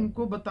की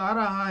उनको बता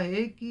रहा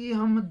है कि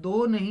हम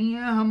दो नहीं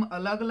हैं, हम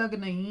अलग अलग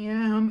नहीं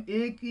हैं, हम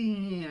एक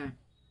ही हैं।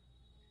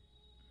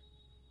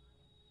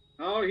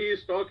 Now he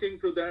is talking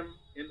to them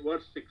in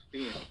verse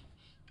 16.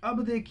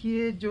 अब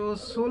देखिए जो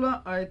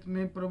 16 आयत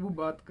में प्रभु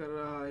बात कर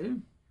रहा है।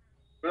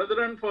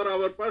 Brethren, for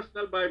our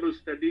personal Bible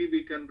study,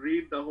 we can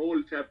read the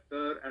whole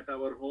chapter at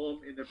our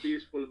home in a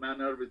peaceful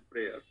manner with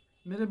prayer.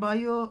 मेरे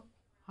भाइयों,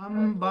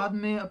 हम बाद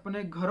में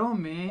अपने घरों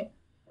में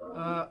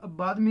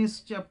बाद में इस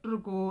चैप्टर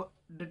को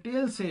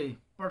डिटेल से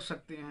पढ़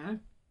सकते हैं।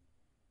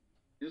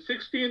 In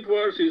 16th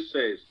verse he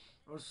says,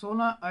 और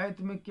 16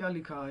 आयत में क्या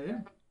लिखा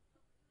है?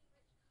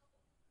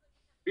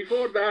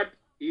 Before that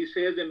he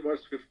says in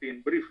verse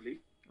 15 briefly,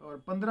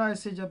 और 15 आयत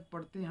से जब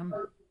पढ़ते हैं हम,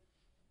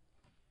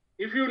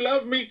 if you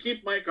love me,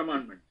 keep my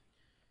commandments.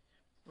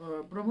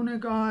 प्रभु ने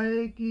कहा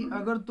है कि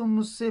अगर तुम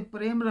मुझसे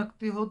प्रेम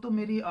रखते हो तो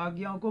मेरी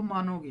आज्ञाओं को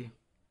मानोगे।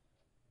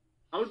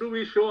 How do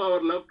we show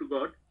our love to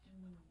God?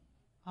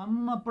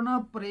 हम अपना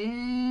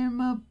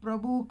प्रेम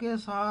प्रभु के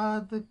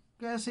साथ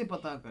कैसे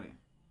पता करें?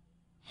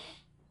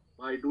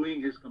 By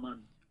doing his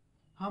commandments.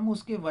 हम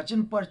उसके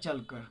वचन पर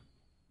चलकर,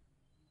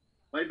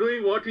 By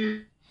doing what he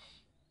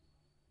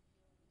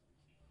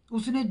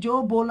उसने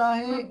जो बोला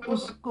है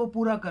उसको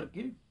पूरा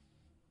करके।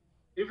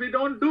 If we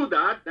don't do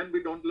that, then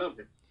we don't love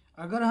him.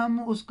 अगर हम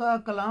उसका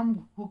कलाम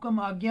हुक्म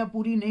आज्ञा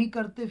पूरी नहीं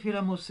करते, फिर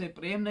हम उससे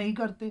प्रेम नहीं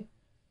करते।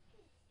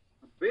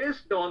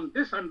 Based on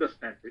this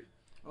understanding,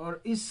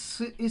 और इस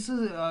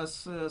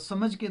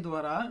समझ के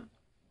द्वारा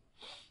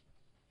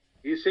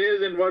he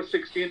says in verse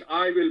 16,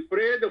 I will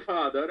pray the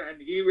Father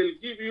and he will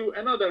give you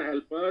another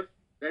helper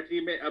that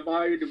he may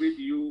abide with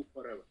you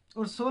forever.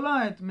 और 16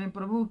 आयत में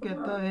प्रभु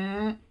कहता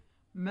है,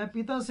 मैं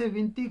पिता से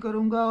विनती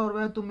करूंगा और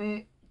वह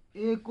तुम्हें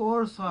एक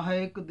और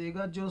सहायक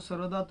देगा जो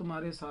सर्वदा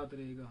तुम्हारे साथ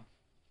रहेगा।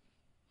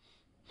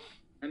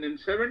 And in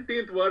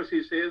 17th verse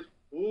he says,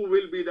 who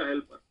will be the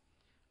helper?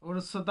 और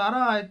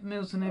 17 आयत में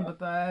उसने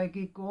बताया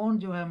कि कौन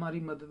जो है हमारी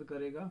मदद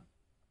करेगा।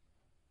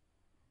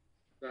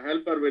 The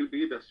helper will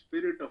be the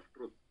Spirit of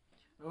truth.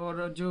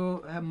 और जो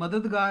है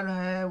मददगार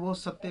है वो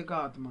सत्य का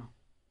आत्मा।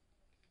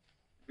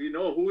 We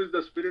know who is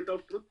the Spirit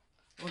of truth.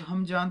 और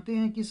हम जानते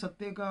हैं कि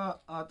सत्य का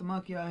आत्मा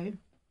क्या है?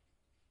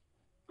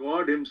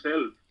 God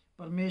himself.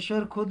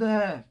 परमेश्वर खुद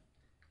है।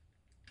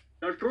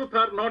 The truth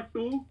are not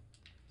two.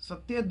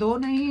 सत्य दो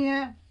नहीं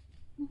है।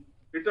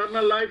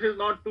 Eternal life is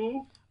not two.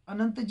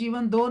 अनंत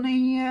जीवन दो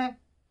नहीं है।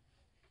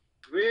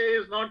 Way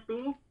is not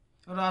two.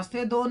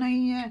 रास्ते दो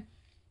नहीं है।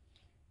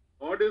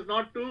 God is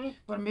not two.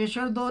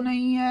 परमेश्वर दो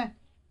नहीं है।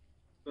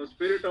 The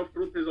Spirit of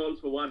truth is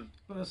also one.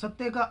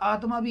 सत्य का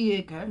आत्मा भी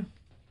एक है।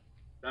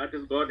 That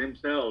is God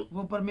himself.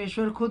 वो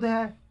परमेश्वर खुद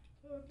है।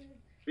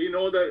 We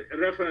know the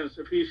reference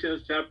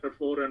Ephesians chapter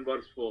 4 and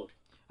verse 4.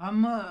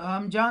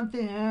 हम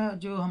जानते हैं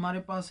जो हमारे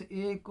पास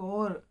एक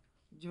और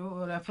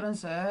जो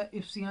रेफरेंस है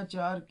इफिसियां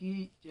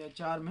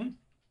 4 में।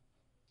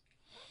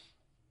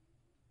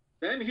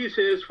 Then he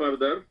says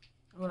further,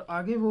 और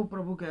आगे वो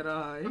प्रभु कह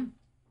रहा है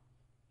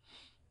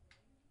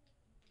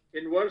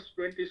in verse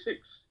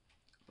 26.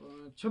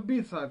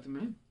 26 आयत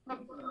में,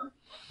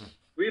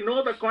 we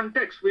know the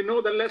context, we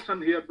know the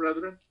lesson here,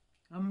 brethren.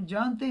 हम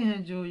जानते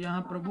हैं जो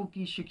यहाँ प्रभु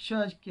की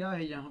शिक्षा क्या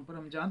है, यहाँ पर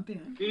हम जानते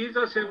हैं।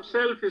 Jesus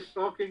himself is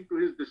talking to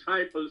his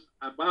disciples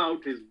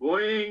about his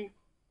going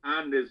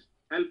and his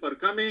helper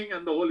coming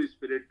and the Holy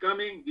Spirit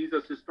coming.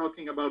 Jesus is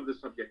talking about this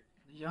subject.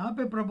 यहाँ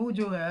पे प्रभु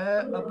जो है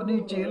अपने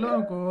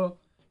चेलों को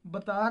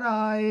बता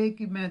रहा है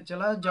कि मैं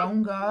चला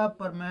जाऊंगा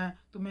पर मैं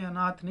तुम्हें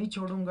अनाथ नहीं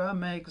छोड़ूंगा,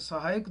 मैं एक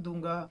सहायक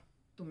दूंगा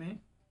तुम्हें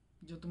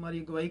जो तुम्हारी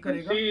अगुवाई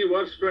करेगा। See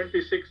verse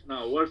 26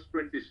 now, verse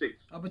 26.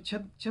 अब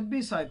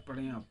 26 आयत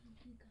पढ़ें आप।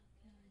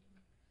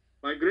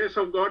 By grace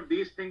of God,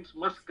 these things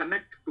must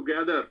connect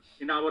together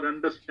in our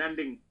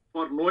understanding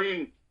for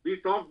knowing. We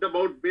talked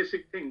about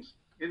basic things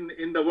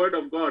in the Word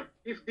of God.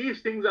 If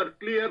these things are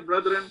clear,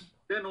 brethren,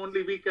 then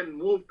only we can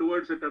move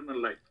towards eternal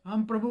life.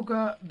 हम प्रभु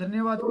का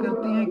धन्यवाद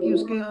करते हैं कि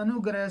उसके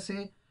अनुग्रह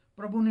से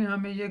प्रभु ने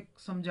हमें ये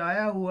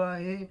समझाया हुआ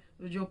है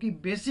जो कि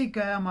बेसिक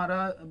है,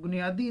 हमारा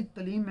बुनियादी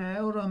तालीम है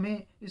और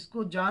हमें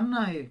इसको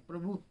जानना है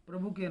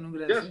प्रभु के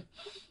अनुग्रह से।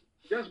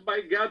 Just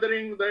by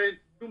gathering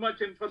too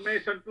much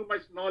information, too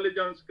much knowledge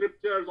on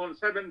scriptures, on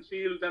 7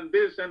 seals and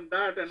this and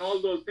that and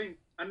all those things,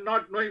 and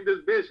not knowing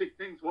these basic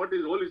things, what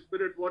is Holy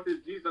Spirit, what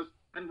is Jesus,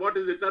 and what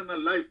is eternal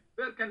life,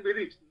 where can we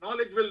reach?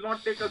 Knowledge will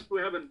not take us to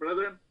heaven,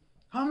 brethren.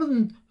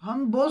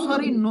 हम बहुत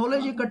सारी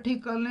knowledge इकट्ठी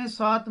कर लें,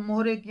 7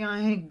 मोहरे क्या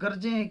हैं,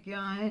 गर्जें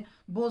क्या हैं,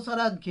 बहुत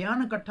सारा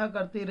ज्ञान इकट्ठा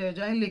करते रह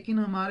जाएं, लेकिन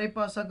हमारे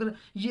पास अगर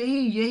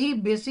यही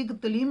बेसिक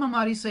तालीम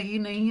हमारी सही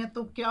नहीं है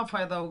तो क्या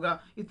फायदा होगा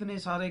इतने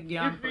सारे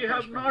ज्ञान If we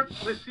have not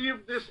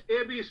received this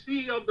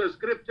ABC of the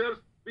scriptures,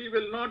 we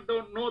will not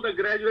know the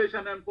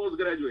graduation and post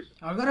graduation.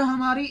 अगर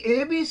हमारी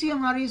ABC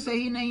हमारी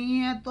सही नहीं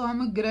है तो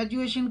हम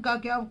ग्रेजुएशन का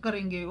क्या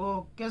करेंगे,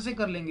 वो कैसे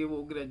कर लेंगे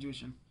वो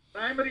graduation.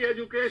 Primary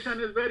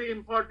education is very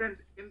important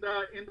in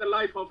the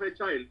life of a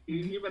child,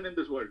 even in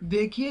this world.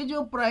 देखिए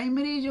जो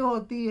प्राइमरी जो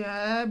होती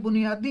है,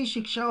 बुनियादी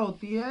शिक्षा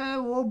होती है,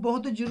 वो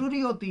बहुत जरूरी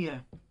होती है।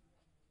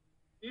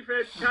 If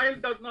a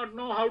child does not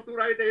know how to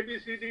write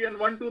ABCD and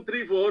 1 2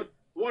 3 4,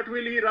 what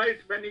will he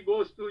write when he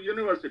goes to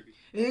university?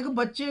 एक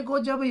बच्चे को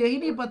जब यही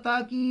नहीं पता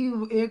कि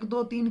 1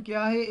 2 3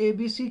 क्या है,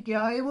 ABC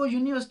क्या है, वो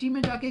यूनिवर्सिटी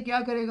में जाके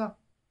क्या करेगा।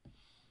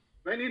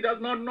 When he does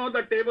not know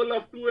the table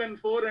of 2 and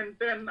 4 and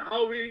 10, how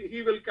he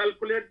will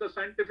calculate the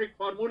scientific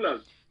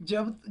formulas?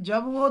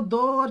 जब वो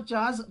 2 और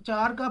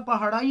 4 का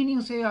पहाड़ा ही नहीं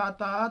उसे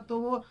आता तो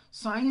वो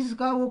साइंस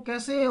का वो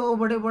कैसे वो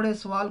बड़े बड़े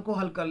सवाल को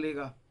हल कर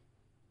लेगा।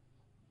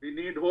 We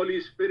need Holy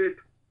Spirit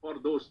for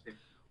those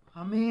things.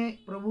 हमें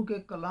प्रभु के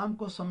कलाम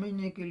को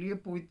समझने के लिए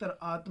पवित्र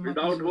आत्मा की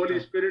Without जरूरत Holy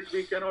है। Spirit,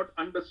 we cannot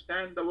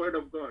understand the word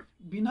of God.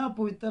 बिना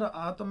पवित्र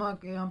आत्मा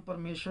के हम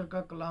परमेश्वर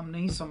का कलाम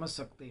नहीं समझ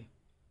सकते।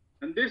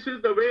 And this is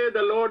the way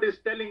the Lord is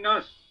telling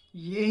us.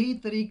 यही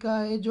तरीका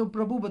है जो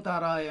प्रभु बता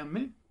रहा है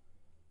हमें।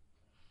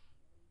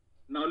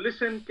 Now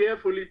listen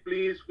carefully,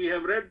 please. We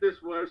have read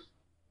this verse.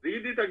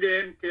 Read it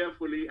again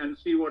carefully and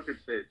see what it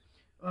says.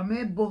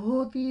 हमें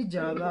बहुत ही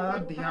ज्यादा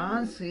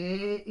ध्यान से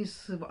इस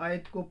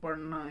आयत को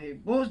पढ़ना है,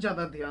 बहुत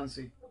ज्यादा ध्यान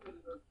से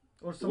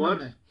और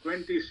समझना है।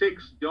 Verse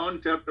 26,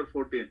 John chapter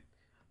 14.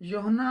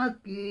 यूहन्ना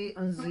की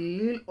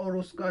अंजील और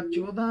उसका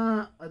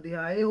 14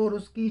 अध्याय और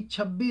उसकी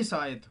 26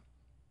 आयत।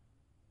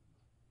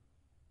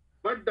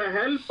 But the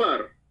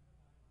helper,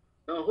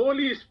 the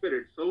Holy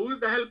Spirit. So who is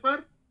the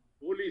helper?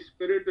 Holy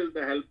Spirit is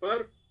the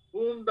helper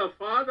whom the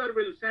Father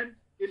will send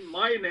in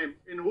my name.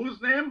 In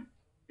whose name?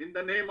 In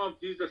the name of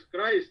Jesus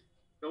Christ,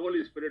 the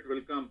Holy Spirit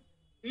will come.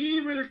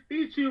 He will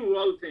teach you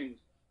all things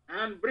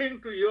and bring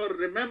to your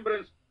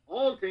remembrance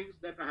all things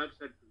that I have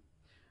said to you.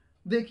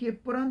 देखिए,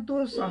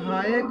 परंतु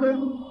सहायक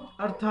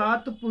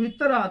अर्थात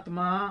पवित्र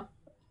आत्मा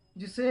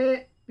जिसे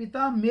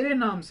पिता मेरे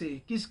नाम से,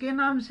 किसके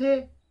नाम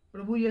से?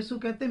 प्रभु यीशु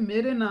कहते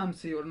मेरे नाम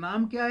से, और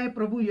नाम क्या है?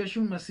 प्रभु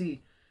यीशु मसीह,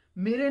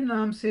 मेरे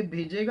नाम से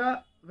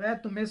भेजेगा, वह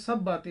तुम्हें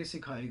सब बातें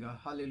सिखाएगा।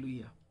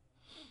 Hallelujah.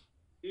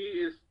 He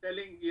is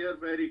telling here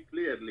very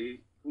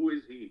clearly who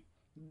is he.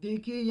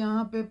 देखिए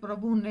यहाँ पे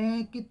प्रभु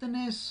ने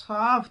कितने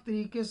साफ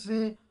तरीके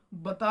से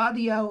बता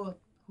दिया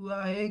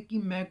हुआ है कि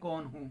मैं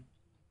कौन हूँ।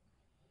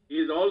 He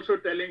is also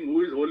telling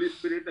who is Holy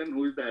Spirit and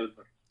who is the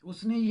helper.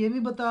 उसने ये भी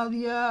बता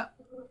दिया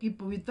कि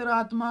पवित्र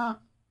आत्मा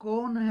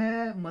कौन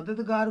है,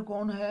 मददगार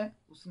कौन है,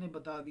 उसने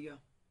बता दिया।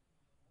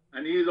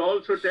 And he is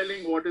also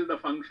telling what is the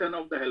function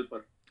of the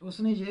helper.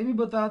 उसने ये भी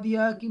बता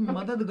दिया कि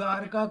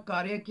मददगार का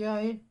कार्य क्या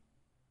है।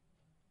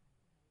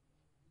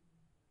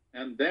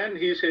 And then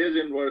he says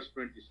in verse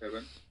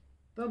 27.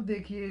 तब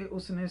देखिए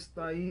उसने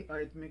 27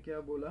 आयत में क्या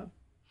बोला।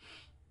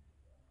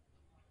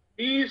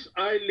 Peace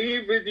I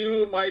leave with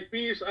you, my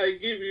peace I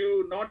give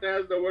you, not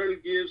as the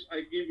world gives,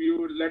 I give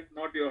you. Let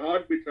not your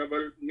heart be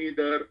troubled,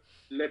 neither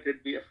let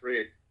it be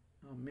afraid.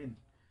 आमीन।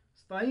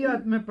 27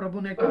 आयत में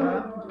प्रभु ने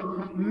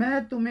कहा,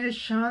 मैं तुम्हें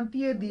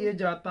शांति दिए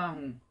जाता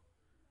हूँ,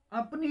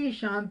 अपनी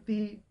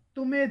शांति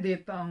तुम्हें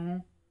देता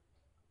हूँ,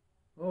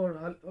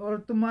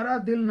 और तुम्हारा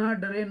दिल ना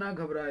डरे ना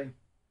घबराए।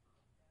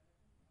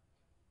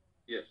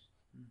 Yes.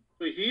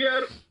 So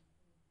here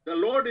the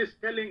Lord is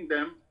telling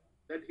them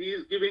that he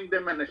is giving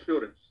them an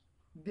assurance.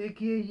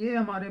 देखिए ये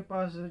हमारे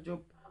पास जो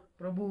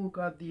प्रभु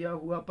का दिया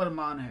हुआ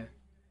प्रमाण है।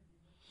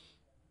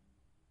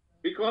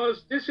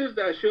 Because this is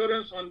the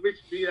assurance on which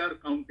we are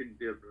counting,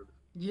 dear brother.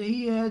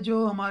 यही है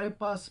जो हमारे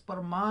पास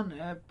प्रमाण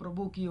है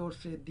प्रभु की ओर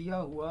से दिया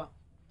हुआ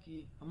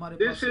कि हमारे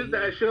This pass is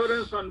the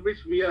assurance on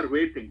which we are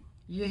waiting.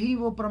 यही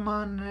वो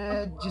प्रमाण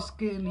है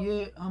जिसके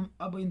लिए हम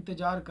अब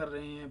इंतजार कर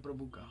रहे हैं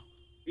प्रभु का।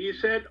 He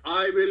said,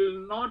 I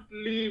will not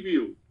leave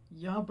you.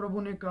 यहाँ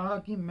प्रभु ने कहा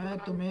कि मैं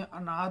तुम्हें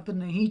अनाथ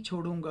नहीं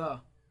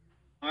छोड़ूंगा।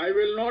 I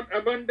will not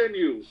abandon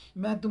you.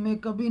 मैं तुम्हें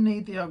कभी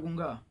नहीं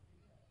त्यागूंगा।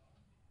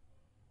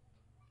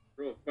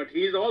 But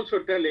he is also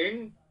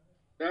telling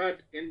that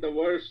in the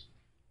verse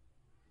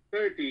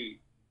 30,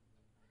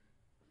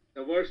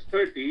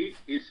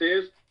 he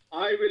says,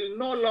 I will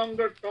no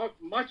longer talk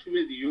much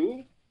with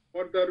you,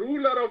 for the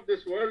ruler of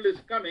this world is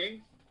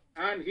coming,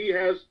 and he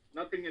has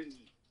nothing in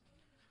me.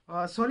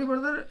 Sorry,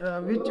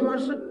 brother, which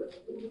verse?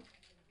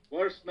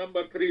 Verse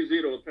number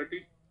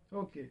 30.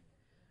 Okay.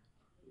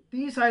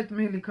 30 आयत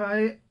में लिखा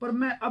है, पर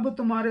मैं अब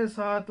तुम्हारे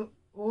साथ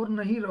और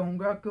नहीं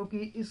रहूंगा, क्योंकि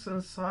इस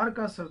संसार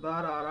का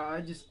सरदार आ रहा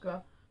है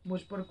जिसका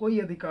मुझ पर कोई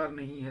अधिकार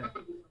नहीं है।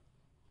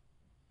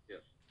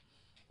 Yes.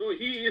 So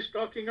he is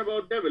talking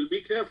about devil.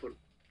 Be careful.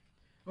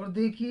 और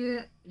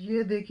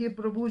देखिए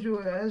प्रभु जो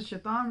है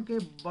शैतान के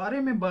बारे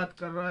में बात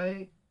कर रहा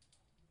है।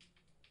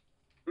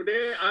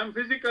 Today I am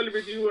physical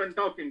with you and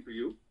talking to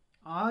you.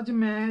 आज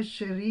मैं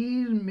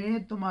शरीर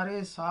में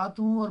तुम्हारे साथ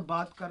हूँ और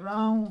बात कर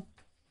रहा हूँ,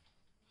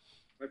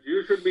 But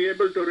you should be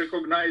able to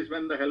recognize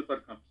when the helper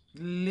comes.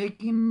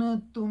 लेकिन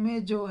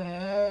तुम्हें जो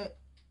है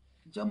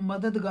जब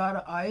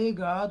मददगार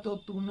आएगा तो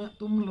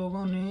तुम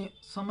लोगों ने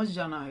समझ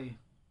जाना है।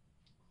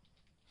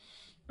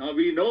 Now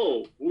we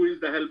know who is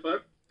the helper,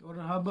 और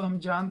अब हम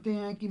जानते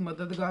हैं कि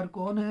मददगार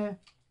कौन है,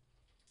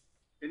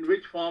 in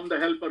which form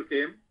the helper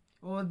came.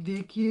 और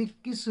देखिए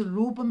किस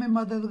रूप में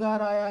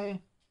मददगार आया है।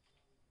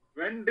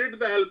 When did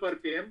the helper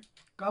came?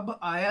 कब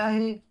आया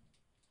है?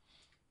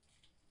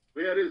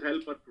 Where is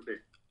helper today?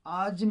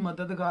 आज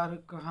मददगार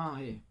कहाँ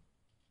है?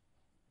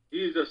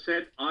 Jesus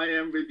said, I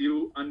am with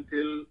you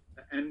until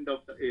the end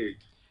of the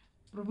age.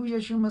 प्रभु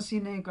यीशु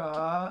मसीह ने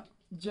कहा,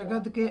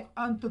 जगत के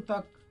अंत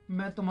तक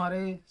मैं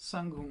तुम्हारे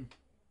संग हूँ।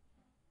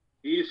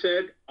 He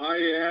said, I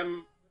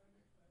am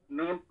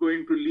not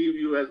going to leave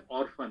you as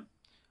orphan.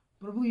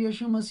 प्रभु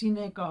यीशु मसीह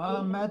ने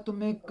कहा, मैं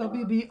तुम्हें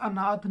कभी भी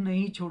अनाथ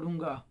नहीं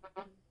छोड़ूंगा।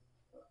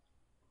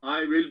 I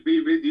will be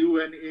with you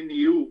and in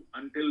you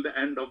until the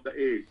end of the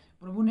age.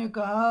 प्रभु ने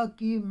कहा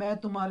कि मैं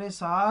तुम्हारे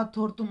साथ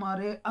और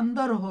तुम्हारे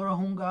अंदर हो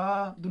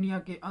रहूंगा दुनिया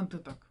के अंत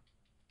तक।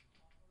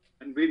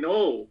 And we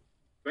know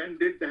when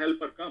did the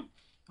helper come.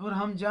 और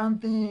हम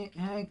जानते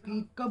हैं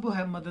कि कब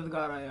है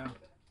मददगार आया।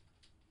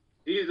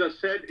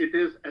 Jesus said it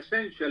is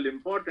essential,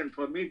 important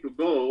for me to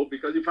go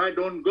because if I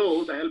don't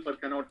go, the helper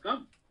cannot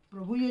come.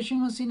 प्रभु यीशु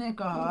मसीह ने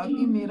कहा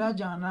कि मेरा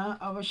जाना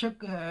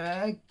आवश्यक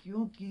है,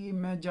 क्योंकि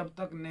मैं जब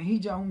तक नहीं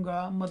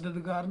जाऊंगा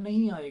मददगार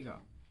नहीं आएगा।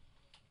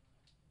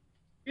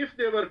 If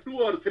there were 2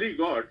 or 3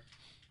 gods,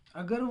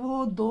 अगर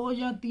वो 2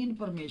 या 3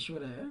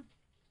 परमेश्वर है,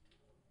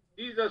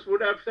 Jesus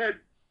would have said,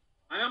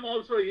 I am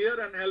also here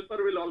and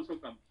helper will also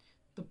come.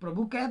 तो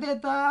प्रभु कह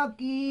देता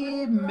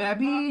कि मैं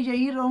भी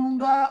यही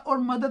रहूंगा और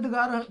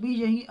मददगार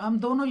भी यही, हम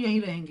दोनों यही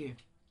रहेंगे।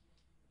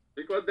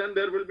 Because then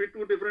there will be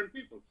 2 different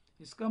people.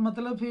 इसका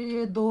मतलब फिर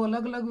ये 2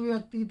 अलग अलग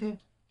व्यक्ति थे।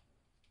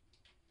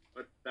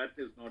 But that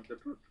is not the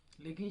truth.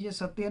 लेकिन ये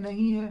सत्य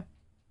नहीं है।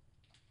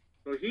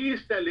 So he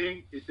is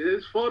telling it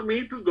is for me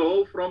to go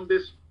from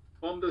this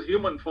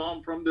human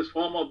form, from this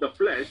form of the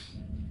flesh,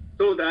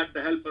 so that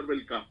the helper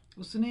will come.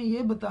 उसने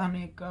ये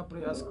बताने का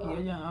प्रयास किया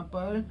यहाँ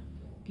पर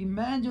कि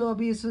मैं जो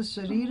अभी इस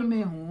शरीर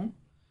में हूँ,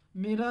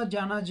 मेरा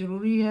जाना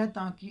जरूरी है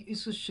ताकि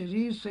इस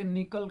शरीर से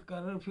निकल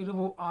कर फिर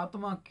वो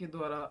आत्मा के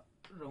द्वारा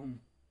रहूं।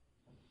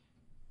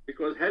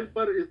 Because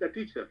helper is the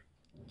teacher.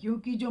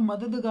 क्योंकि जो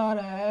मददगार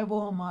है वो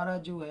हमारा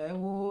जो है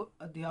वो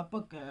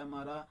अध्यापक है,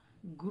 हमारा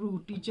गुरु,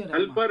 टीचर है।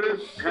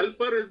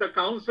 Helper is the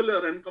counselor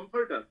and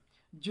comforter.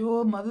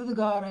 जो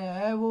मददगार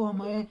है वो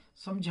हमें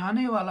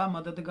समझाने वाला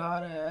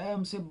मददगार है,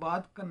 हमसे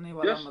बात करने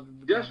वाला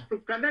मददगार। Just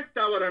to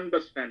connect our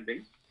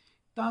understanding.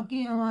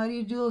 ताकि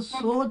हमारी जो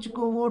सोच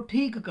को वो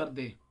ठीक कर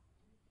दे।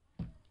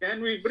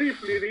 Can we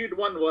briefly read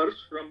one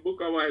verse from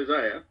book of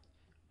Isaiah?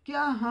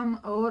 क्या हम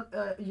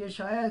और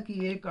यशाया की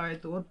एक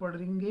आयत और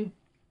पढ़ेंगे?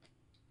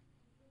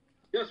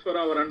 Just for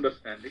our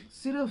understanding.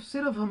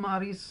 सिर्फ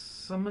हमारी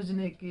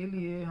समझने के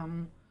लिए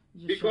हम।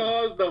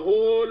 Because the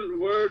whole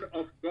word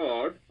of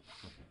God.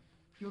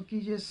 क्योंकि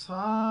ये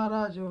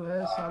सारा जो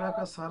है, सारा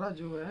का सारा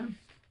जो है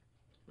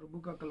प्रभु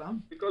का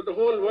कलाम। Because the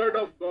whole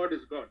word of God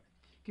is God.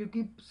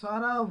 क्योंकि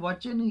सारा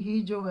वचन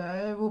ही जो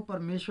है वो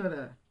परमेश्वर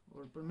है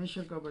और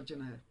परमेश्वर का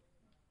वचन है।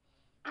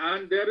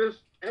 And there is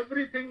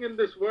everything in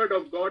this word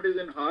of God is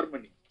in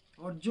harmony.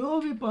 और जो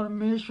भी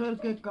परमेश्वर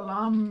के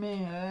कलाम में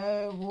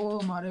है वो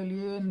हमारे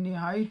लिए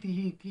निहायत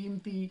ही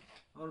कीमती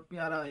और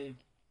प्यारा है।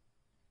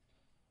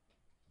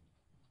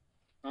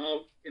 Now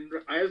in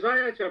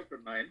Isaiah chapter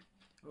 9.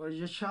 और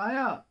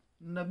यशाया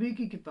नबी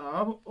की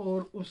किताब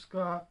और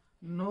उसका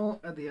 9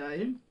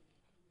 अध्याय।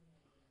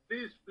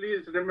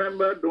 Please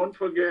remember, don't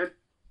forget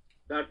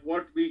that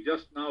what we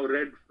just now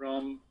read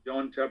from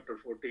John chapter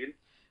 14.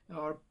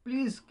 और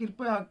प्लीज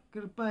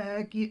कृपया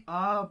है कि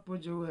आप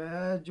जो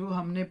है जो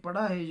हमने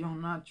पढ़ा है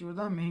यूहन्ना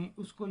 14 में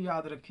उसको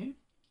याद रखें।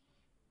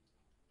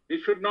 We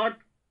should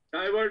not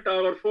divert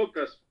our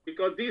focus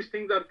because these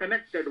things are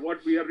connected.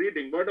 What we are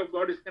reading, word of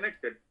God is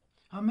connected.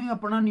 हमें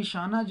अपना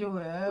निशाना जो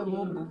है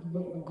वो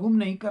गुम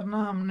नहीं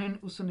करना, हमने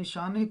उस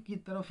निशाने की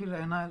तरफ ही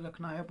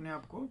रखना है अपने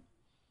आप को।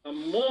 The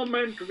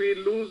moment we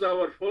lose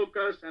our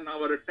focus and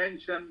our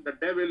attention, the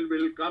devil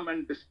will come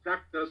and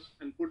distract us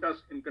and put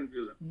us in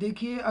confusion.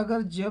 देखिए,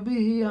 अगर जब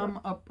ही हम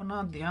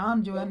अपना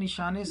ध्यान जो है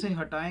निशाने से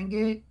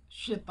हटाएंगे,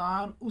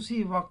 शैतान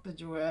उसी वक्त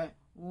जो है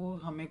वो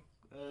हमें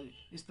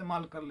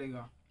इस्तेमाल कर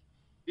लेगा।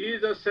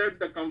 Jesus said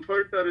the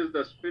comforter is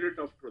the spirit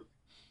of truth.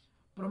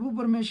 प्रभु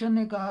परमेश्वर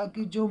ने कहा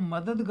कि जो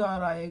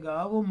मददगार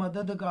आएगा वो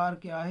मददगार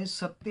क्या है?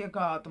 सत्य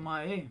का आत्मा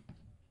है।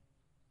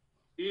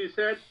 He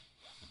said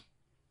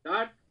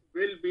that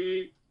will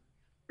be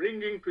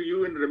bringing to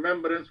you in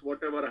remembrance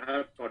whatever I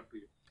have taught to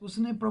you.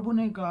 उसने प्रभु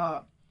ने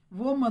कहा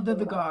वो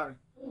मददगार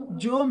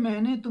जो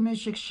मैंने तुम्हें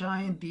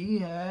शिक्षाएं दी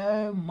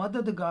है,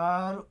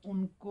 मददगार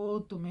उनको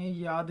तुम्हें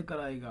याद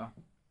कराएगा।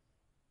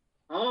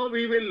 How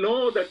we will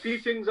know the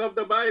teachings of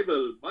the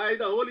Bible? By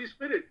the Holy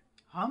Spirit.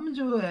 हम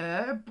जो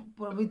है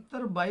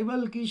पवित्र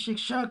बाइबल की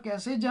शिक्षा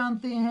कैसे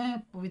जानते हैं?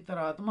 पवित्र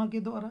आत्मा के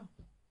द्वारा।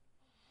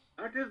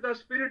 That is the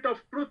spirit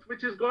of truth,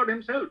 which is God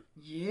himself.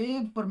 ये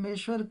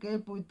परमेश्वर के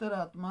पवित्र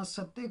आत्मा,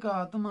 सत्य का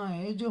आत्मा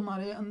है जो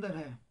हमारे अंदर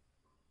है।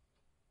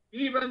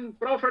 Even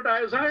prophet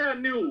Isaiah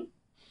knew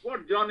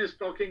what John is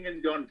talking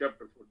in John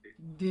chapter 14.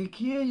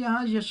 देखिए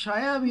यहाँ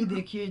यशाया भी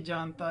देखिए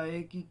जानता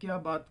है कि क्या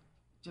बात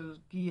चल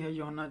की है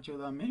यूहन्ना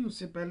 14 में,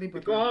 उससे पहले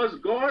पता। Because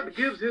God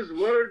gives his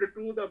word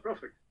to the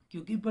prophet.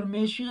 क्योंकि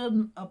परमेश्वर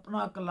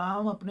अपना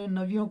कलाम अपने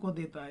नबियों को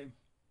देता है।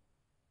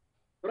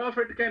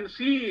 Prophet can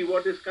see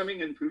what is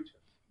coming in future.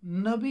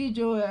 नबी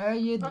जो है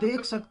ये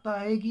देख सकता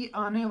है कि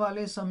आने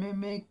वाले समय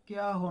में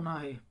क्या होना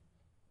है।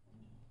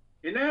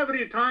 In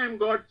every time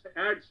God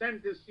had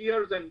sent his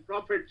seers and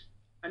prophets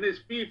and his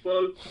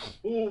people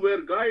who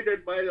were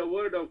guided by the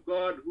word of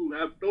God, who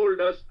have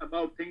told us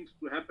about things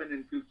to happen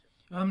in future.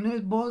 हमने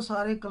बहुत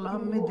सारे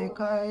कलाम में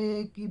देखा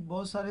है कि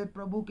बहुत सारे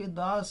प्रभु के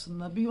दास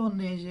नबियों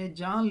ने ये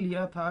जान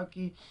लिया था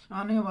कि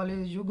आने वाले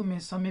युग में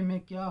समय में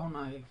क्या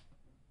होना है।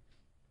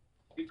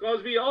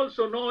 Because we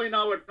also know in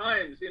our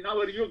times, in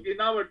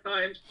our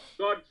times,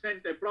 God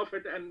sent a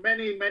prophet, and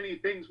many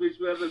things which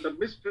were the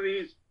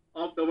mysteries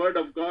of the word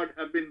of God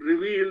have been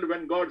revealed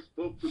when God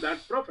spoke to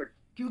that prophet.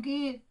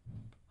 क्योंकि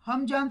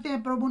हम जानते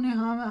हैं प्रभु ने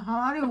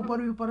हमारे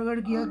ऊपर भी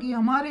प्रकट किया कि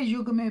हमारे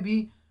युग में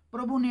भी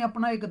प्रभु ने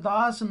अपना एक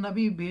दास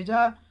नबी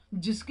भेजा,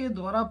 जिसके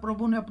द्वारा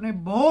प्रभु ने अपने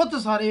बहुत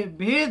सारे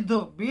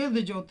भेद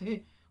जो थे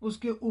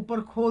उसके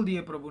ऊपर खोल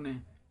दिए प्रभु ने।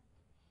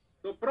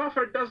 So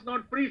prophet does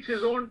not preach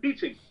his own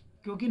teaching.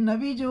 क्योंकि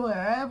नबी जो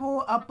है वो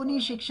अपनी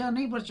शिक्षा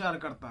नहीं प्रचार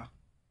करता।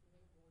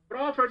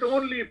 Prophet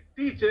only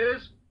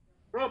teaches.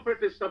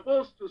 Prophet is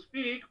supposed to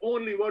speak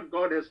only what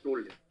God has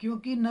told him.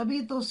 क्योंकि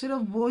नबी तो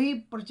सिर्फ वही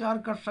प्रचार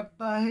कर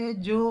सकता है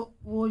जो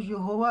वो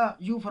यहोवा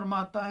यूं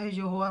फरमाता है,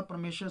 यहोवा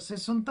परमेश्वर से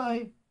सुनता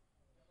है।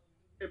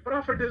 A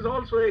prophet is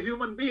also a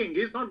human being.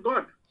 He is not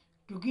God.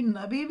 क्योंकि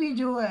नबी भी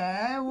जो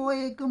है वो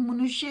एक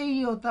मनुष्य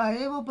ही होता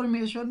है, वो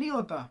परमेश्वर नहीं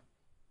होता।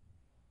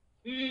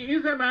 He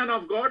is a man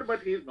of God,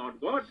 but he is not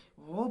God.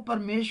 वो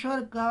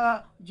परमेश्वर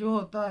का जो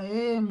होता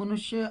है,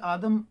 मनुष्य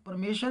आदम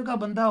परमेश्वर का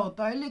बंदा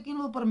होता है, लेकिन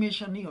वो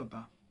परमेश्वर नहीं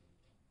होता।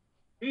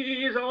 He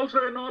is also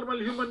a normal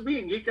human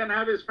being. He can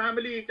have his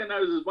family, he can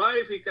have his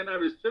wife, he can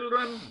have his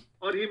children,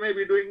 or he may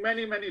be doing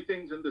many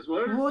things in this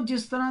world. वो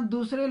जिस तरह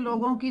दूसरे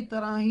लोगों की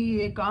तरह ही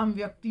एक आम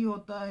व्यक्ति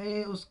होता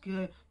है,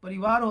 उसके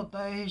परिवार होता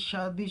है,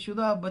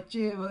 शादीशुदा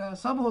बच्चे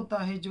सब होता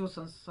है जो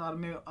संसार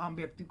में आम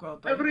व्यक्ति का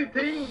होता है।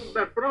 Everything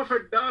that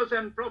prophet does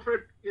and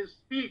prophet is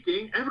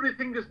speaking,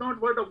 everything is not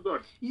word of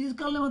God.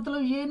 इसका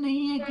मतलब ये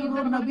नहीं है कि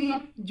वो नबी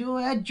जो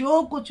है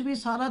जो कुछ भी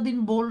सारा दिन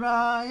बोल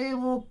रहा है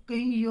वो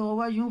कहीं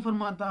यहोवा यूं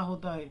फरमाता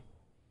होता है।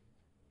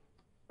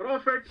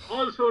 Prophet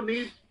also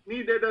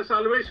needed a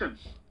salvation.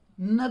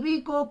 नबी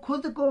को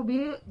खुद को भी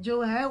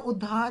जो है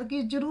उद्धार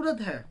की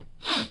जरूरत है।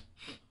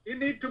 He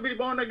need to be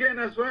born again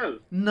as well.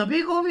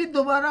 नबी को भी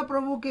दोबारा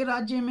प्रभु के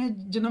राज्य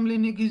में जन्म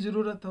लेने की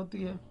जरूरत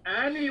होती है।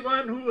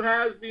 Anyone who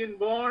has been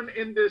born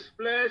in this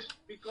flesh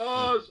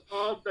because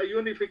of the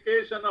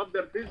unification of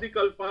their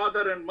physical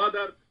father and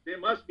mother, they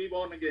must be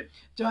born again.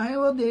 चाहे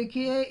वो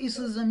देखिए इस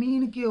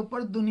जमीन के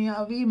ऊपर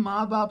दुनियावी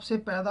माँ बाप से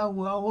पैदा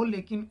हुआ हो,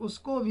 लेकिन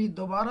उसको भी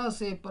दोबारा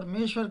से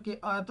परमेश्वर के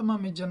आत्मा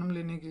में जन्म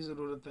लेने की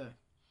जरूरत है।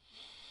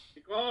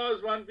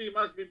 Because one we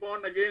must be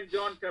born again,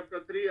 John chapter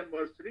 3 and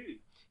verse 3.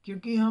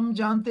 क्योंकि हम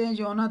जानते हैं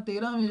यूहन्ना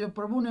 13 में जो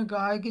प्रभु ने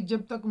कहा है कि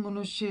जब तक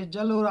मनुष्य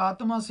जल और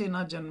आत्मा से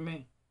ना जन्मे।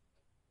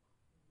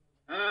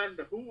 And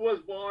who was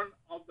born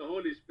of the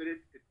Holy Spirit?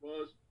 It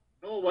was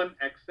no one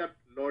except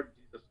Lord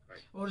Jesus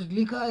Christ. और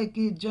लिखा है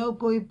कि जब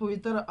कोई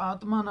पवित्र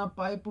आत्मा ना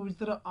पाए,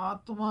 पवित्र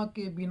आत्मा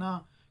के बिना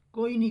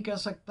कोई नहीं कह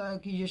सकता है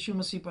कि यीशु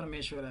मसीह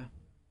परमेश्वर है।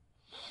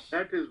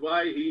 That is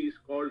why he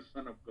is called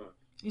Son of God.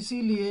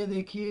 इसीलिए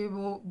देखिए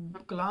वो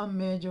कलाम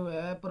में जो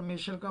है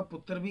परमेश्वर का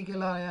पुत्र भी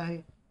कहलाया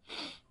है।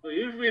 So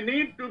if we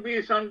need to be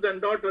sons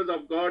and daughters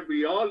of God, we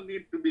all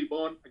need to be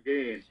born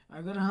again.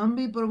 अगर हम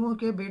भी प्रभु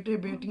के बेटे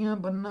बेटियां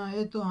बनना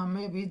है तो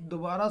हमें भी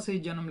दोबारा से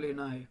जन्म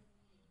लेना है।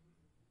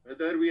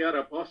 Whether we are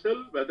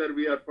apostle, whether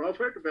we are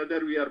prophet, whether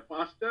we are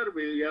pastor,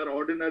 we are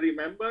ordinary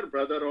member,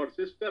 brother or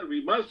sister,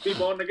 we must be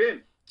born again.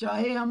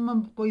 चाहे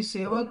हम कोई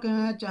सेवक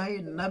हैं, चाहे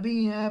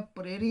नबी हैं,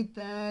 प्रेरित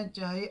हैं,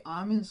 चाहे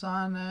आम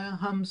इंसान हैं,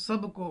 हम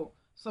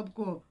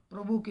सबको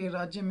प्रभु के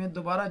राज्य में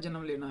दोबारा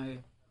जन्म लेना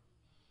है।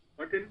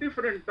 But in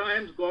different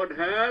times, God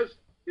has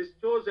His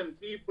chosen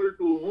people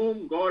to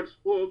whom God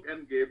spoke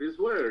and gave His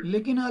word.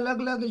 लेकिन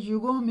अलग अलग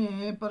युगों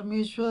में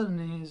परमेश्वर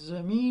ने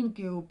जमीन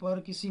के ऊपर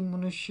किसी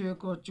मनुष्य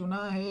को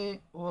चुना है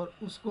और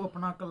उसको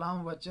अपना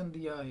कलाम वचन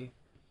दिया है।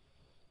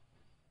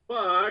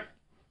 But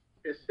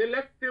a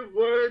selective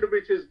word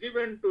which is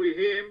given to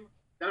him,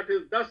 that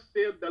is, thus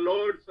saith the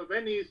Lord. So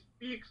when he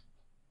speaks,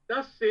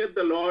 thus saith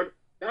the Lord,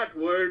 that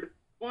word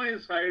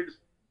coincides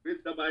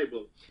with the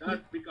Bible.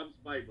 That becomes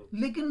Bible.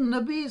 लेकिन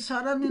नबी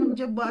सारा दिन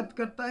जब बात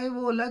करता है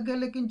वो अलग है,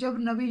 लेकिन जब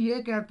नबी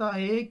ये कहता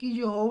है कि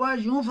यहोवा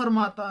यूं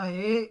फरमाता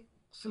है,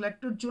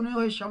 सिलेक्टेड चुने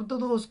हुए शब्द,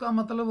 तो उसका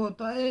मतलब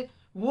होता है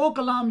वो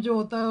कलाम जो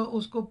होता है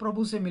उसको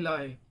प्रभु से मिला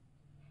है।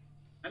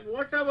 And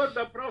whatever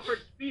the prophet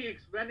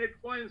speaks, when it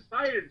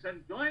coincides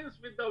and joins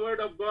with the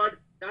word of God,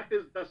 that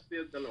is thus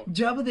saith the Lord.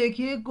 जब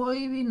देखिए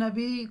कोई भी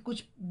नबी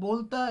कुछ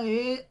बोलता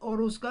है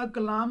और उसका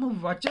कलाम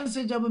वचन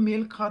से जब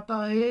मेल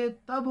खाता है,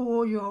 तब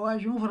वो यहोवा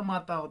यूं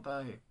फरमाता होता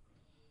है.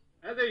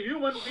 As a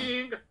human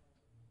being,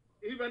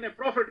 even a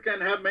prophet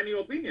can have many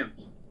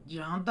opinions.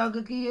 जहाँ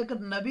तक कि एक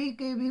नबी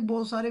के भी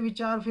बहुत सारे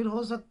विचार फिर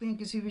हो सकते हैं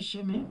किसी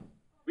विषय में.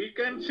 We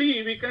can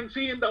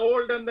see in the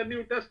Old and the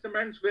New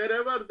Testaments,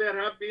 wherever there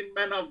have been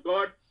men of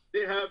God,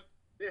 they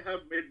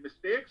have made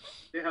mistakes,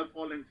 they have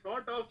fallen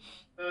short of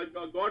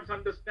God's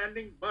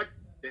understanding, but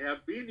they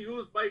have been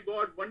used by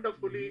God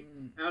wonderfully,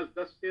 as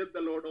thus saith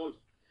the Lord also.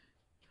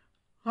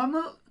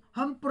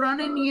 हम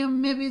पुराने नियम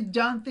में भी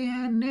जानते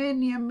हैं, नए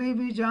नियम में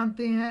भी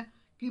जानते हैं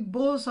कि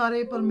बहुत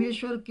सारे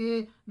परमेश्वर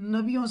के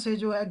नबियों से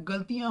जो है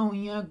गलतियां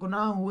हुई हैं,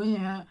 गुनाह हुए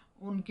हैं,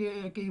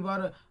 उनके कई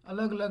बार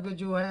अलग अलग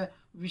जो है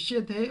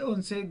विषय थे,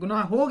 उनसे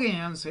गुनाह हो गए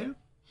हैं उनसे.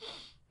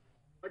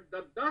 But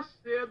the thus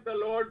saith the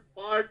Lord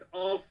part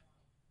of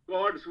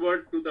God's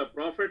word to the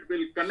prophet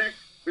will connect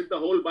with the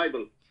whole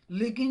Bible.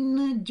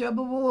 लेकिन जब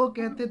वो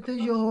कहते थे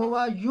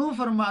यहोवा यूं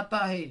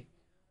फरमाता है,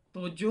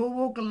 तो जो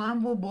वो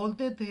कलाम वो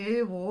बोलते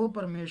थे वो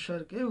परमेश्वर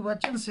के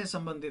वचन से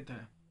संबंधित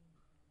है.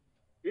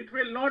 It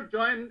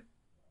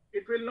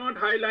will not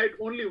highlight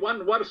only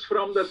one verse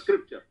from the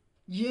scripture.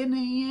 ये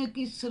नहीं है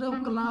कि सिर्फ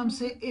कलाम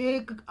से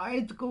एक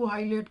आयत को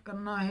हाईलाइट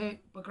करना है,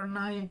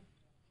 पकड़ना है.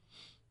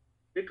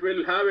 It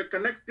will have a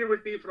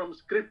connectivity from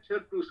scripture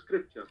to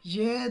scripture.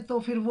 ये तो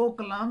फिर वो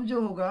कलाम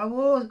जो होगा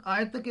वो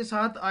आयत के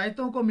साथ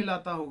आयतों को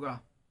मिलाता होगा.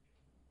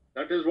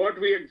 That is what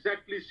we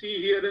exactly see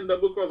here in the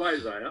book of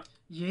Isaiah.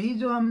 यही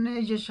जो हमने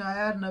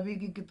यशायाह नबी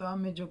की किताब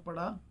में जो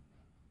पढ़ा,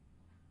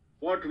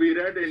 what we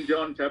read in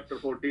John chapter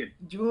 14.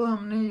 जो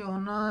हमने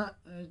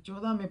यूहन्ना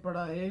 14 में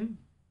पढ़ा है.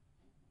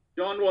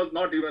 John was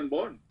not even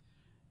born.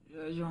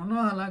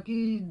 यूहन्ना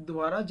हालांकि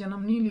दोबारा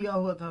जन्म नहीं लिया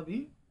हुआ था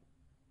अभी.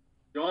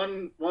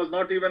 John was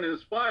not even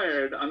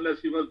inspired unless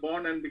he was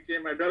born and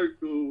became adult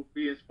to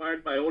be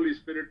inspired by Holy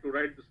Spirit to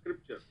write the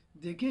scripture.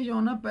 देखिए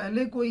यूहन्ना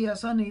पहले कोई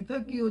ऐसा नहीं था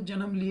कि वो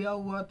जन्म लिया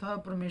हुआ था,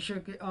 परमेश्वर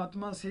के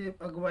आत्मा से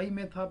अगुवाई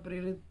में था,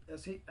 प्रेरित,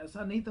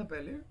 ऐसा नहीं था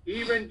पहले.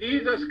 Even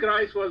Jesus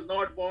Christ was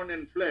not born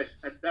in flesh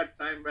at that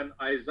time when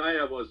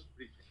Isaiah was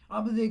preaching.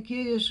 अब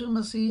देखिए यीशु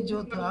मसीह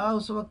जो था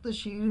उस वक्त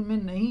शरीर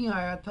में नहीं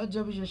आया था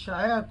जब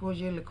यशायाह को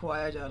ये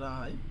लिखवाया जा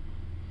रहा है.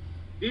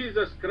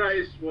 Jesus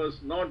Christ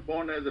was not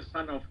born as a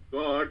son of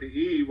God.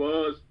 He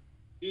was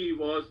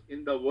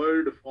in the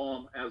word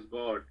form as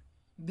God.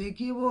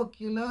 देखिए वो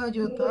अकेला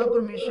जो था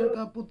परमेश्वर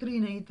का पुत्र ही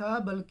नहीं था,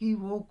 बल्कि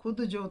वो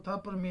खुद जो था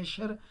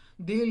परमेश्वर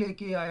देह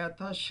लेके आया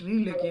था,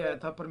 शरीर लेके आया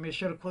था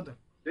परमेश्वर खुद.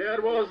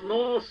 There was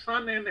no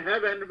son in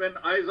heaven when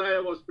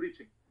Isaiah was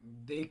preaching.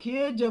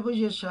 देखिए जब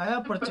यशायाह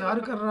प्रचार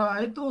कर रहा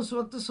है तो उस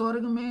वक्त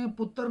स्वर्ग में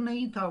पुत्र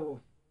नहीं था वो.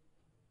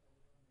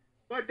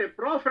 But a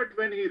prophet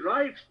when he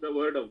writes the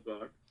word of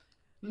God,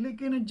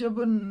 लेकिन जब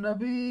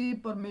नबी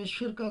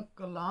परमेश्वर का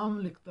कलाम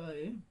लिखता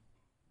है,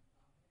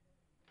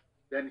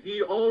 then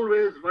he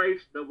always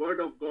writes the word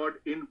of God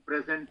in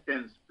present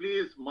tense.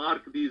 Please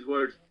mark these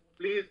words.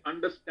 Please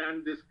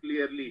understand this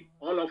clearly.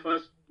 All of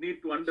us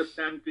need to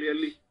understand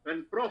clearly.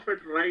 When prophet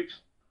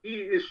writes, he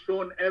is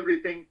shown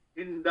everything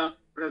in the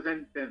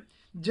present tense.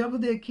 जब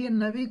देखिए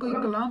नबी कोई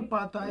कलाम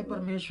पाता है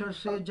परमेश्वर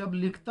से, जब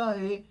लिखता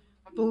है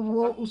तो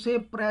वो उसे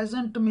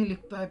प्रेजेंट में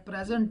लिखता है,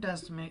 प्रेजेंट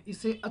टेंस में.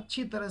 इसे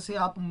अच्छी तरह से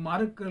आप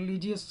मार्क कर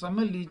लीजिए,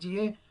 समझ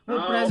लीजिए, वो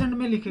प्रेजेंट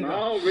में लिखेगा.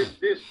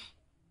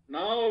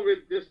 Now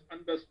with this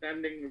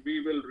understanding we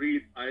will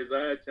read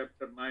Isaiah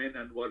chapter 9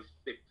 and verse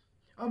 6.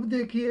 अब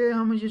देखिए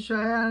हम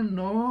यशायाह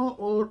 9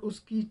 और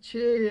उसकी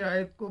 6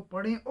 आयत को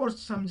पढ़ें और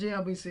समझें.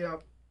 अब इसे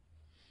आप.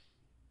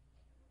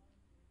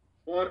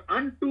 For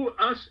unto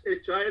us a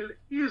child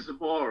is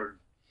born.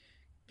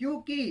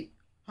 क्योंकि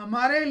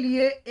हमारे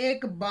लिए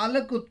एक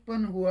बालक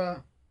उत्पन्न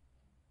हुआ.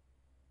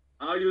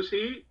 Now you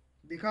see,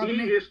 he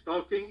is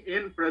talking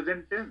in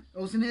present tense.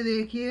 उसने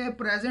देखिए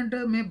प्रेजेंट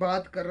में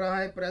बात कर रहा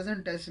है,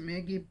 प्रेजेंट टेंस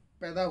में कि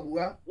पैदा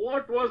हुआ.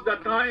 What was the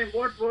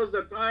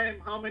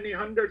time? How many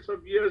hundreds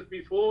of years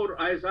before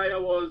Isaiah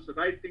was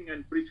writing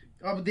and preaching?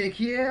 अब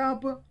देखिए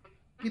आप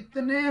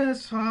कितने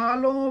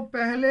सालों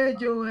पहले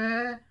जो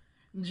है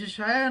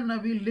यशायाह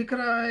नबी लिख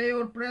रहा है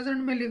और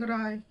प्रेजेंट में लिख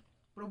रहा है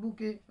प्रभु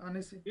के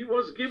आने से. He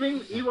was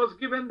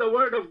given the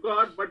word of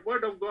God, but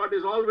word of God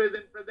is always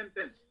in present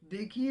tense.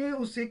 देखिए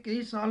उसे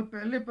कई साल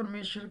पहले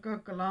परमेश्वर का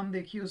कलाम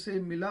देखिए उसे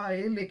मिला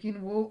है, लेकिन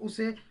वो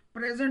उसे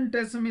प्रेजेंट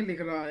टेंस में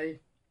लिख रहा है.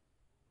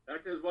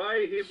 That is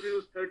why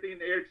Hebrews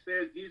 13:8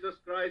 says Jesus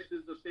Christ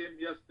is the same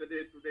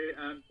yesterday, today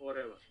and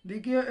forever.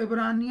 देखिए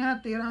इब्रानियां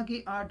 13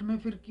 की 8 में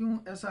फिर क्यों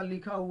ऐसा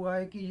लिखा हुआ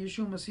है कि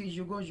यीशु मसीह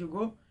युगों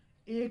युगों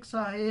एक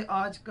सा है,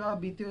 आज का,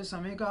 बीते हुए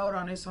समय का और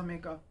आने समय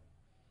का.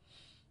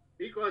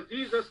 Because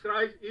Jesus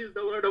Christ is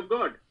the word of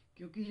God.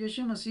 क्योंकि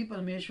यीशु मसीह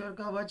परमेश्वर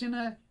का वचन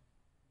है.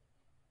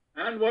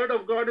 And word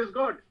of God is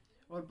God.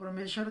 और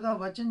परमेश्वर का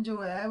वचन जो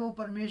है वो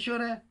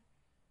परमेश्वर है.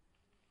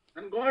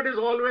 And God is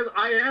always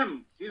I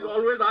am. He's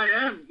always I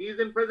am. He is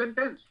in present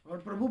tense. और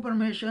प्रभु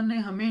परमेश्वर ने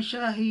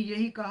हमेशा ही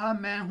यही कहा,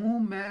 मैं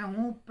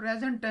हूँ,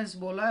 प्रेजेंट टेंस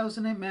बोला है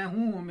उसने, मैं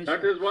हूँ हमेशा.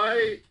 That is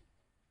why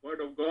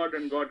word of God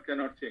and God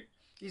cannot change.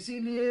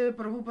 इसीलिए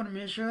प्रभु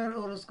परमेश्वर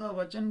और उसका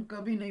वचन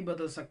कभी नहीं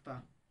बदल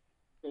सकता.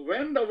 So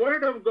when the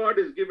word of God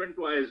is given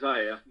to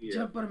Isaiah here,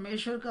 जब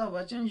परमेश्वर का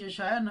वचन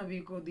यशाया नबी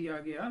को दिया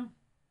गया,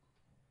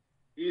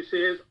 he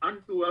says,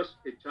 unto us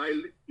a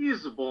child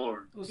is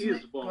born. उसने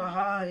Is born.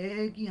 कहा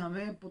है कि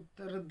हमें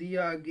पुत्र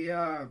दिया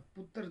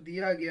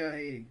गया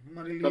है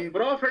हमारे लिए. The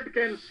prophet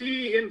can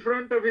see in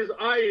front of his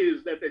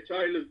eyes that a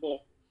child is born.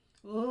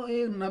 वो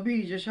एक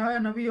नबी, यशाया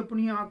नबी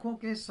अपनी आंखों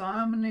के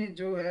सामने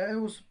जो है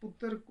उस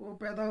पुत्र को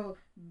पैदा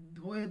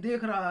हुए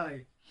देख रहा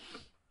है.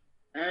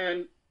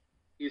 And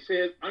he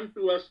says,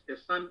 unto us a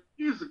son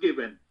is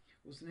given.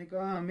 उसने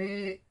कहा हमें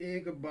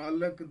एक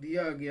बालक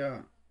दिया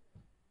गया.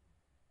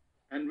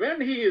 And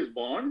when he is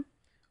born,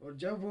 और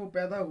जब वो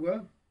पैदा हुआ,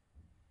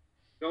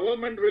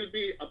 government will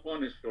be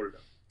upon his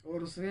shoulder.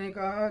 और उसने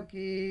कहा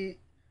कि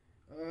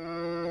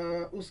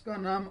उसका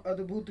नाम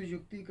अद्भुत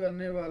युक्ति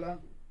करने वाला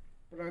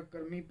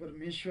पराक्रमी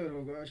परमेश्वर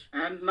होगा.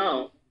 And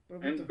now,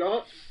 and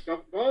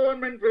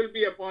government will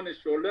be upon his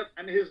shoulder,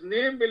 and his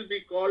name will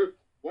be called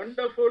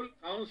Wonderful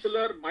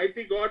Counselor,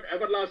 Mighty God,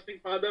 Everlasting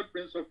Father,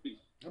 Prince of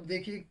Peace. अब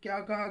देखिए क्या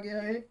कहा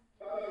गया है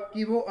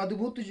कि वो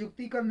अद्भुत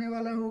युक्ति करने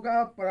वाला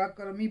होगा,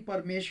 पराक्रमी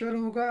परमेश्वर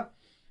होगा,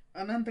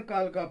 अनंत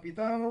काल का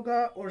पिता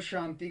होगा और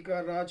शांति का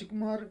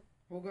राजकुमार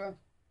होगा.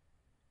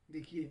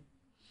 देखिए,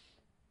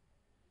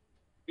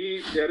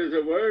 there is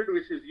a word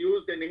which is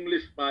used in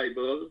English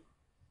Bible.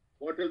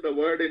 What is the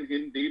word in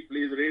Hindi?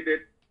 Please read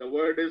it. The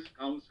word is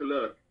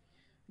counselor.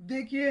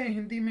 देखिए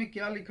हिंदी में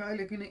क्या लिखा है,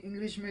 लेकिन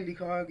इंग्लिश में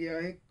लिखा गया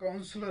है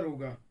काउंसलर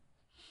होगा.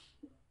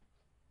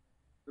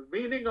 The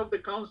meaning of the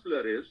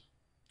counselor is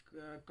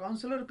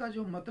counsellor का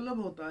जो मतलब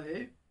होता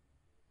है,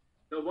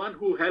 the one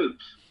who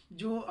helps,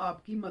 जो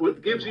आपकी who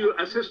मदद gives करे, you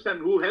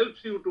assistance, who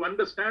helps you to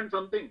understand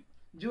something.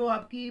 जो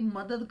आपकी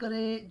मदद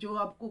करे, जो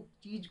आपको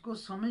चीज को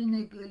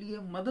समझने के लिए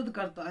मदद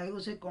करता है,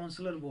 उसे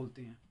काउंसलर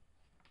बोलते हैं.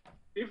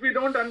 If we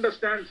don't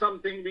understand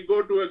something, we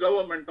go to a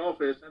government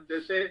office and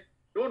they say,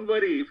 don't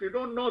worry, if you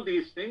don't know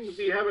these things,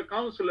 we have a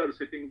counselor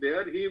sitting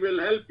there. He will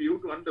help you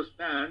to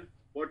understand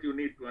what you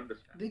need to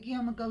understand. देखिए,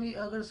 हम कभी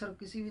अगर sir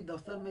किसी भी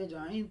दफ्तर में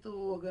जाएं तो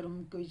अगर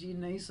हम कोई चीज़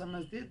नहीं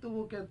समझते तो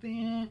वो कहते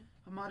हैं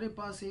हमारे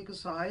पास एक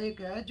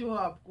सहायक है जो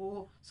आपको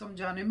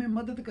समझाने में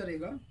मदद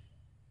करेगा.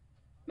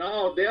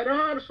 Now there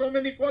are so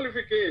many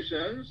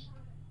qualifications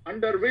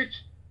under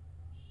which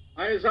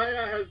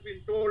Isaiah has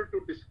been told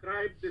to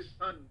describe this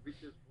son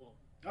which is born.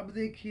 अब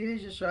देखिए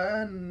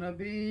यशाया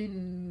नबी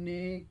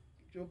ने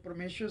जो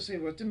परमेश्वर से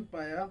वचन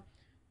पाया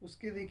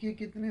उसके देखिए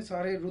कितने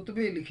सारे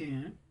रुतबे लिखे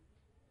हैं.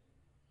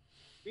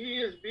 He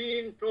is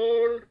being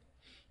told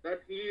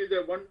that he is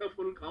a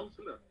wonderful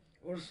counselor.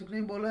 और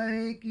उसने बोला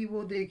है कि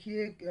वो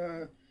देखिए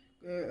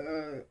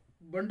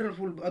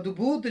वंडरफुल,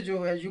 अद्भुत जो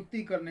है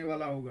युक्ति करने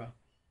वाला होगा.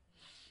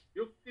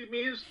 युक्ति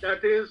means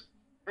that is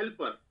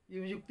helper.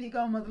 ये युक्ति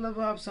का मतलब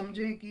आप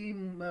समझें कि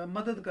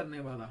मदद करने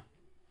वाला,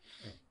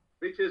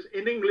 which is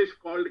in English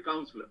called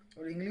counselor.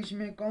 और इंग्लिश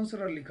में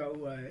काउंसलर लिखा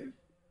हुआ है.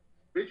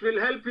 which will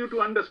help you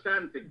to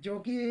understand things. जो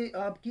कि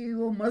आपकी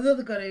वो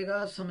मदद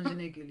करेगा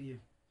समझने के लिए.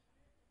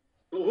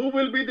 So who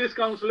will be this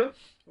counselor?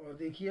 और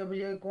देखिए अब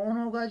ये कौन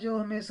होगा जो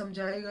हमें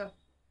समझाएगा.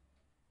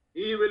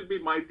 He will be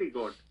mighty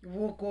God.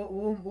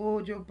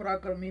 वो जो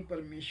पराक्रमी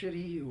परमेश्वर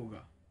ही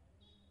होगा.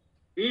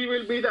 He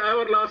will be the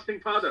everlasting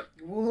Father.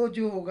 वो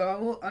जो होगा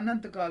वो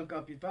अनंत काल का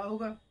पिता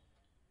होगा.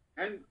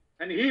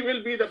 And he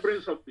will be the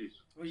Prince of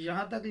Peace. और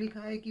यहाँ तक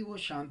लिखा है कि वो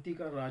शांति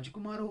का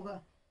राजकुमार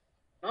होगा.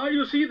 Now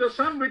you see the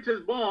son which is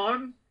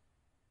born,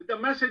 the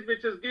message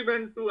which is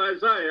given to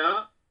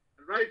Isaiah,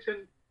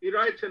 he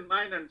writes in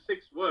 9 and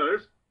 6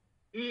 verse,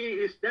 he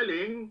is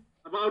telling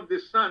about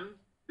this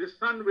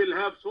son will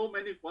have so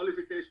many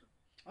qualifications.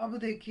 अब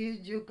देखिए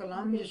जो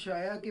कलाम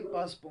यशाया के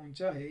पास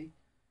पहुंचा है,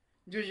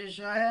 जो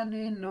यशाया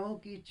ने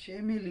 9:6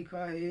 में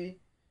लिखा है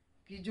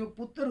कि जो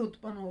पुत्र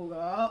उत्पन्न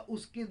होगा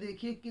उसके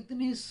देखिए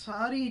कितनी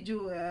सारी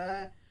जो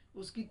है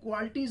उसकी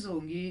क्वालिटीज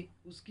होंगी,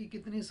 उसकी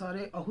कितने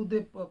सारे अहुदे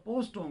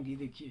पोस्ट होंगी.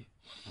 देखिए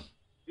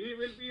he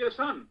will be a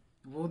son.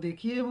 वो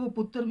देखिए वो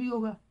पुत्र भी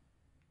होगा.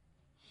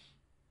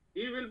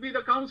 He will be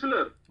the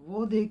counselor.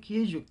 वो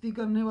देखिए युक्ति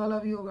करने वाला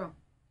भी होगा.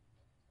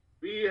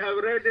 We have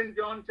read in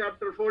John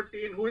chapter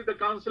 14, who is the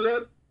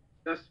counselor?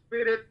 The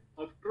Spirit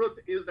of truth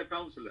is the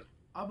counselor.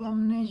 अब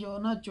हमने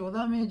योना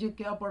 14 में जो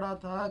क्या पढ़ा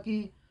था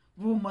कि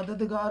वो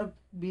मददगार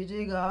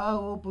भेजेगा,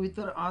 वो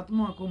पवित्र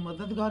आत्मा को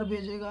मददगार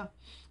भेजेगा.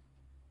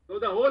 So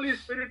the Holy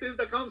Spirit is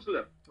the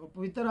counselor. और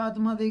पवित्र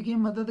आत्मा देखिए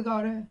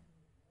मददगार है.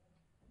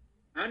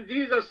 And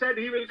Jesus said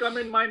he will come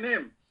in my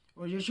name.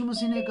 और यीशु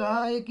मसीह ने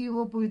कहा है कि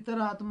वो पवित्र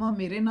आत्मा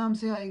मेरे नाम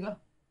से आएगा.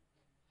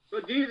 So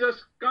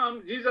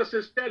Jesus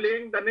is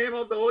telling the name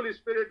of the Holy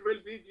Spirit will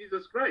be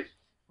Jesus Christ.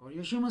 और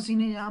यीशु मसीह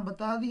ने यहाँ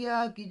बता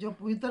दिया कि जो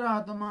पवित्र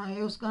आत्मा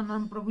है उसका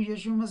नाम प्रभु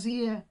यीशु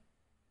मसीह है.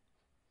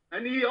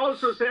 And he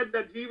also said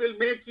that he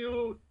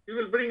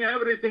will bring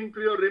everything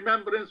to your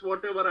remembrance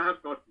whatever I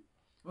have taught you.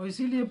 और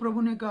इसीलिए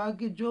प्रभु ने कहा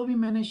कि जो भी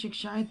मैंने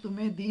शिक्षाएं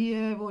तुम्हें दी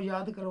है वो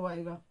याद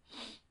करवाएगा।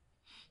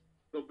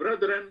 So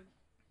brethren,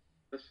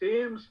 the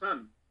same son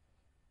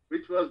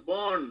which was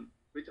born,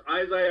 which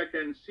Isaiah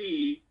can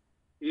see,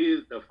 is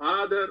the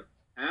Father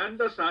and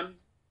the Son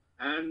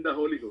and the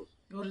Holy Ghost.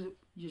 और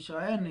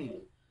यशाया ने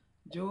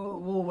जो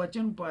वो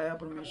वचन पाया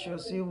परमेश्वर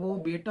से, वो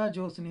बेटा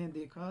जो उसने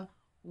देखा,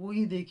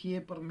 वही देखिए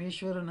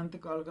परमेश्वर अनंत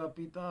काल का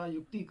पिता,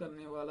 युक्ति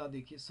करने वाला,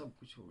 देखिए सब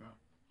कुछ होगा।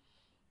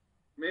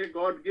 May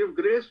God give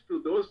grace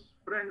to those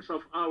friends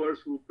of ours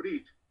who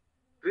preach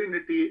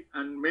Trinity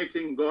and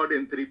making God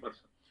in three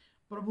persons.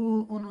 प्रभु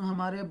उन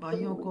हमारे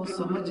भाइयों को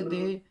समझ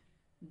दे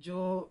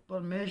जो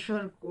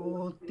परमेश्वर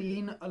को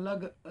तीन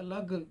अलग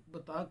अलग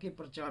बता के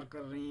प्रचार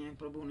कर रहे हैं,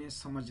 प्रभु उन्हें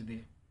समझ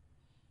दे।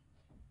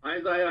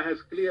 Isaiah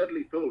has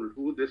clearly told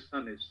who this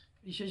son is.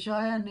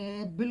 यशाया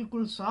ने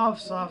बिल्कुल साफ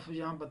साफ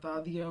यहाँ बता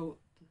दिया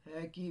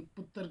है कि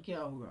पुत्र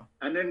क्या होगा।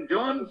 And in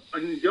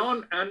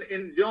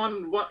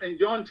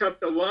John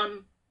chapter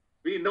 1,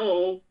 we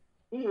know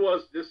who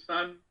was this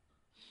son,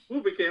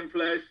 who became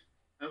flesh,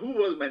 and who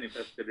was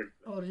manifested in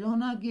flesh. और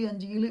योना की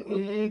अंजील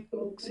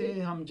 1 से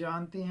हम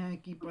जानते हैं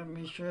कि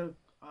परमेश्वर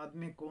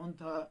आदमी कौन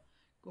था,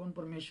 कौन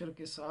परमेश्वर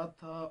के साथ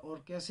था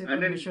और कैसे And in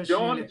परमेश्वर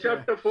John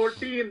chapter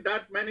 14,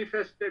 that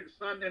manifested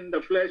son in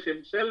the flesh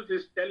himself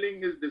is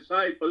telling his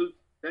disciples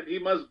that he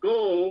must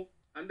go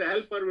and the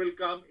helper will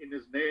come in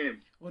his name.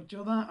 और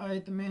 14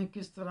 आयत में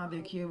किस तरह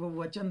देखिए वो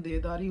वचन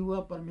देदारी हुआ,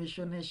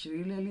 परमेश्वर ने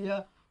शरीर ले लिया,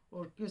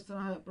 और किस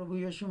तरह प्रभु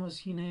यीशु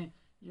मसीह ने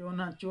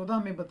योना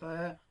 14 में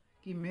बताया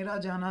कि मेरा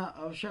जाना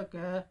आवश्यक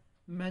है,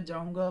 मैं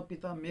जाऊंगा,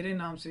 पिता मेरे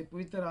नाम से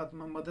पवित्र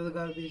आत्मा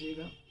मददगार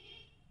भेजेगा।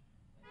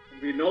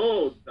 We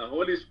know the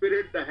Holy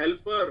Spirit, the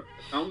helper,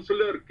 the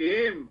counselor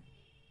came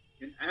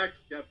in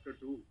Acts chapter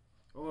 2.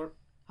 और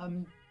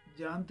हम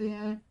जानते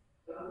हैं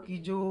कि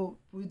जो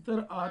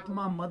पवित्र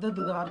आत्मा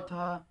मददगार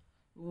था,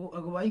 वो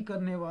अगुवाई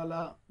करने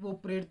वाला, वो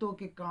प्रेरितों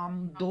के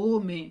काम 2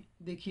 में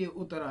देखिए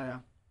उतर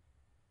आया।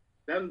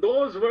 Then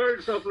those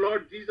words of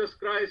Lord Jesus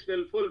Christ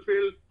will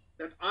fulfill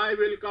that I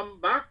will come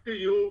back to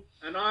you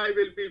and I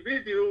will be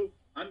with you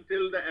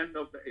until the end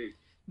of the age.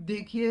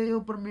 देखिए जो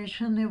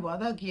परमेश्वर ने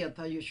वादा किया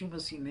था यीशु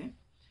मसीह ने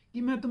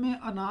कि मैं तुम्हें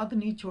अनाथ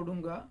नहीं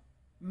छोड़ूंगा,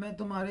 मैं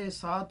तुम्हारे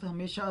साथ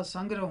हमेशा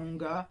संग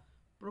रहूंगा।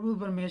 प्रभु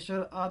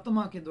परमेश्वर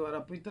आत्मा के द्वारा,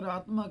 पवित्र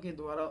आत्मा के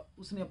द्वारा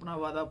उसने अपना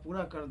वादा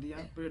पूरा कर दिया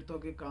प्रेरितों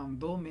के काम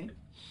 2 में।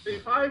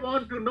 If I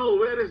want to know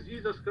where is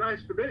Jesus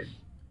Christ today,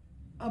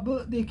 अब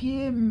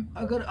देखिए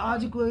अगर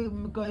आज कोई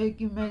कहे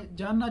कि मैं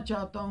जानना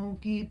चाहता हूं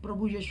कि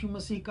प्रभु यीशु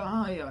मसीह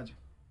कहाँ है आज,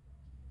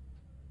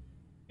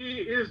 He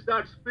is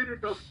that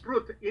spirit of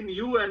truth in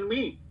you and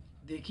me.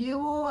 देखिए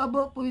वो अब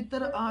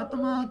पवित्र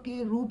आत्मा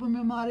के रूप में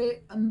हमारे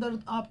अंदर,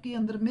 आपके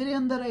अंदर, मेरे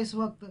अंदर है इस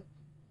वक्त।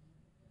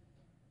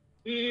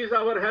 He is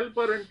our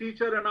helper and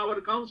teacher and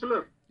our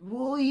counselor.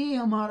 वो ही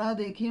हमारा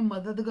देखिए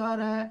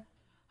मददगार है,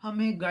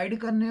 हमें गाइड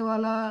करने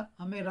वाला,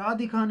 हमें राह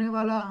दिखाने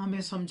वाला,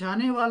 हमें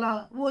समझाने वाला,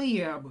 वो ही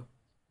है। अब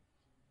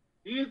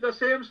He is the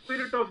same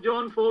spirit of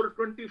John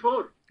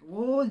 4:24.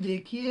 वो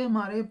देखिए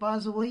हमारे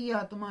पास वही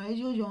आत्मा है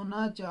जो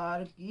योना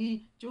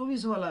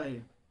 4:24 वाला है।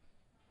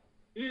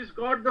 He is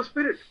God the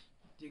Spirit.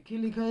 देखिए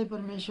लिखा है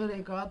परमेश्वर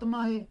एक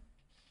आत्मा है।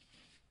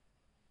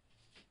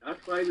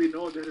 That's why we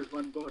know there is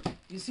one God.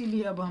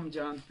 इसीलिए अब हम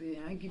जानते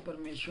हैं कि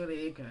परमेश्वर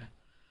एक है।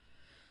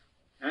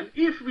 And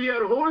if we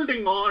are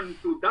holding on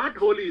to that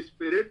Holy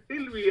Spirit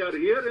till we are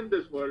here in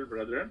this world,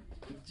 brethren,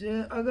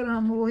 अगर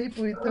हम वही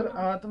पवित्र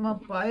आत्मा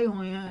पाए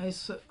हुए हैं इस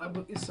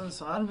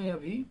संसार में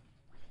अभी,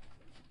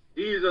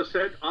 Jesus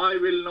said, I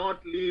will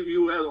not leave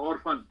you as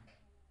orphan.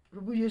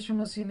 प्रभु यीशु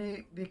मसीह ने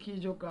देखिए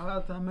जो कहा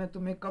था, मैं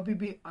तुम्हें कभी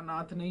भी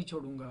अनाथ नहीं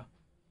छोड़ूंगा।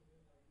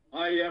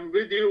 I am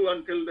with you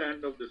until the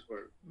end of this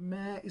world.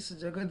 मैं इस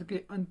जगत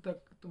के अंत तक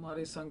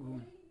तुम्हारे संग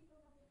हूँ।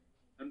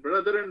 And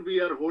brethren, we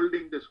are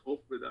holding this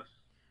hope with us.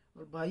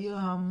 और भाइयों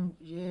हम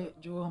ये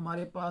जो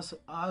हमारे पास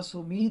आस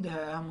उम्मीद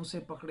है, हम उसे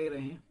पकड़े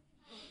रहें।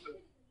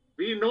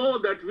 We know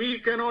that we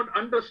cannot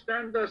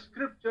understand the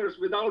scriptures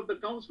without the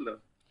counselor.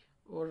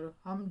 और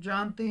हम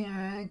जानते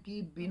हैं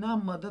कि बिना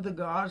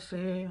मददगार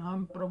से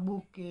हम प्रभु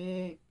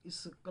के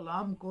इस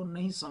कलाम को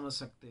नहीं समझ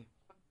सकते।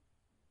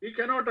 We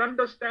cannot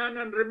understand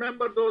and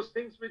remember those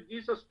things which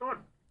Jesus taught.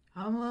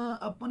 हम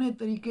अपने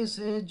तरीके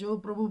से जो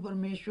प्रभु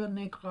परमेश्वर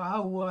ने कहा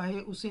हुआ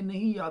है उसे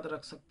नहीं याद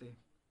रख सकते।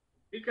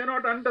 We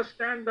cannot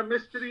understand the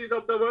mysteries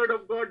of the word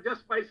of God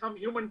just by some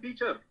human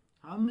teacher.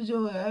 हम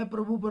जो है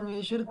प्रभु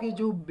परमेश्वर के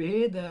जो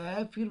भेद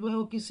है, फिर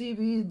वो किसी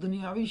भी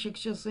दुनियावी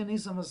शिक्षक से नहीं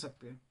समझ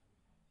सकते।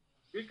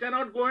 We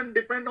cannot go and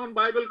depend on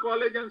Bible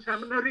college and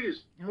seminaries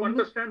to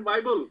understand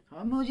Bible.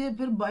 हम मुझे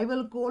फिर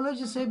बाइबल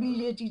कॉलेज से भी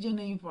ये चीजें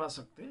नहीं पा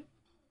सकते।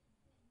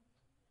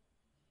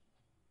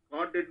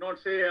 God did not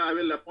say, I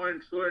will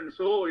appoint so and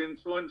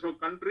so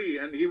country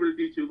and he will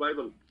teach you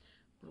Bible.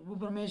 प्रभु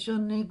परमेश्वर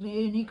ने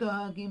ये नहीं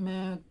कहा कि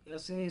मैं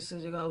ऐसे इस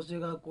जगह उस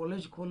जगह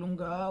कॉलेज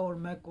खोलूंगा और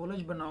मैं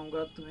कॉलेज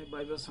बनाऊंगा तुम्हें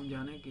बाइबल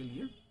समझाने के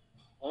लिए।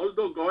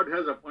 although God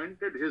has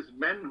appointed his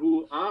men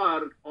who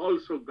are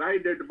also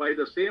guided by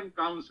the same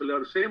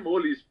counselor, same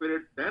Holy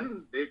Spirit,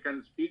 then they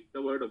can speak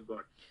the word of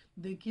God.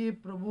 देखिए,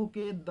 प्रभु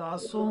के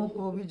दासों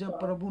को भी जब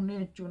प्रभु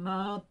ने चुना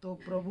तो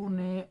प्रभु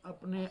ने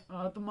अपने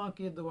आत्मा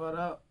के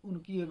द्वारा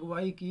उनकी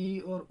अगुवाई की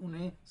और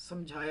उन्हें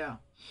समझाया.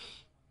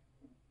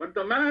 But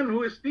the man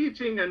who is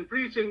teaching and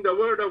preaching the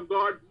word of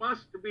God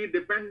must be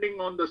depending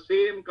on the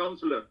same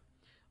counselor.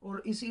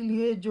 और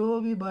इसीलिए जो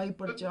भी भाई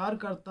प्रचार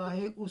करता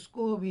है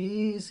उसको भी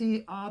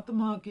इसी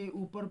आत्मा के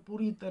ऊपर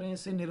पूरी तरह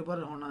से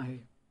निर्भर होना है.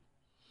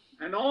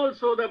 And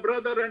also the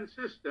brother and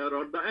sister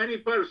or the any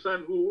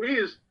person who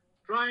is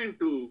trying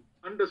to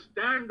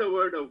understand the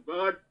word of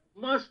God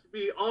must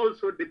be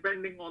also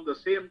depending on the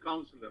same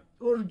counselor.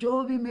 और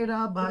जो भी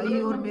मेरा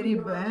भाई और मेरी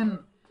बहन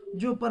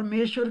जो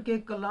परमेश्वर के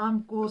कलाम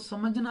को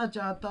समझना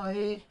चाहता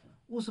है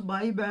उस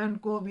भाई बहन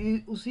को भी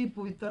उसी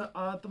पवित्र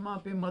आत्मा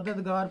पे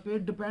मददगार पे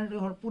डिपेंड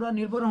और पूरा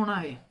निर्भर होना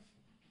है.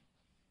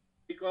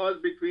 Because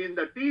between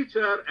the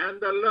teacher and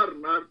the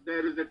learner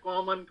there is a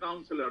common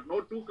counselor,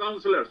 no two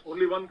counselors,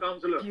 only one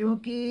counselor.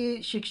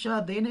 क्योंकि शिक्षा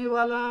देने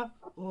वाला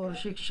और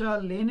शिक्षा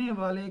लेने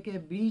वाले के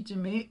बीच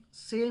में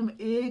सेम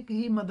एक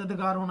ही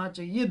मददगार होना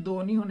चाहिए,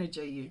 दो नहीं होने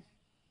चाहिए.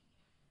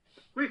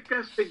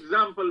 Quickest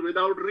example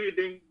without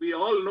reading, we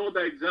all know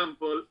the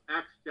example,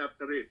 Acts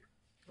chapter 8.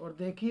 और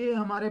देखिए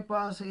हमारे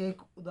पास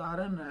एक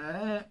उदाहरण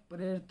है,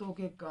 प्रेरितों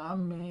के काम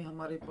में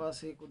हमारे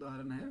पास एक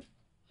उदाहरण है.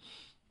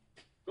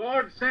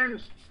 God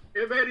sends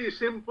a very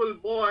simple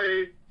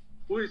boy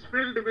who is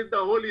filled with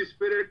the Holy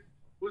Spirit,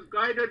 who is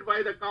guided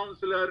by the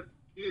counselor.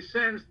 He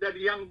sends that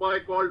young boy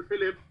called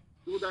Philip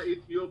to the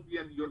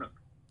Ethiopian eunuch.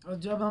 और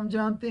जब हम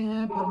जानते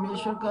हैं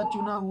परमेश्वर का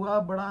चुना हुआ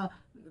बड़ा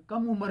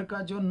कम उम्र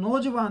का जो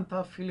नौजवान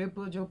था फिलिप,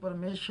 जो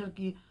परमेश्वर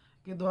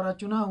के द्वारा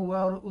चुना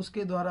हुआ और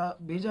उसके द्वारा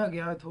भेजा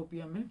गया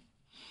इथियोपिया में.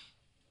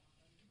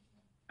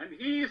 And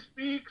he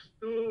speaks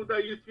to the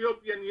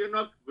Ethiopian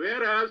eunuch,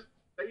 whereas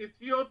the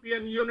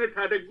Ethiopian eunuch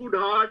had a good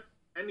heart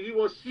and he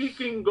was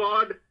seeking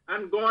God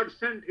and God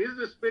sent his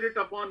spirit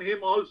upon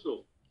him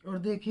also. और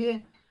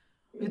देखिए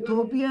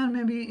इथियोपियन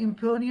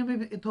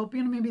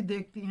में भी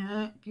देखती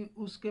हैं कि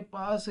उसके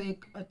पास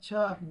एक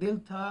अच्छा दिल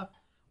था,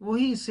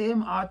 वही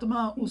सेम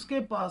आत्मा उसके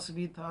पास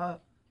भी था,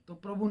 तो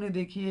प्रभु ने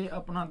देखिए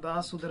अपना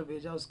दास उधर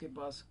भेजा उसके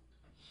पास.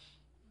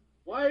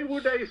 Why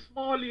would a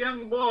small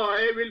young boy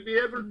will be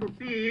able to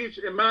teach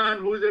a man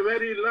who is a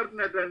very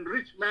learned and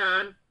rich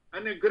man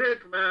and a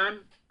great man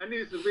and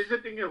is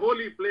visiting a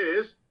holy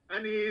place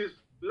and he is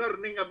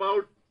learning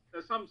about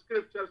some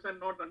scriptures and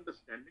not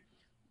understanding?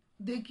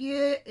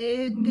 देखिए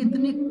एक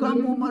इतनी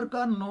कम उम्र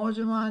का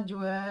नौजवान जो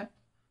है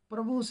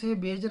प्रभु से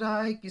भेज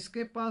रहा है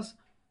किसके पास,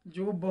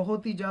 जो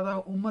बहुत ही ज़्यादा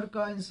उम्र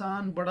का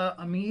इंसान, बड़ा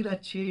अमीर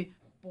अच्छी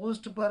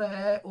पोस्ट पर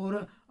है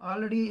और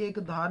ऑलरेडी एक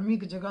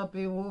धार्मिक जगह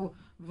पे वो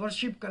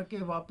वर्शिप करके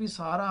वापस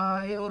आ रहा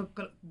है और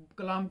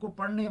कलाम को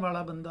पढ़ने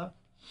वाला बंदा.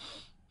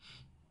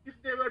 If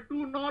they were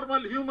two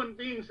normal human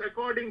beings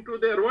according to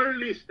their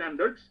worldly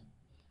standards,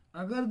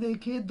 अगर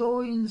देखिए दो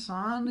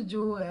इंसान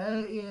जो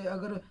है ये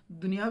अगर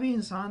दुनियावी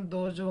इंसान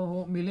दो जो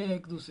हो मिले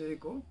एक दूसरे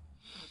को,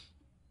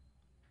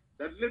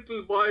 that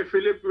little boy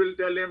Philip will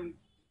tell him,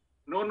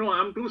 no,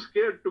 I'm too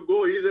scared to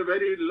go. He's a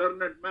very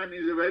learned man.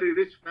 He's a very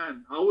rich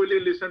man. How will he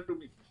listen to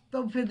me?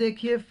 तब फिर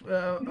देखिए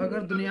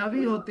अगर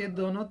दुनियावी होते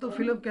दोनों तो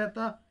फिलिप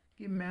कहता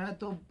कि मैं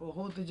तो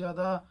बहुत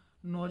ज़्यादा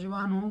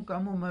नौजवान हूँ,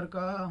 कम उम्र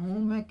का हूँ,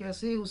 मैं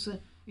कैसे उस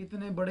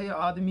इतने बड़े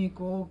आदमी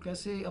को,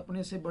 कैसे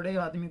अपने से बड़े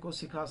आदमी को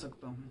सिखा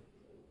सकता हूँ.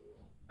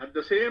 At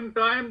the same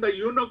time, the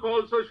eunuch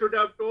also should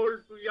have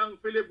told to young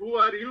Philip, who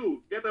are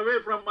you? Get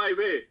away from my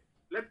way.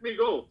 Let me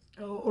go.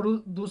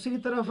 और दूसरी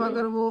तरफ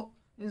अगर वो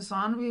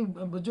इंसान भी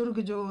बुजुर्ग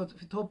जो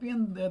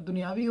इथियोपियन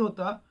दुनियावी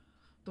होता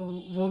तो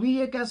वो भी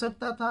ये कह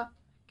सकता था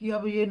कि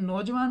अब ये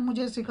नौजवान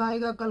मुझे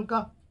सिखाएगा कल का.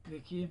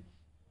 देखिए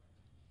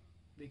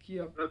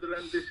अब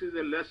Brethren, this is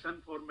a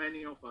lesson for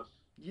many of us.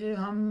 ये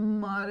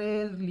हमारे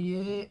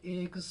लिए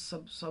एक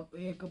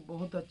एक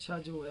बहुत अच्छा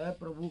जो है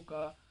प्रभु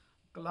का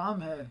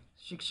कलाम है,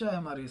 शिक्षा है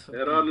हमारे सब.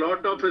 There are a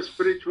lot of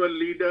spiritual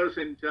leaders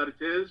in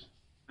churches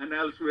and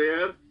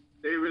elsewhere.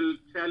 They will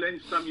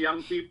challenge some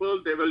young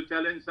people. They will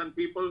challenge some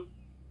people.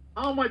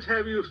 How much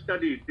have you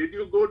studied? Did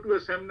you go to a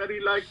seminary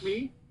like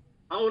me?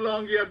 How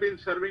long you have been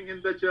serving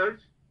in the church?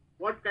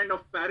 What kind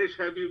of parish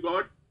have you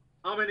got?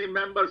 How many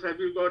members have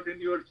you got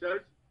in your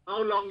church?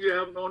 How long you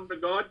have known the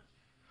God?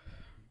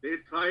 They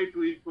try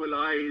to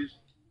equalize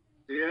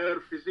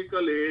their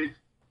physical age,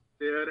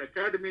 their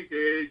academic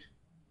age,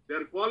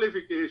 their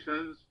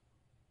qualifications.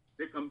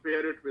 They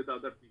compare it with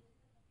other people.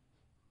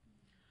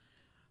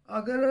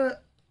 अगर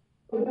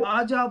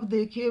आज आप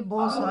देखिए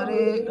बहुत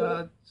सारे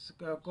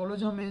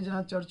कॉलेजों में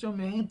जहाँ चर्चों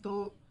में हैं तो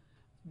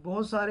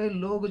बहुत सारे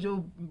लोग जो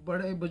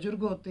बड़े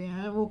बुजुर्ग होते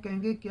हैं वो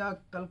कहेंगे क्या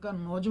कल का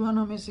नौजवान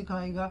हमें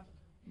सिखाएगा.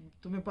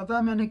 तुम्हें पता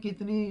है मैंने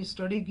कितनी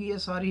स्टडी की है,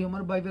 सारी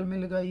उम्र बाइबल में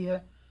लगाई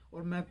है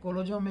और मैं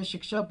कॉलेजों में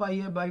शिक्षा पाई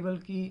है बाइबल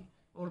की,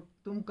 और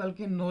तुम कल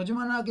के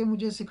नौजवान आके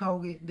मुझे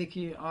सिखाओगे.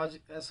 देखिए आज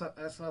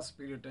ऐसा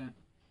स्पिरिट है.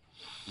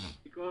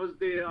 Because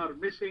they are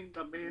missing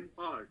the main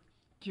part.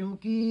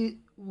 क्योंकि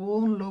वो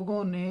उन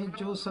लोगों ने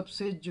जो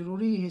सबसे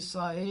जरूरी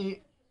हिस्सा है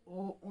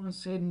वो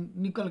उनसे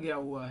निकल गया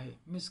हुआ है,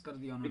 मिस कर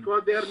दिया उन्होंने।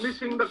 Because they are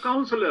missing the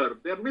counselor,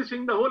 they are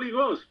missing the Holy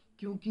Ghost.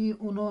 क्योंकि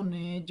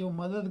उन्होंने जो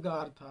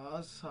मददगार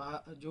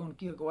था, जो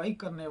उनकी अगुवाई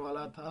करने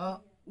वाला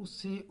था,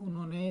 उससे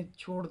उन्होंने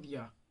छोड़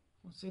दिया,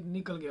 उससे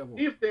निकल गया वो।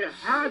 If they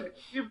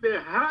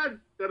had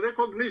the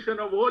recognition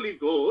of Holy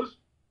Ghost,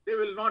 they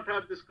will not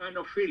have this kind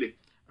of feeling.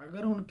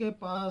 अगर उनके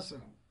पास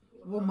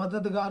वो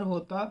मददगार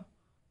होता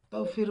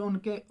तो फिर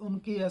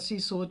उनकी ऐसी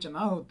सोच ना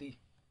होती।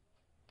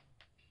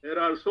 There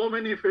are so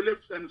many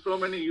Philips and so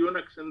many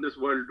eunuchs in this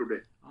world today.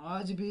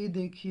 आज भी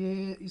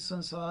देखिए इस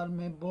संसार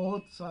में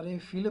बहुत सारे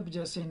फिलिप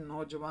जैसे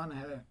नौजवान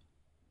हैं।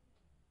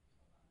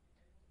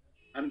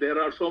 And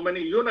there are so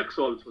many eunuchs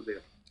also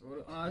there.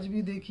 और आज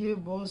भी देखिए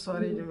बहुत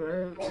सारे जो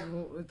है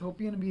वो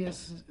इथोपियन भी है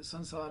इस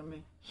संसार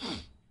में।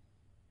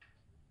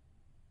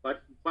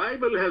 But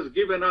Bible has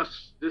given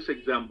us this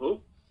example.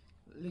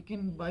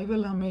 लेकिन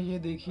बाइबल हमें ये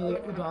देखिए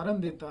उदाहरण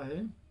देता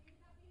है।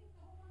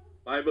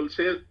 Bible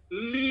says,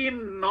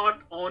 lean not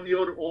on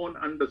your own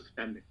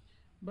understanding.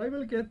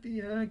 Bible कहती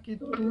है कि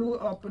तू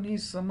अपनी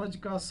समझ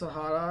का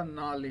सहारा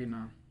ना लेना।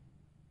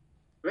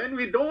 When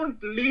we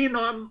don't lean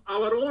on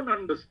our own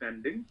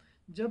understanding,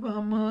 जब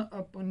हम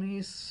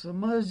अपनी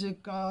समझ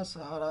का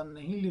सहारा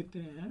नहीं लेते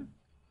हैं,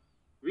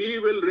 we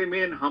will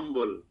remain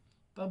humble.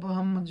 तब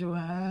हम जो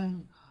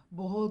है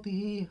बहुत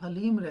ही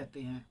हलीम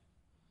रहते हैं।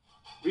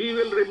 We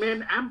will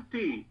remain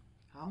empty.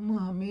 हम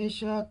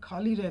हमेशा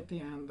खाली रहते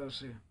हैं अंदर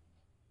से।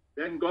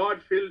 Then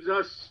God fills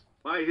us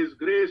by His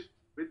grace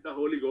with the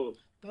Holy Ghost.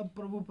 तब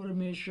प्रभु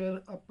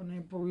परमेश्वर अपने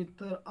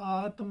पवित्र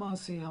आत्मा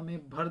से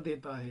हमें भर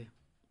देता है।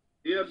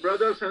 Dear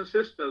brothers and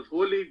sisters,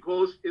 Holy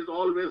Ghost is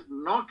always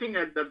knocking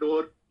at the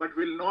door, but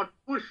will not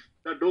push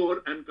the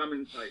door and come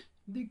inside.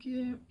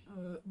 देखिए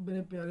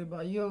मेरे प्यारे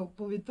भाइयों,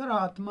 पवित्र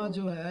आत्मा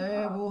जो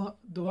है वो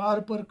द्वार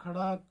पर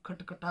खड़ा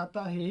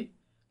खटखटाता है,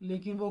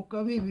 लेकिन वो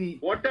कभी भी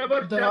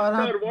Whatever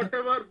chapter,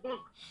 whatever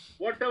book,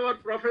 whatever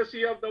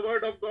prophecy of the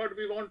Word of God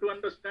we want to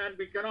understand,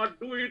 we cannot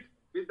do it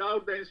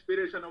without the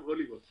inspiration of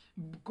Holy Ghost.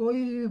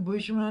 कोई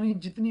भविष्यवाणी,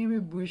 जितनी भी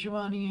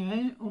भविष्यवाणी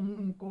है,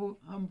 उनको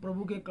हम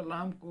प्रभु के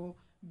कलाम को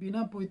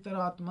बिना पवित्र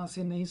आत्मा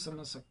से नहीं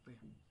समझ सकते।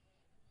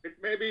 It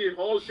may be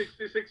all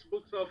 66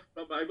 books of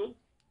the Bible.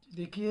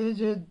 देखिए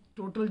जो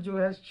टोटल जो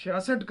है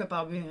 66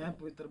 किताबें हैं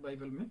पवित्र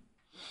बाइबल में।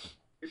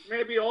 It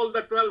may be all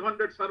the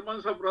 1200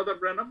 sermons of Brother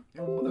Branham.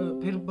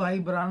 फिर भाई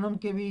ब्रानम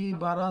के भी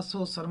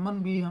 1200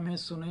 सरमन भी हमें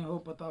सुने हो,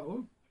 पता हो।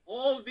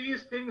 All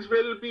these things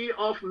will be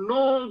of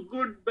no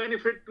good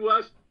benefit to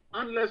us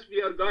unless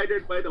we are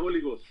guided by the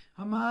Holy Ghost.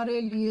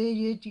 हमारे लिए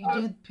ये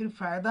चीजें फिर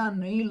फायदा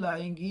नहीं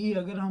लाएंगी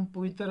अगर हम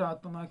पवित्र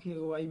आत्मा की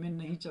अगुवाई में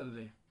नहीं चल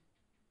रहे।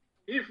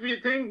 If we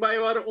think by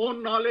our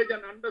own knowledge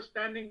and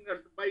understanding,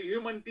 by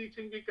human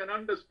teaching we can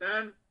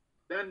understand,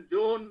 then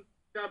John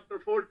chapter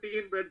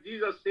 14 where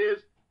Jesus says,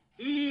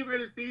 He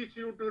will teach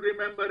you to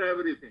remember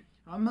everything.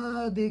 हम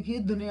देखिए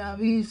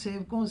दुनियावी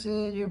सेवकों से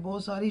ये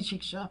बहुत सारी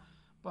शिक्षा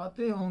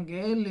पाते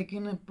होंगे,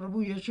 लेकिन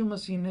प्रभु यीशु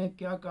मसीह ने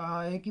क्या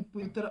कहा है कि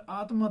पवित्र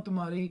आत्मा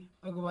तुम्हारी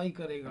अगुवाई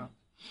करेगा।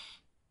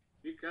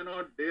 We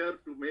cannot dare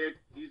to make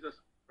Jesus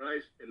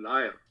Christ a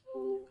liar.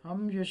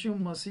 हम यीशु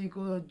मसीह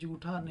को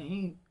झूठा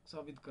नहीं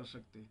साबित कर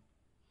सकते।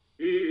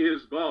 He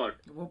is God.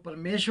 वो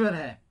परमेश्वर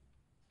है।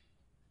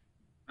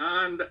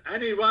 And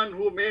anyone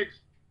who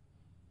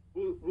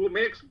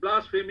makes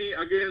blasphemy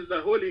against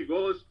the Holy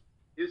Ghost,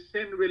 his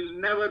sin will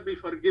never be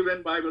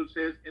forgiven, Bible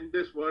says, in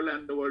this world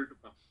and the world to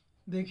come.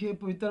 देखिए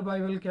पवित्र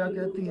बाइबल क्या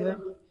कहती है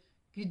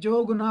कि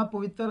जो गुनाह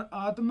पवित्र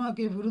आत्मा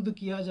के विरुद्ध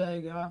किया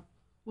जाएगा,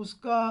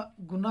 उसका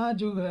गुनाह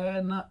जो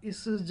है ना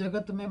इस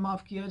जगत में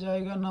माफ किया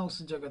जाएगा ना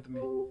उस जगत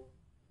में।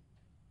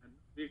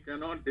 We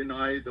cannot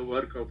deny the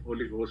work of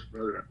Holy Ghost,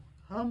 brethren.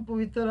 हम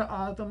पवित्र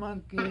आत्मा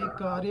के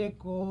कार्य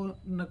को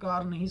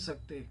नकार नहीं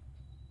सकते।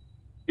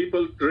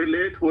 People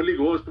relate Holy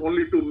Ghost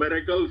only to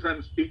miracles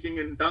and speaking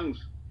in tongues.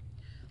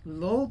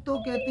 लोग तो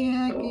कहते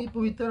हैं कि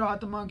पवित्र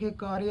आत्मा के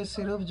कार्य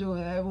सिर्फ जो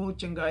है वो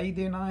चंगाई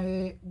देना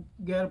है,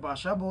 गैर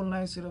भाषा बोलना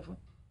है सिर्फ।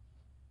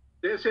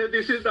 They say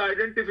this is the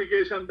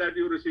identification that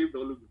you received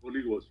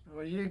Holy Ghost.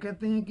 और ये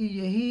कहते हैं कि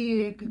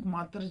यही एक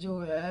मात्र जो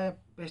है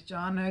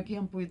पहचान है कि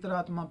हम पवित्र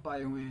आत्मा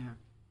पाए हुए हैं।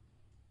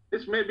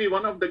 This may be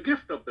one of the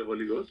gift of the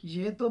Holy Ghost.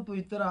 ये तो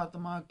पवित्र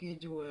आत्मा के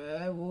जो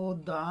है वो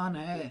दान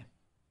है।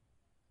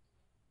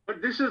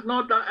 But this is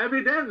not the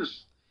evidence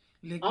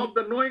of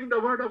the knowing the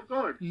word of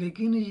God.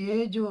 लेकिन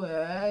ये जो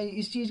है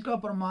इस चीज का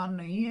प्रमाण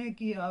नहीं है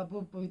कि आप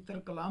पवित्र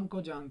कलाम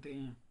को जानते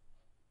हैं।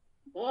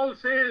 Paul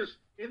says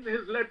in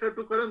his letter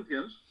to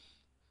Corinthians,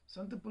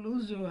 संत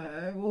पौलुस जो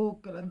है वो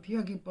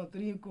करंथिया की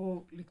पत्री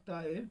को लिखता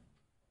है,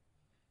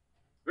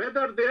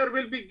 whether there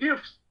will be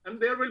gifts and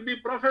there will be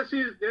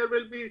prophecies, there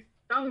will be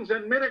tongues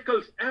and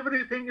miracles,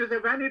 everything is a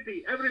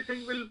vanity.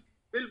 Everything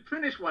will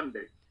finish one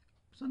day.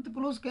 संत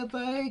पौलुस कहता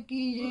है कि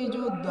ये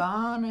जो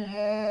दान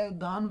है,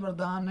 दान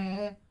वरदान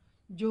है,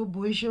 जो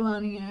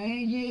भविष्यवाणी है,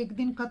 ये एक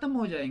दिन खत्म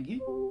हो जाएंगी।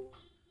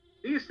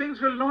 These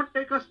things will not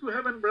take us to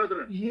heaven,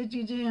 brethren. ये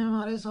चीजें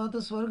हमारे साथ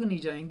स्वर्ग नहीं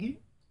जाएंगी।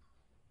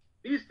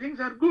 These things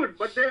are good,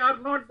 but they are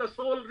not the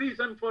sole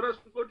reason for us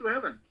to go to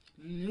heaven.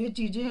 ये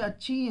चीजें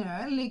अच्छी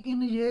हैं,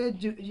 लेकिन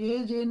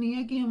ये नहीं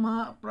है कि हम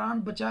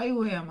प्राण बचाए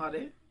हुए हैं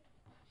हमारे।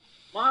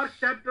 Mark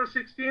chapter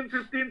 16,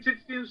 15,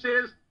 16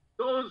 says,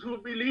 those who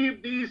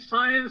believe these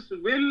signs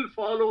will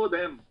follow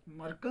them.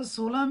 मरकस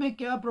 16 में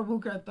क्या प्रभु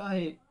कहता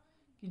है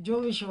कि जो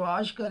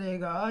विश्वास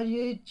करेगा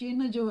ये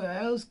चिन्ह जो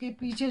है उसके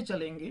पीछे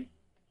चलेंगे।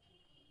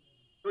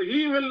 So he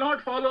will not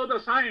follow the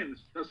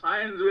signs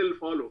will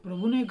follow.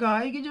 प्रभु ने कहा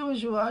है कि जो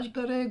विश्वास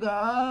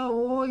करेगा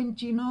वो इन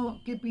चिन्हों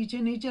के पीछे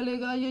नहीं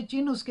चलेगा, ये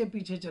चिन्ह उसके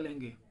पीछे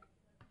चलेंगे।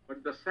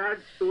 But the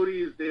sad story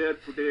is there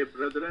today,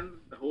 brethren.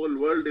 The whole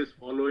world is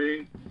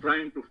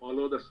trying to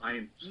follow the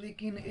signs.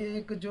 लेकिन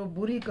एक जो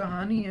बुरी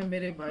कहानी है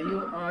मेरे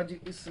भाइयों आज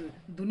इस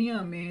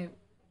दुनिया में,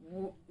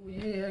 वो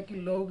ये है कि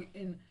लोग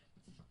इन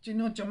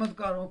चिन्हों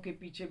चमत्कारों के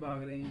पीछे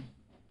भाग रहे हैं।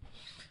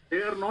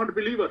 They are not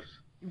believers.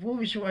 वो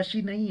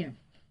विश्वासी नहीं है।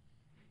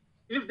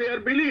 If they are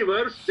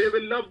believers, they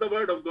will love the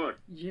word of God.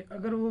 ये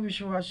अगर वो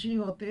विश्वासी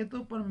होते तो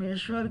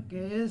परमेश्वर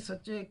के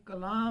सच्चे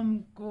कलाम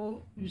को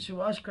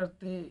विश्वास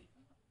करते।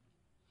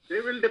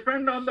 They will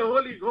depend on the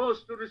Holy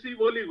Ghost to receive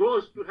Holy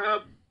Ghost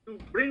to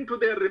bring to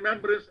their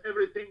remembrance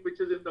everything which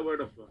is in the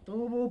word of God. तो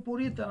वो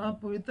पूरी तरह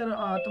पवित्र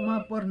आत्मा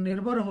पर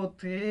निर्भर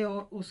होते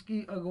और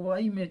उसकी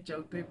अगुवाई में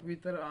चलते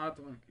पवित्र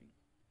आत्मा की।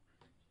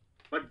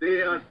 But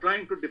they are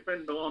trying to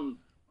depend on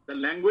the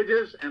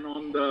languages and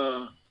on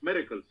the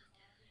miracles.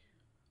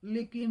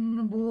 लेकिन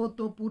वो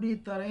तो पूरी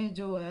तरह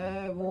जो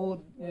है वो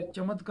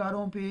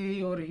चमत्कारों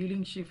पे और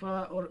हीलिंग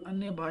शिफा और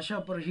अन्य भाषा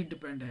पर ही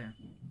डिपेंड है।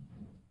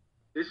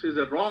 This is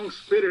a wrong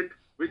spirit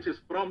which is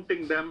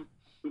prompting them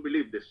to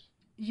believe this.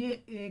 ये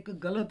एक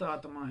गलत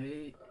आत्मा है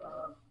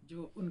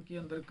जो उनके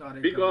अंदर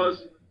कार्य Because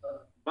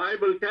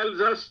Bible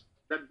tells us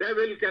the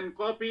devil can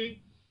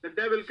copy, the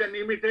devil can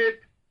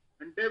imitate,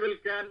 and devil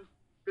can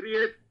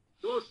create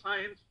those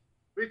signs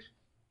which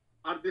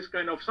are this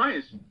kind of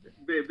signs.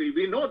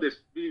 We know this.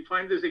 We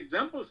find these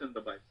examples in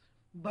the Bible.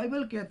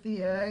 Bible कहती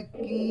है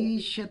कि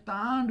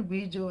शैतान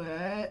भी जो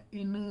है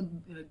इन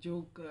जो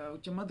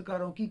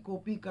चमत्कारों की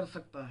कॉपी कर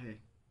सकता है।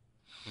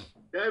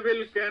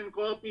 Devil can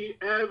copy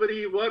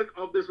every work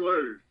of this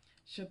world.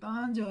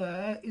 शैतान जो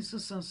है इस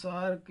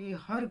संसार के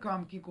हर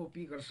काम की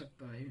कॉपी कर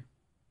सकता है।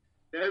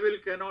 Devil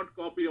cannot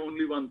copy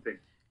only one thing.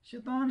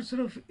 शैतान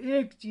सिर्फ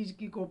एक चीज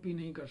की कॉपी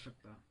नहीं कर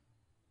सकता।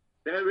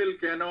 Devil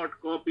cannot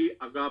copy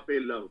agape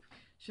love.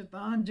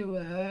 शैतान जो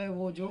है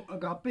वो जो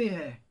अगापे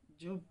है,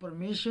 जो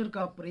परमेश्वर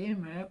का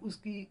प्रेम है,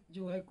 उसकी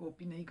जो है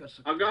कॉपी नहीं कर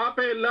सकता।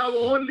 Agape love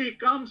only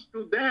comes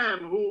to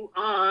them who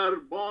are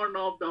born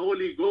of the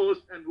Holy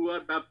Ghost and who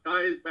are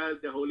baptized by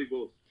the Holy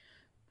Ghost.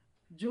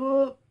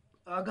 जो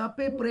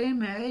अगापे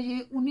प्रेम है ये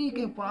उन्हीं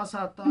के पास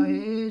आता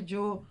है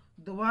जो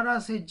दोबारा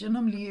से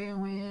जन्म लिए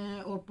हुए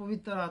हैं और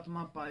पवित्र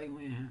आत्मा पाए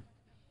हुए हैं।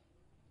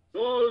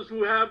 Those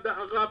who have the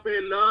agape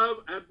love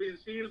have been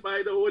sealed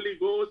by the Holy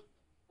Ghost.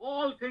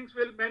 All things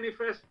will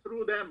manifest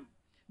through them.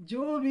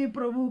 जो भी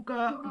प्रभु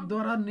का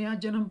द्वारा नया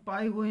जन्म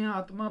पाए हुए हैं,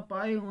 आत्मा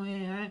पाए हुए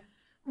हैं,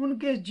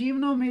 उनके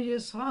जीवनों में ये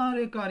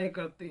सारे कार्य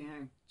करते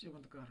हैं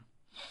चमत्कार।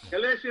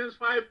 Galatians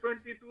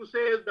 5:22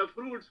 says the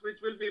fruits which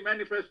will be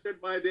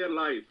manifested by their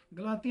life.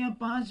 गलातियां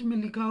 5 में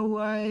लिखा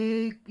हुआ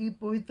है कि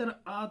पवित्र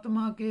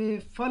आत्मा के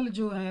फल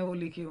जो हैं वो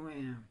लिखे हुए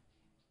हैं।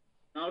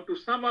 Now to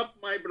sum up,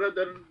 my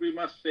brethren, we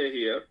must say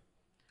here.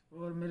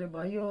 और मेरे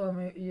भाइयों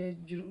हमें ये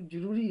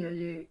जरूरी है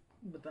ये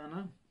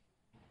बताना।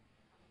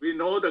 We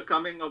know the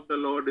coming of the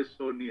Lord is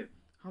so near.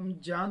 हम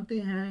जानते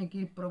हैं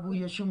कि प्रभु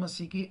यीशु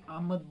मसीह की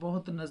आमद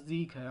बहुत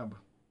नजदीक है। अब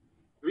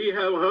We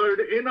have heard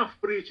enough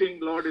preaching.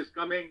 Lord is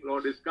coming.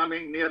 Lord is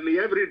coming. Nearly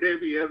every day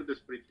we hear this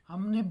preaching.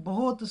 हमने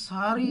बहुत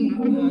सारी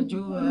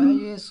जो है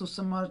ये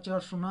सुसमाचार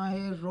सुना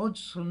है, रोज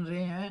सुन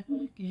रहे हैं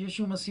कि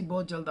यीशु मसीह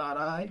बहुत जल्द आ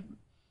रहा है।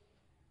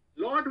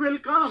 Lord will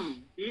come.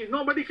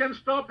 Nobody can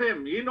stop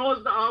him. He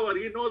knows the hour.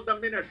 He knows the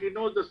minute. He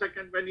knows the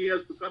second when he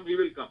has to come. He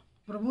will come.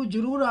 प्रभु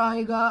जरूर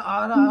आएगा,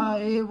 आ रहा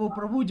है। वो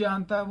प्रभु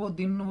जानता है वो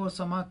दिन वो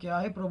समा क्या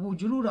है। प्रभु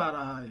जरूर आ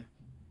रहा है।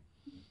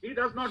 He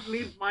does not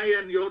need my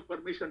and your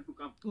permission to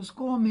come.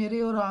 उसको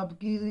मेरे और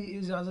आपकी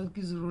इजाजत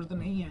की जरूरत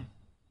नहीं है।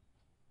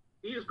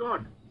 He is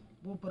God.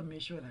 वो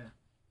परमेश्वर है।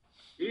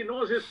 He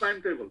knows his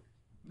timetable.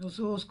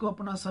 उसको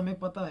अपना समय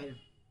पता है।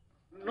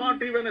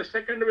 Not even a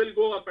second will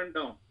go up and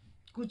down.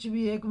 कुछ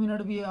भी एक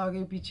मिनट भी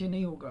आगे पीछे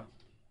नहीं होगा।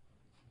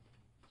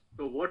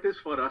 So what is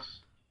for us?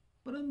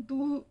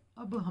 परंतु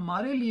अब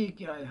हमारे लिए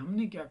क्या है,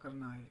 हमने क्या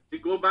करना है? We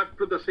go back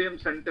to the same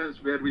sentence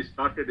where we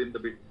started in the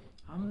beginning.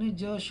 हमने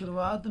जो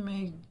शुरुआत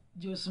में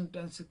जो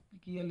सेंटेंस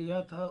किया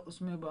लिया था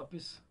उसमें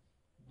वापस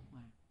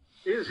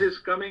Is his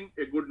coming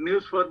a good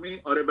news for me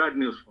or a bad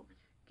news for me?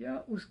 क्या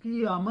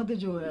उसकी आमद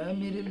जो है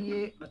मेरे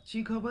लिए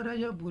अच्छी खबर है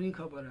या बुरी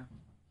खबर है?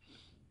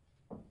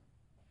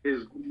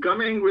 His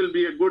coming will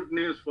be a good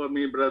news for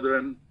me,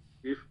 brethren,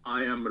 if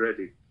I am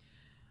ready.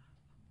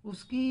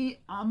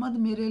 उसकी आमद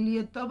मेरे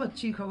लिए तब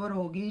अच्छी खबर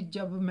होगी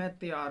जब मैं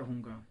तैयार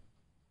होऊंगा।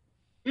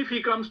 If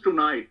he comes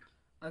tonight,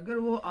 अगर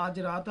वो आज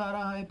रात आ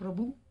रहा है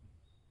प्रभु,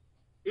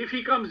 if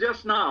he comes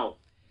just now,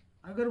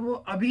 अगर वो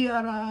अभी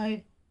आ रहा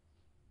है,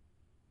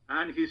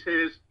 and he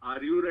says,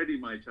 "Are you ready,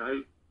 my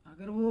child?"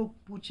 अगर वो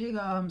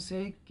पूछेगा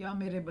हमसे, क्या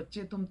मेरे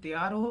बच्चे तुम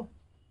तैयार हो,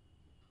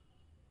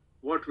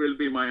 what will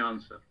be my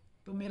answer?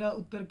 तो मेरा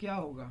उत्तर क्या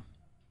होगा?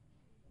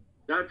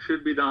 That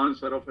should be the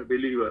answer of a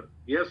believer.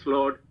 Yes,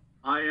 Lord,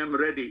 I am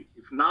ready.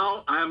 If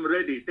now I am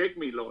ready, take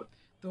me, Lord.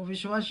 तो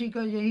विश्वासी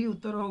का यही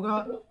उत्तर होगा,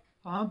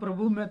 हाँ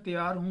प्रभु मैं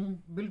तैयार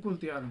हूँ, बिल्कुल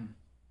तैयार हूँ।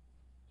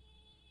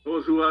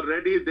 Those who are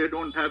ready, they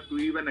don't have to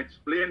even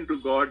explain to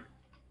God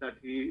that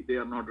they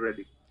are not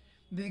ready.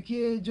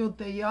 देखिए जो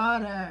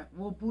तैयार हैं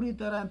वो पूरी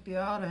तरह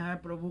तैयार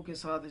हैं प्रभु के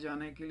साथ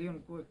जाने के लिए,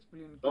 उनको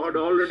explain God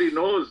already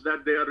knows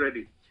that they are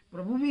ready.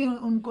 प्रभु भी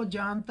उनको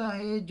जानता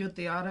है, जो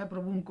तैयार है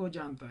प्रभु उनको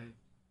जानता है।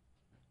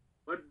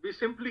 But we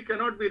simply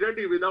cannot be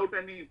ready without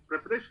any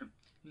preparation.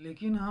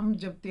 लेकिन हम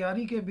जब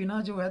तैयारी के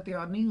बिना जो है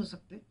तैयार नहीं हो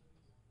सकते।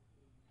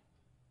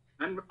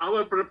 And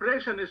our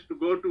preparation is to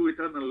go to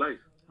eternal life.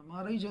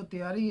 हमारी जो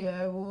तैयारी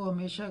है वो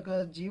हमेशा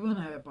का जीवन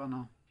है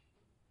पाना।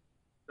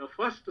 The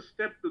first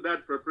step to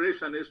that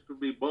preparation is to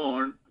be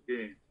born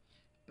again.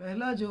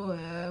 पहला जो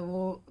है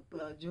वो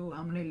जो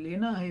हमने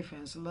लेना है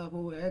फैसला,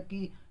 वो है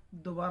कि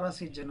दोबारा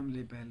से जन्म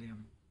ले। पहले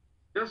हम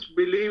just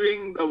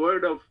believing the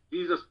word of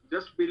Jesus,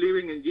 just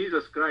believing in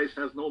Jesus Christ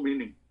has no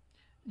meaning.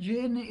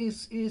 ये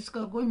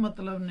इसका कोई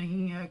मतलब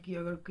नहीं है कि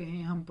अगर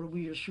कहें हम प्रभु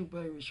यीशु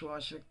पर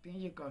विश्वास रखते हैं,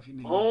 ये काफी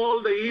नहीं।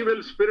 All the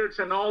evil spirits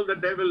and all the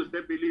devils,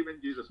 they believe in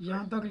Jesus Christ.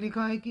 यहाँ तक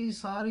लिखा है कि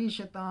सारी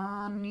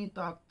शैतानी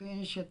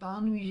ताकतें,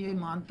 शैतान भी ये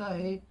मानता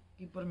है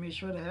कि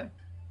परमेश्वर है,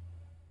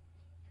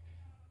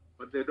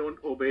 but they don't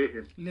obey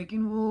him.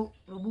 लेकिन वो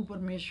प्रभु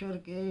परमेश्वर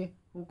के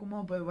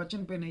हुक्मों पर,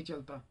 वचन पे नहीं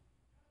चलता।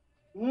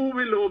 Who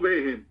will obey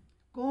him?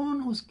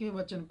 कौन उसके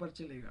वचन पर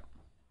चलेगा?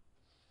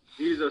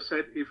 Jesus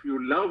said, "If you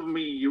love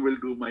me, you will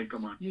do my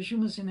command." यीशु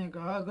मसीह ने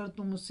कहा, अगर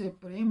तुम मुझसे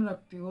प्रेम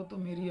रखते हो तो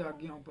मेरी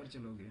आज्ञाओं पर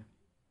चलोगे।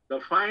 The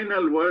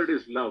final word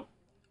is love.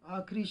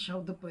 आखिरी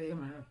शब्द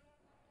प्रेम है।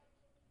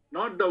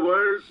 Not the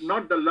world,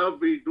 not the love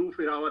we do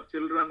for our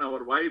children,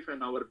 our wife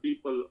and our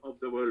people of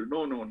the world.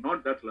 No, no,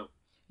 not that love.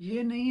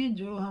 ये नहीं है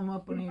जो हम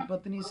अपनी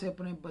पत्नी से,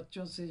 अपने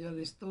बच्चों से या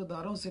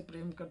रिश्तेदारों से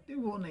प्रेम करते,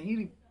 वो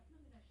नहीं।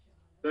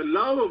 The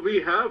love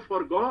we have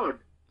for God.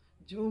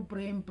 जो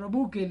प्रेम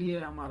प्रभु के लिए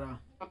है हमारा।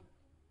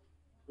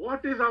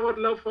 What is our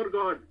love for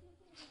God?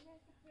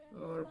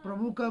 और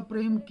प्रभु का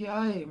प्रेम क्या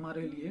है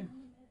हमारे लिए?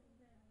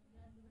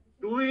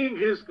 Doing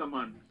His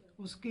commandments.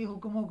 उसके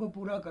हुक्मों को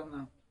पूरा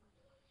करना।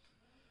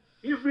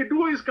 If we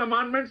do His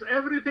commandments,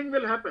 everything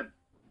will happen.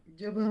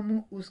 जब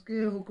हम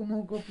उसके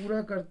हुक्मों को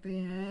पूरा करते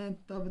हैं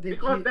तब देखिए,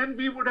 Because then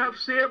we would have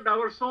saved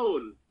our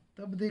soul.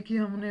 तब देखिए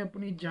हमने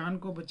अपनी जान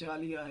को बचा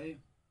लिया है।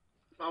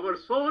 If our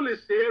soul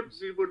is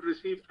saved, we would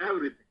receive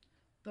everything.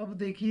 तब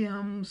देखिए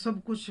हम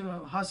सब कुछ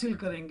हासिल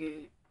करेंगे।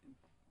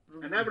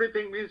 And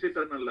everything means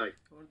eternal life.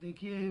 और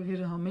देखिए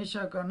फिर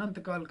हमेशा का अनंत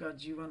काल का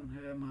जीवन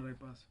है हमारे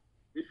पास।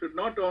 We should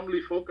not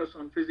only focus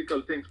on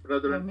physical things,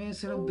 brethren. हमें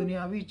सिर्फ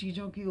दुनियावी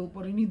चीजों के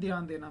ऊपर ही नहीं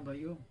ध्यान देना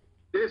भाइयों।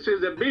 This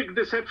is a big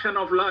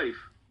deception of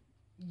life.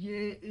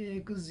 ये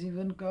एक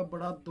जीवन का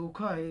बड़ा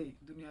धोखा है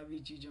दुनियावी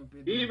चीजों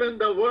पे। Even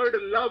the word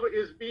love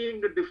is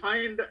being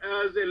defined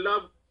as a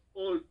love.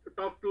 Oh,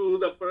 talk to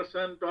the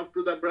person, talk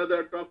to the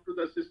brother, talk to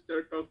the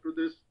sister, talk to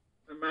this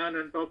man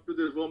and talk to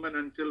this woman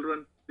and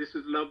children. This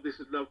is love, this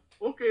is love.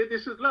 Okay,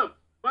 this is love.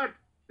 But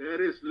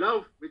there is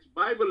love which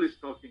Bible is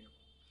talking about.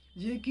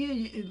 ये कि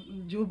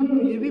जो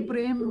ये भी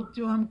प्रेम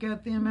जो हम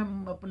कहते हैं, मैं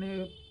अपने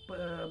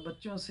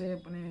बच्चों से,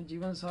 अपने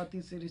जीवन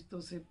साथी से, रिश्तों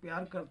से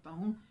प्यार करता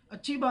हूँ,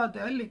 अच्छी बात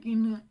है,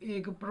 लेकिन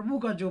एक प्रभु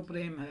का जो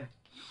प्रेम है,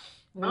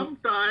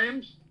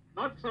 sometimes,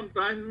 not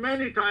sometimes,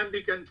 many times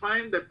we can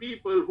find the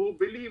people who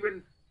believe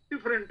in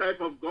different type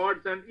of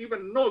gods and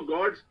even no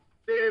gods,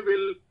 they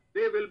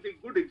will be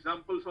good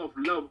examples of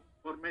love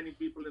for many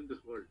people in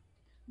this world.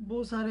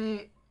 बहुत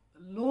सारे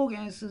लोग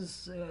हैं इस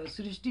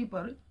सृष्टि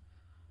पर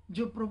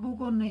जो प्रभु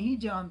को नहीं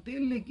जानते,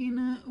 लेकिन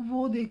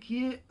वो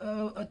देखिए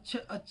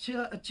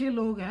अच्छे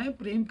लोग हैं,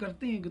 प्रेम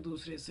करते हैं एक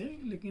दूसरे से,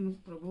 लेकिन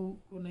प्रभु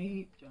को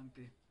नहीं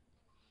जानते।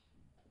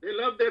 They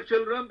love their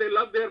children, they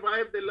love their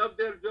wife, they love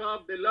their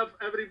job, they love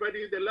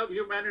everybody, they love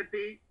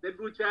humanity, they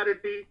do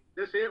charity.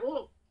 They say,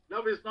 oh,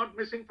 love is not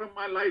missing from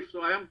my life,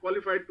 so I am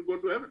qualified to go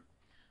to heaven.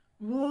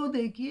 वो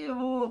देखिए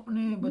वो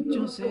अपने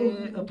बच्चों से,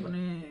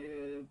 अपने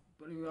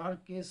परिवार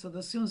के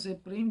सदस्यों से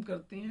प्रेम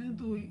करते हैं,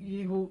 तो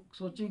ये वो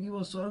सोचे कि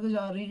वो स्वर्ग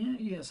जा रहे हैं,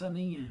 ये ऐसा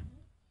नहीं है।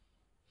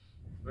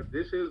 But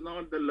this is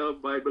not the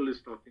love Bible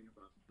is talking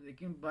about.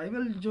 लेकिन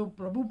बाइबल जो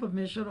प्रभु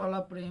परमेश्वर वाला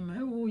प्रेम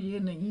है वो ये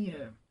नहीं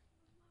है।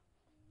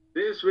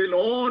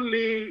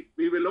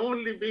 We will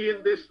only be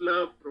in this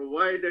love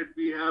provided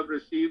we have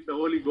received the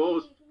Holy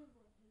Ghost.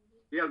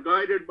 We are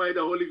guided by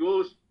the Holy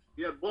Ghost.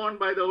 We are born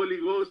by the Holy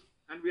Ghost,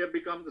 and we have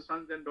become the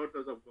sons and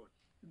daughters of God.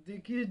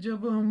 देखिए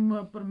जब हम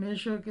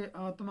परमेश्वर के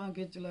आत्मा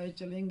के चलाए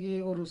चलेंगे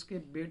और उसके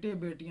बेटे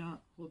बेटियां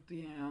होते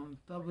हैं हम,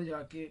 तब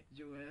जाके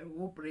जो है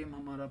वो प्रेम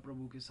हमारा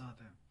प्रभु के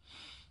साथ है।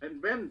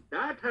 And when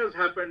that has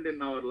happened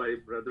in our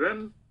life,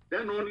 brethren,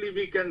 then only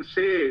we can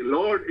say,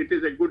 Lord, it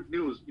is a good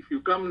news. If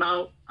you come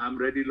now, I'm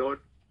ready, Lord.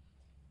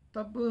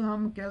 तब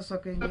हम कह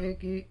सकेंगे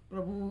कि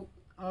प्रभु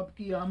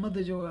आपकी आमद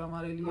जो है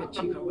हमारे लिए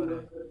अच्छी खबर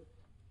है।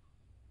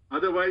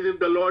 Otherwise, if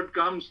the Lord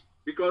comes,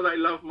 because I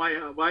love my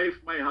wife,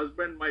 my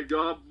husband, my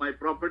job, my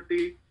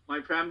property, my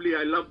family,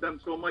 I love them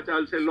so much,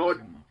 I'll say,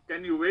 Lord,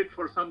 can you wait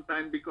for some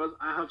time because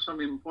I have some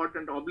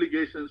important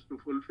obligations to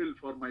fulfill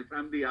for my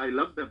family. I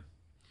love them.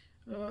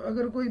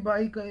 अगर कोई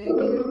भाई कहे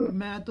कि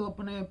मैं तो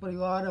अपने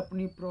परिवार,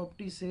 अपनी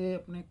प्रॉपर्टी से,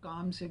 अपने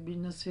काम से,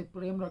 बिजनेस से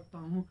प्रेम रखता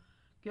हूँ,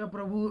 क्या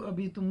प्रभु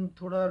अभी तुम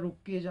थोड़ा रुक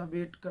के या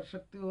वेट कर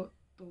सकते हो,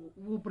 तो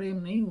वो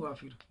प्रेम नहीं हुआ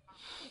फिर।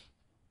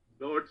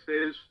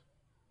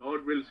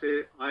 Lord will say,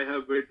 I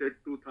have waited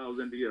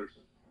 2000 years.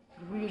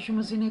 प्रभु यीशु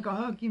मसीह ने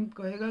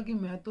कहेगा कि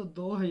मैं तो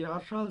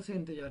 2000 साल से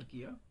इंतजार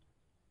किया।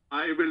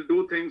 I will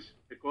do things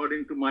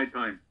according to my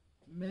time.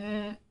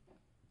 मैं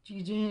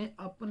चीजें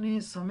अपने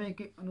समय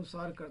के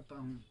अनुसार करता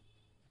हूँ।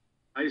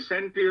 I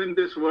sent you in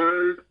this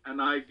world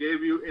and I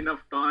gave you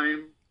enough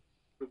time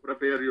to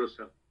prepare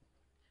yourself.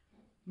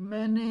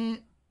 मैंने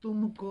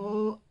तुमको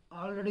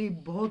ऑलरेडी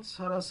बहुत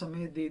सारा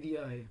समय दे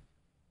दिया है।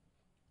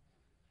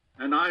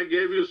 And I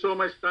gave you so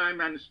much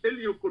time and still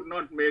you could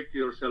not make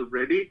yourself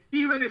ready.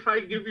 Even if I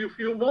give you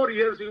few more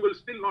years, you will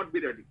still not be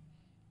ready.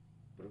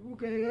 प्रभु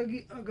कहेगा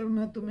कि अगर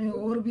मैं तुम्हें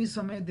और भी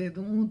समय दे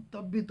दूं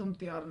तब भी तुम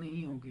तैयार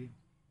नहीं होगे।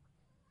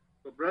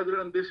 So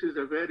brethren, this is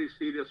a very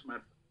serious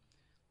matter.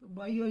 तो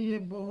भाइयों, ये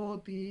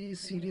बहुत ही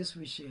सीरियस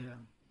विषय है।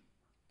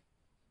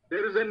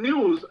 There is a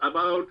news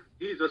about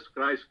Jesus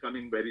Christ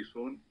coming very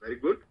soon. Very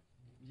good.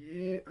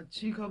 ये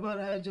अच्छी खबर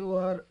है जो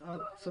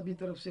सभी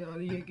तरफ से आ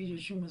रही है कि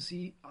यीशु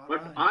मसीह आ रहा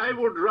है। But I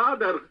would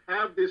rather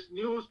have this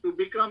news to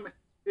become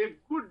a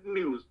good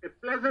news, a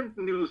pleasant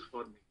news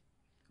for me.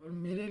 और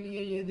मेरे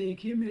लिए ये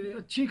देखिए, मेरी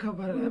अच्छी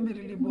खबर है,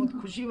 मेरे लिए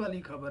बहुत खुशी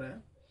वाली खबर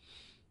है।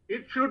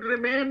 It should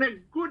remain a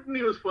good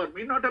news for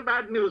me, not a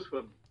bad news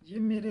for me. ये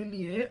मेरे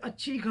लिए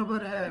अच्छी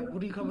खबर है,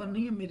 बुरी खबर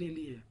नहीं है मेरे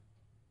लिए।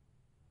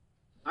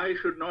 I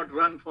should not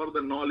run for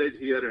the knowledge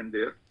here and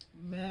there.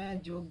 मैं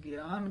जो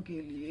ज्ञान के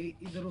लिए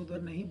इधर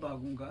उधर नहीं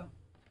भागूंगा।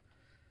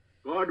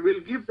 God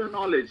will give the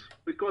knowledge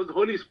because the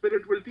Holy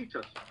Spirit will teach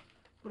us.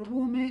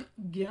 प्रभु हमें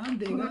ज्ञान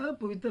देगा,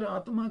 पवित्र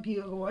आत्मा की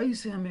अगुवाई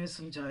से हमें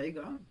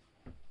समझाएगा।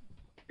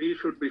 He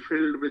should be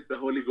filled with the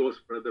Holy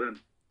Ghost, brethren.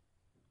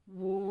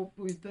 वो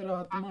पवित्र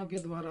आत्मा के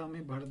द्वारा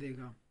हमें भर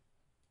देगा।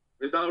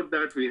 Without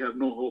that we have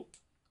no hope.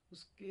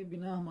 उसके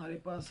बिना हमारे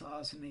पास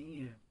आस नहीं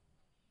है।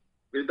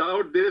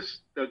 Without this,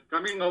 the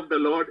coming of the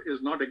Lord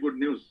is not a good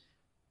news.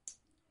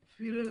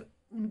 फिर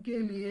उनके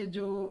लिए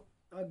जो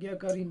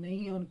आज्ञाकारी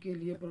नहीं है, उनके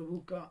लिए प्रभु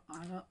का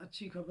आना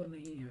अच्छी खबर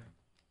नहीं है।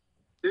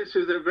 This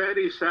is a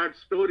very sad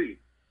story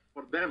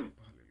for them.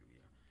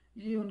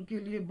 ये उनके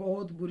लिए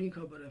बहुत बुरी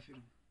खबर है।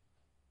 फिर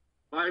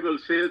Bible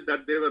says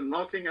that they were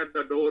knocking at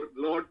the door.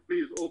 Lord,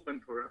 please open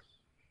for us.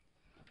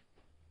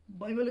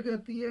 Bible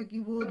कहती है कि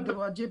वो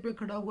दरवाजे पे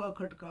खड़ा हुआ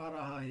खटका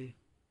रहा है।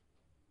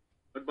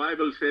 But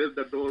Bible says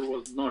the door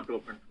was not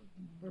opened.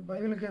 पर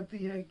बाइबल कहती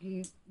है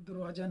कि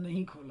दरवाजा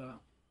नहीं खोला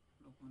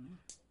लोगों ने।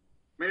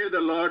 May the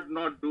Lord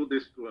not do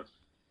this to us.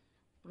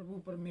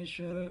 प्रभु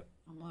परमेश्वर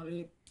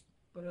हमारे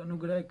पर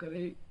अनुग्रह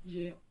करे,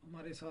 ये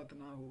हमारे साथ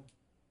ना हो।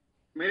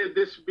 May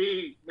this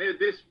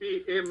be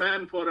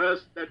amen for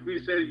us that we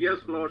say, yes,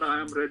 Lord,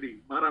 I am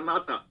ready.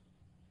 Maranatha.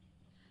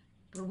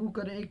 प्रभु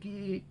करे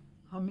कि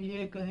हम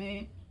ये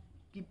कहें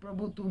कि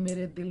प्रभु तू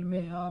मेरे दिल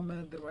में आ,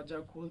 मैं दरवाजा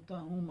खोलता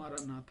हूँ,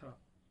 मारानाथा।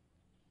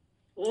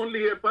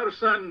 Only a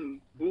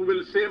person who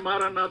will say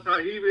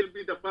Maranatha, he will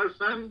be the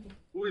person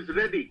who is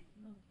ready.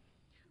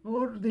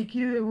 और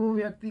देखिए, वो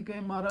व्यक्ति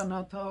कहे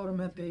मारानाथा और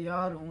मैं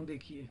तैयार हूँ।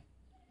 देखिए,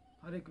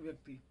 हर एक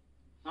व्यक्ति।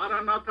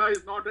 Maranatha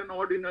is not an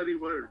ordinary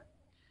word.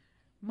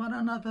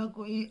 मारानाथा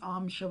कोई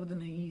आम शब्द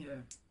नहीं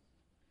है।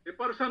 A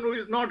person who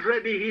is not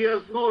ready, he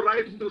has no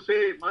right to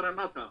say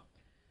Maranatha.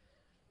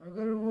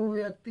 अगर वो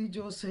व्यक्ति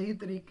जो सही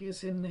तरीके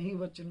से नहीं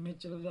वचन में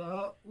चल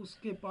रहा,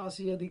 उसके पास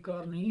ये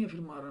अधिकार नहीं है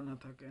फिर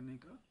मारानाथा कहने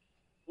का।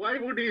 Why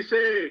would he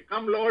say,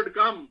 come Lord,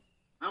 come?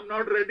 I'm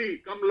not ready.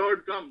 Come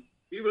Lord, come.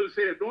 He will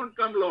say, don't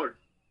come Lord.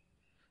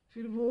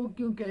 फिर वो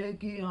क्यों कहे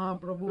कि हाँ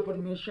प्रभु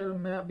परमेश्वर,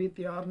 मैं अभी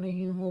तैयार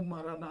नहीं हूँ,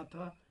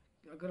 मारानाथा,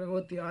 अगर वो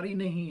तैयार ही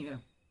नहीं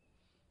है।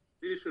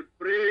 We should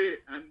pray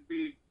and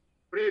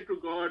pray to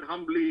God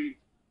humbly.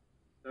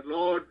 The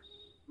Lord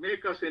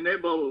make us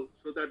enable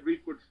so that we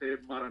could say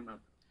Maranatha.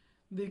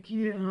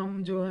 देखिए,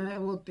 हम जो हैं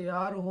वो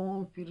तैयार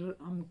हों, फिर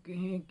हम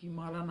कहें कि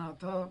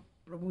मारानाथा,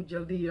 प्रभु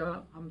जल्दी आ,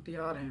 हम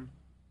तैयार हैं।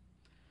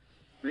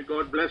 May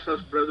God bless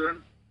us,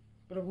 brethren.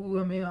 प्रभु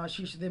हमें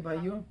आशीष दे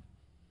भाइयों।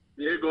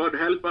 May God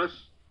help us.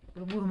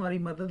 प्रभु हमारी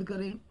मदद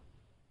करे।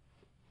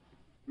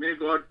 May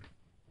God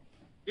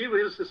give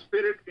His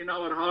Spirit in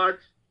our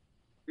hearts.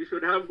 We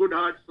should have good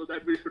hearts so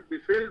that we should be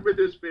filled with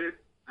His Spirit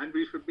and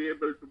we should be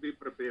able to be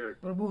prepared.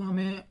 प्रभु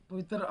हमें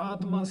पवित्र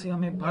आत्मा से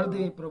हमें भर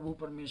दे, प्रभु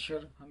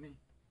परमेश्वर हमें।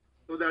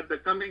 So that the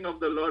coming of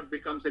the Lord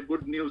becomes a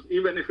good news,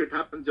 even if it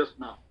happens just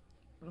now.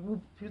 प्रभु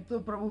फिर तो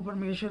प्रभु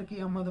परमेश्वर की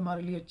आमद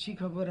हमारे लिए अच्छी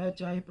खबर है,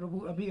 चाहे प्रभु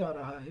अभी आ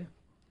रहा है।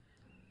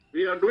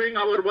 We are doing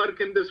our work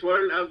in this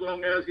world as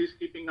long as He's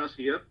keeping us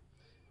here.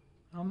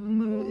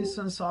 हम इस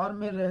संसार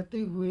में रहते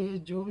हुए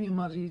जो भी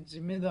हमारी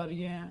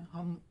जिम्मेदारियां हैं,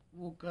 हम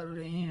वो कर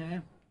रहे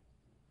हैं,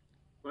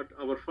 but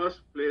our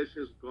first place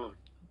is God.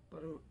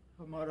 पर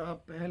हमारा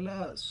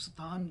पहला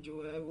स्थान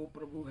जो है वो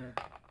प्रभु है।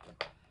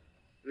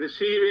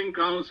 Receiving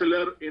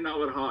counselor in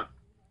our heart.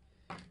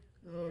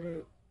 और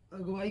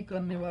अगुवाई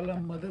करने वाला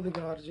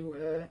मददगार जो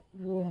है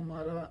वो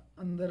हमारा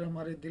अंदर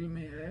हमारे दिल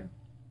में है।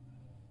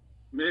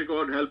 May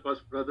God help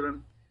us,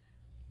 brethren.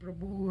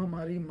 प्रभु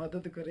हमारी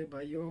मदद करे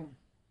भाइयों।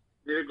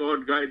 May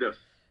God guide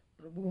us.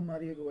 प्रभु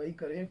हमारी अगुवाई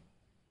करे।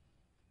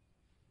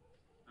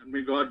 And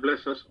may God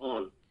bless us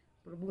all.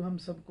 प्रभु हम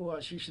सबको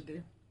आशीष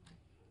दे।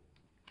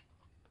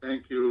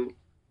 Thank you.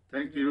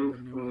 Thank you.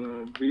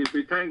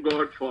 We thank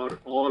God for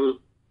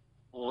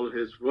all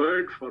His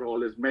word, for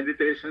all His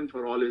meditation,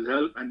 for all His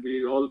help, and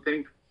we all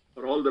think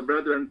for all the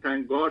brethren.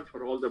 Thank God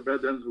for all the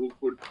brethren who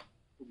could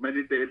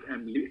meditate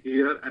and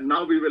hear. And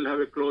now we will have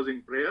a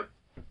closing prayer.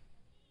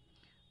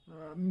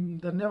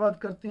 धन्यवाद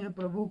करते हैं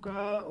प्रभु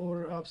का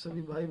और आप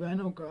सभी भाई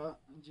बहनों का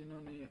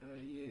जिन्होंने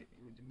ये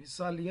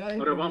हिस्सा लिया है।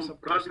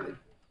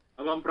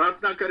 अब हम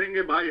प्रार्थना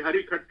करेंगे भाई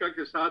हरि खटका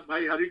के साथ।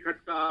 भाई हरि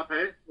खटका आप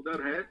है,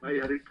 उधर है भाई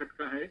हरि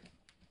खटका है।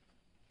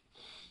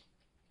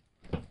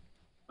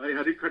 भाई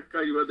हरि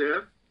खटका यू आर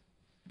देयर?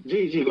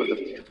 जी जी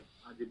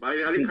हाँ जी,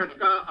 भाई हरि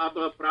खटका आप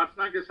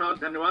प्रार्थना के साथ,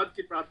 धन्यवाद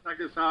की प्रार्थना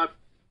के साथ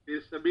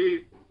इस सभी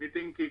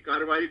मीटिंग की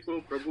कार्रवाई को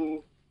प्रभु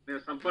ने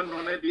संपन्न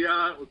होने दिया,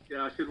 उसके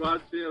आशीर्वाद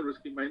से और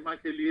उसकी महिमा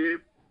के लिए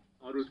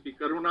और उसकी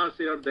करुणा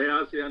से और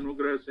दया से,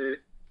 अनुग्रह से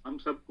हम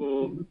सबको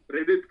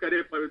प्रेरित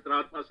करे, पवित्र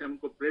आत्मा से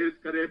हमको प्रेरित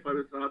करे,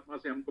 पवित्र आत्मा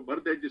से हमको भर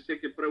दे, जिससे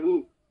कि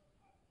प्रभु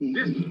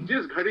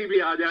जिस घड़ी भी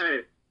आ जाए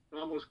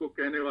तो हम उसको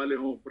कहने वाले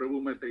हों,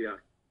 प्रभु मैं तैयार।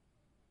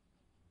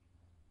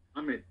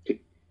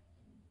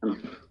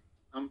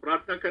 हम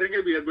प्रार्थना करेंगे।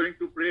 We are going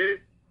to pray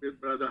with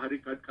brother Hari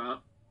खटका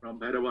फ्रॉम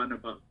भैरवा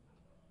नेपाल।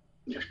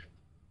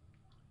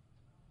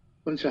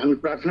 हामी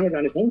प्रार्थनामा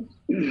जानेछौँ।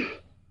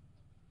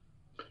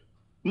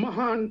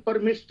 महान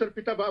परमेश्वर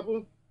पिता बाबु,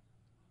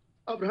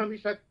 अब्राहम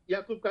इसाक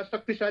याकुबका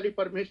शक्तिशाली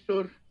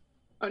परमेश्वर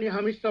अनि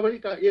हामी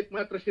सबैका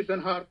एकमात्र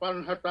सिर्जनहार,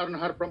 पालनहार,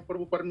 तारनहार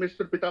प्रभु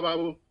परमेश्वर पिता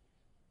बाबु,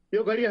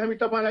 यो घडी हामी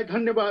तपाईलाई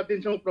धन्यवाद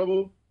दिन्छौँ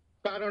प्रभु,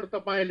 कारण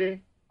तपाईले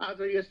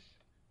आज यस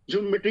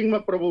जुम मिटिङमा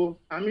प्रभु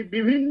हामी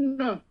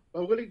विभिन्न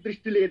भौगोलिक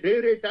दृष्टिले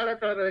धेरै टाढा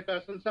टाढा रहेका,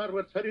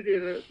 संसारभर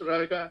छरिएर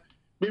रहेका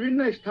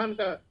विभिन्न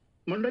स्थानका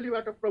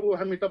मण्डलीबाट प्रभु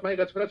हामी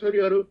तपाईका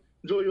छोराछोरीहरू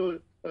जो यो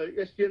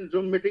एसटिएन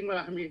जुम मिटिङमा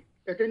हामी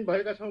एटेन्ड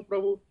भएका छौँ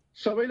प्रभु,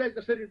 सबैलाई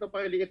जसरी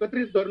तपाईले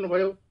एकत्रित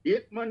गर्नुभयो,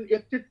 एक मन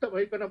एक चित्त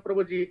भइकन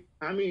प्रभुजी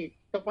हामी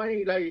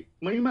तपाईलाई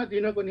महिमा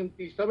दिनको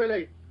निम्ति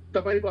सबैलाई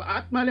तपाईको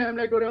आत्माले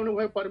हामीलाई डोर्याउनु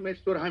भयो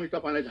परमेश्वर, हामी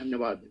तपाईलाई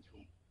धन्यवाद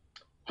दिन्छौँ।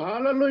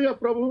 हालेलुया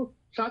प्रभु,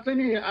 साँच्चै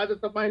नै आज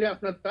तपाईले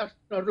आफ्ना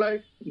दासहरूलाई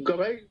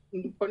गवाई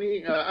पनि,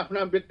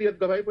 आफ्ना व्यक्तिगत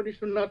गवाई पनि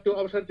सुन्न त्यो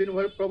अवसर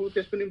दिनुभयो प्रभु,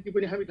 त्यसको निम्ति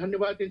पनि हामी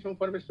धन्यवाद दिन्छौँ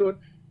परमेश्वर।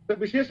 र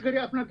विशेष गरी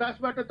आफ्ना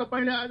दासबाट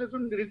तपाईले आज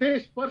जुन हृदय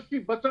स्पर्शी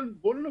वचन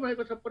बोल्नु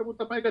भएको छ प्रभु,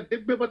 तपाईका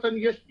दिव्य वचन,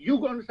 यस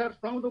युग अनुसार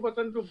सुहाउँदो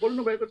वचन जो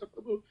बोल्नु भएको छ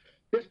प्रभु,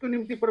 त्यसको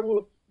निम्ति प्रभु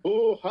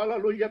हो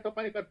हालेलुया,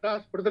 तपाईका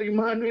दास ब्रदर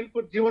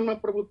इमानुएलको जीवनमा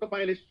प्रभु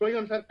तपाईले सोही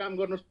अनुसार काम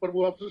गर्नुहोस् प्रभु,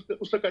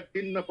 उसका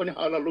दिनमा पनि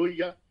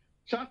हालेलुया।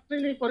 साँच्चै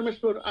नै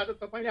परमेश्वर आज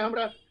तपाईले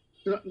हाम्रा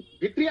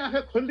भित्री आँखा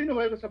खोलिदिनु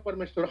भएको छ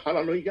परमेश्वर,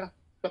 हालेलुया।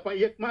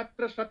 तपाईँ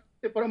एकमात्र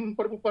सत्य परम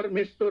प्रभु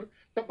परमेश्वर,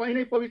 तपाईँ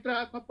नै पवित्र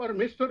आत्मा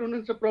परमेश्वर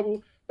हुनुहुन्छ प्रभु।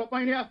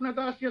 तपाईँले आफ्ना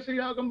दास यसरी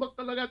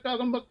अगमवक्ता लगायतका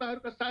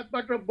अगमवक्ताहरूका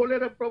साथबाट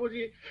बोलेर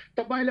प्रभुजी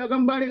तपाईँले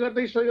अगमबाणी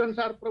गर्दै सोही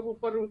अनुसार प्रभु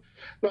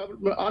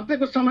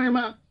अन्त्यको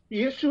समयमा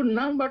येशू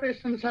नामबाट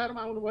यस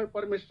संसारमा आउनुभयो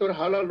परमेश्वर,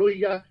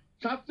 हालेलुया।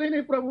 साँच्चै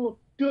नै प्रभु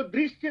त्यो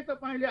दृश्य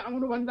तपाईँले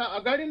आउनुभन्दा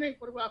अगाडि नै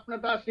प्रभु आफ्ना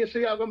दास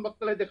यसै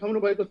अगमवक्तालाई देखाउनु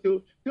भएको थियो,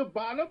 त्यो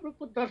बालक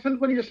रूपको दर्शन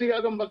पनि यसै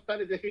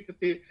अगमवक्ताले देखेको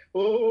थिए।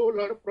 ओ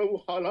लर्ड प्रभु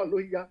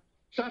हालेलुया।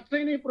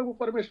 साँच्चै नै प्रभु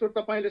परमेश्वर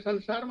तपाईले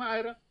संसारमा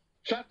आएर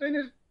साँच्चै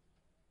नै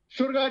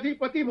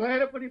स्वर्गाधिपति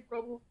भएर पनि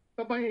प्रभु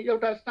तपाईँ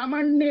एउटा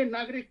सामान्य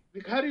नागरिक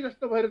भिखारी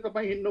जस्तो भएर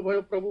तपाईँ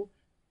हिँड्नुभयो प्रभु,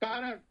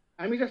 कारण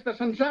हामी जस्ता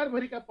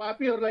संसारभरिका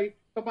पापीहरूलाई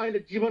तपाईले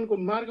जीवनको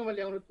मार्गमा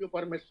ल्याउनु थियो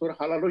परमेश्वर,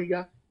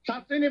 हालेलुया।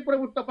 साँच्चै नै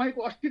प्रभु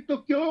तपाईको अस्तित्व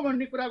के हो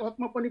भन्ने कुरा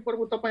हकमा पनि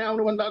प्रभु तपाईँ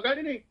आउनुभन्दा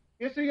अगाडि नै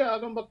यसै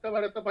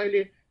अगमवक्ताबाट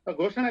तपाईले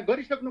घोषणा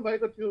गरिसक्नु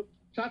भएको थियो।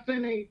 साँच्चै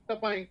नै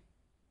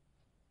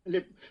तपाईँले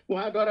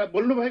उहाँद्वारा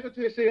बोल्नु भएको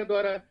थियो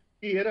यसैद्वारा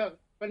कि हेर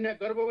कन्या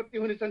गर्भवती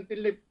हुनेछन्,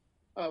 तिनले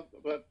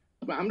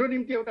हाम्रो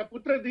निम्ति एउटा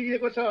पुत्र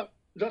दिइएको छ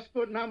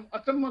जसको नाम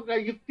अचम्मका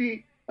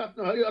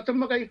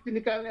युक्ति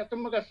निकाल्ने,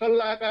 अचम्मका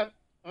सल्लाहकार,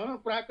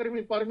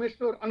 पराक्रमी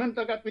परमेश्वर,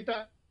 अनन्तका पिता,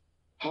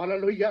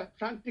 हालेलुया,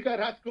 शान्तिका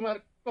राजकुमार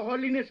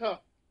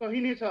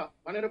कहिनेछ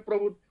भनेर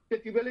प्रभु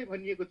त्यति बेलै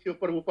भनिएको थियो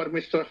प्रभु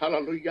परमेश्वर,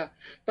 हालेलुया।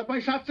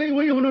 तपाईँ साँच्चै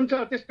उही हुनुहुन्छ,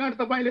 त्यसकारण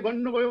तपाईँले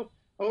भन्नुभयो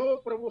हो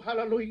प्रभु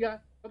हालेलुया,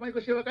 तपाईँको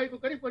सेवकाईको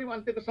करिब करिब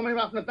अन्त्यको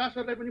समयमा आफ्ना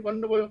दासहरूलाई पनि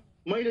भन्नुभयो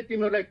मैले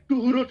तिमीहरूलाई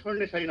टुहुरो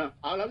छोड्ने छैन,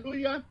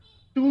 हालेलुया,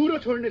 टुहुरो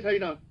छोड्ने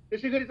छैन।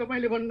 त्यसै गरी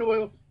तपाईँले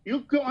भन्नुभयो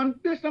युगको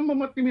अन्त्यसम्म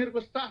म तिमीहरूको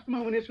साथमा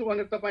हुनेछु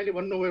भनेर तपाईँले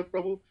भन्नुभयो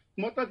प्रभु।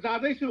 म त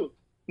जाँदैछु,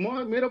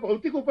 मेरो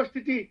भौतिक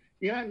उपस्थिति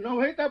यहाँ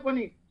नभए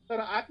तापनि तर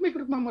आत्मिक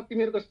रूपमा म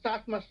तिमीहरूको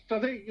साथमा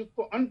सधैँ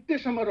युगको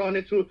अन्त्यसम्म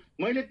रहनेछु।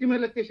 मैले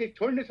तिमीहरूलाई त्यसै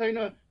छोड्ने छैन,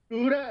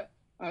 टुहुरा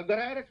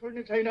गराएर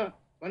छोड्ने छैन,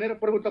 भनेर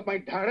प्रभु तपाईँ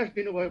ढाडस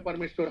दिनुभयो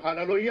परमेश्वर।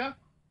 हालेलुया।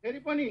 फेरि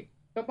पनि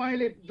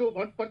तपाईँले जो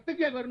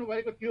प्रतिज्ञा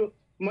गर्नुभएको थियो,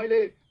 मैले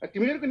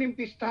तिमीहरूको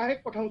निम्ति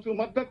सहायक पठाउँछु,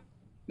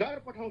 मद्दतगार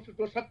पठाउँछु,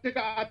 जो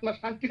सत्यका आत्मा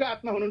शान्तिका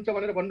आत्मा हुनुहुन्छ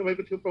भनेर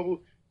भन्नुभएको थियो प्रभु।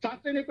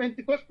 साँच्चै नै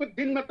पेन्टिकोसको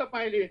दिनमा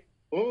तपाईँले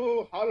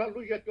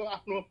हालेलुया त्यो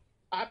आफ्नो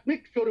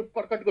आत्मिक स्वरूप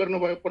प्रकट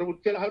गर्नुभयो प्रभु।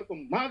 चेलाहरूको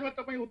माझमा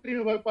तपाईँ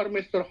उत्रिनुभयो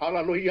परमेश्वर।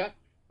 हालेलुया।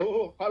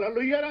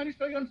 हालेलुया। र अनि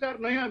सोही अनुसार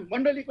नयाँ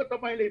मण्डलीको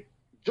तपाईँले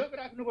जग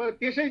राख्नुभयो।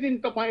 त्यसै दिन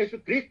तपाईँ यसो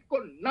ख्रीष्टको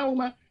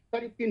नाउँमा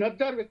करिब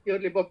 3000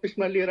 व्यक्तिहरूले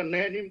बप्तिस्मा लिएर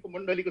नयाँ नियमको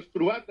मण्डलीको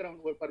सुरुवात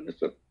गराउनुभयो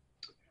परमेश्वर।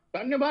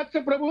 धन्यवाद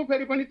छ प्रभु।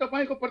 फेरि पनि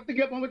तपाईँको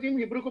प्रतिज्ञा बमोजिम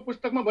हिब्रूको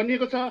पुस्तकमा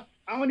भनिएको छ,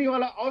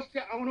 आउनेवाला अवश्य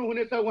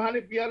आउनुहुनेछ, उहाँले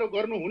बिरालो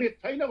गर्नुहुने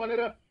छैन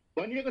भनेर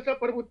भनिएको छ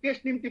प्रभु।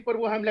 त्यस निम्ति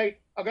प्रभु हामीलाई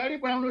अगाडि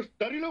बढाउनुहोस्,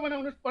 दरिलो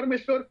बनाउनुहोस्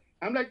परमेश्वर।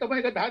 हामीलाई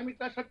तपाईँका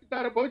धार्मिकता,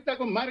 सत्यता र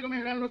पवित्रताको मार्गमा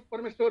हिँडाल्नुहोस्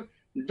परमेश्वर।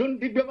 जुन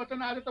दिव्य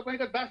वचन आज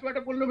तपाईँका दासबाट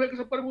बोल्नु भएको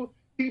छ प्रभु,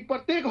 ती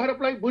प्रत्येक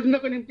हरफलाई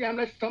बुझ्नको निम्ति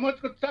हामीलाई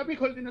समझको चाबी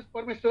खोलिदिनुहोस्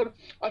परमेश्वर।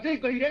 अझै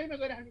गहिराइमा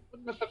गएर हामी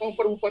बुझ्न सकौँ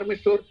प्रभु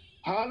परमेश्वर।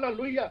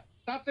 हालेलुया।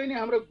 साँच्चै नै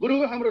हाम्रो गुरु,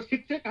 हाम्रो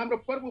शिक्षक, हाम्रो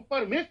प्रभु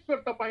परमेश्वर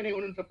तपाईँ नै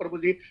हुनुहुन्छ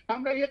प्रभुजी।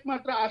 हाम्रा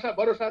एकमात्र आशा,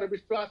 भरोसा र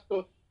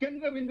विश्वासको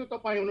केन्द्रबिन्दु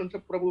तपाईँ हुनुहुन्छ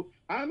प्रभु।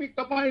 हामी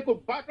तपाईँको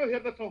बाटो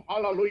हेर्दछौँ।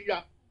 हालेलुया।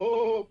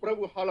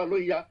 प्रभु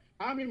हालेलुया।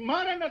 हामी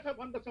मारनछ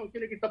भन्दछौँ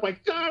किनकि तपाईँ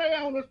चाँडै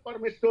आउनुहोस्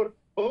परमेश्वर।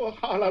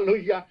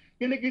 हालेलुया।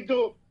 किनकि जो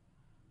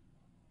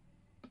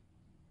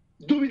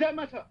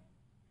दुविधामा छ,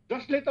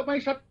 जसले तपाईँ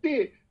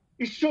सत्य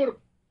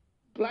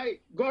ईश्वरलाई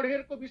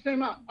गढेरको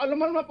विषयमा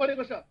अलमलमा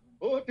परेको छ,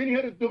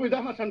 तिनीहरू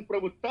दुविधामा छन्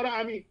प्रभु। तर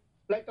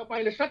हामीलाई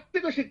तपाईँले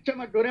सत्यको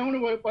शिक्षामा डोर्याउनु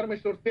भयो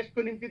परमेश्वर।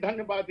 त्यसको निम्ति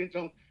धन्यवाद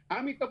दिन्छौँ।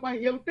 हामी तपाईँ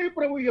एउटै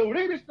प्रभु,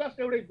 एउटै विश्वास,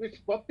 एउटै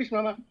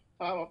बप्तिस्मामा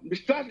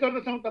विश्वास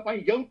गर्दछौँ।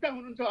 तपाईँ एउटा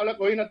हुनुहुन्छ, अलग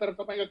होइन, तर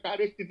तपाईँको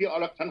कार्यस्थिति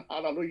अलग छन्।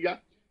 हालेलुया।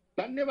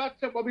 धन्यवाद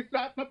छ पवित्र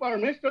आत्मा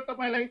परमेश्वर।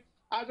 तपाईँलाई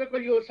आजको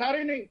यो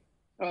साह्रै नै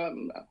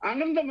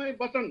आनन्दमय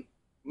वचन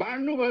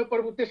बाँड्नु भयो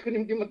प्रभु। त्यसको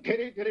निम्ति म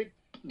धेरै धेरै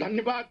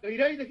धन्यवाद,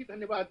 गहिराइदेखि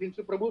धन्यवाद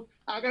दिन्छु प्रभु।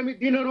 आगामी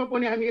दिनहरूमा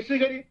पनि हामी यसै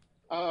गरी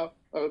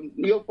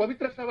यो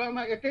पवित्र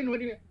सभामा एटेन्ड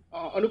हुने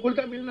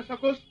अनुकूलता मिल्न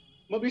सकोस्।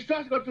 म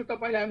विश्वास गर्छु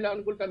तपाईँले हामीलाई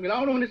अनुकूलता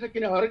मिलाउनुहुनेछ,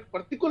 किन हरेक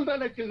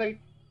प्रतिकूलतालाई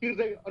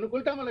तिर्दै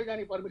अनुकूलतामा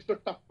लैजाने परमेश्वर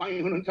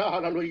तपाईँ हुनुहुन्छ।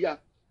 हालेलुया।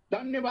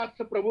 धन्यवाद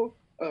छ प्रभु।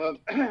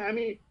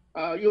 हामी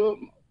यो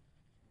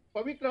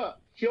पवित्र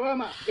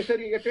सेवामा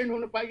यसरी एटेन्ड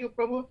हुन पाइयो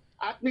प्रभु।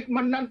 आत्मिक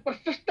मनदान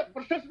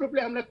प्रशस्त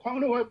रूपले हामीलाई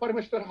खुवाउनु भयो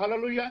परमेश्वर।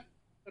 हालेलुया।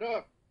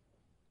 र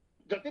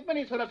जति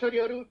पनि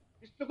छोराछोरीहरू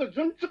विश्वको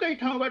जुनसुकै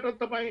ठाउँबाट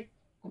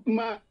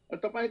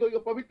तपाईँको यो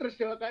पवित्र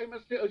सेवाकायमा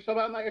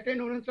सभामा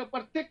एटेन्ड हुनुहुन्छ,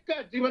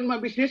 प्रत्येकका जीवनमा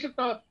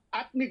विशेषतः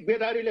आत्मिक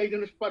बेदारी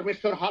ल्याइदिनुहोस्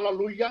परमेश्वर।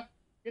 हालेलुया।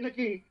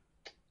 किनकि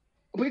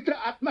पवित्र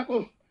आत्माको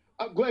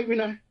अगुवाई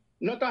बिना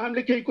न त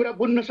हामीले केही कुरा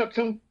बुझ्न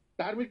सक्छौँ,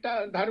 धार्मिकता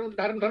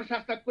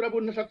धर्मशास्त्रको कुरा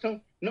बुझ्न सक्छौँ,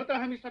 न त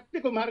हामी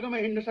सत्यको मार्गमा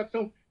हिँड्न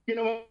सक्छौँ,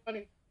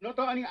 किनभने न त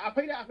अनि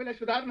आफैलाई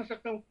सुधार्न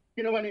सक्छौँ,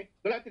 किनभने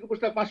गलातीको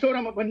पुस्तक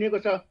 5 भनिएको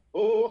छ,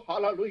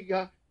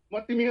 हालेलुया, म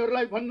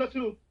तिमीहरूलाई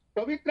भन्दछु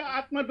पवित्र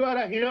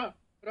आत्माद्वारा हिँड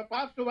र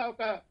पाप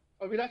स्वभावका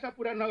अभिलाषा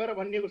पूरा नगर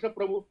भनिएको छ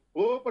प्रभु।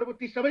 प्रभु,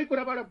 ती सबै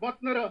कुराबाट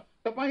बच्न र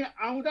तपाईँ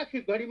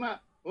आउँदाखेरि घडीमा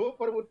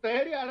प्रभु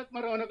तयारी हालतमा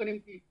रहनको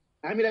निम्ति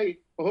हामीलाई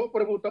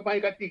प्रभु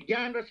तपाईँका ती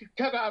ज्ञान र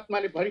शिक्षाका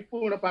आत्माले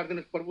भरिपूर्ण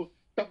पारिदिनुहोस् प्रभु।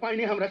 तपाईँ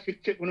नै हाम्रा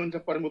शिक्षक हुनुहुन्छ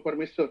प्रभु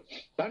परमेश्वर।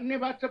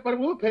 धन्यवाद छ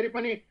प्रभु। फेरि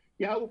पनि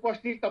यहाँ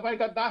उपस्थित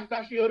तपाईँका दास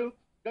दासीहरू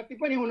जति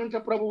पनि हुनुहुन्छ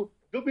प्रभु,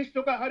 जो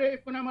विश्वका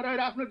हरेक कुनामा रहेर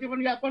आफ्नो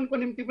जीवनयापनको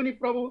निम्ति पनि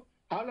प्रभु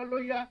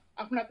हालेलुया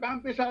आफ्ना काम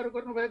पेसाहरू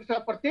गर्नुभएको छ,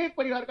 प्रत्येक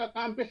परिवारका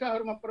काम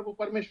पेसाहरूमा प्रभु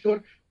परमेश्वर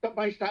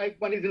तपाईँ सहायक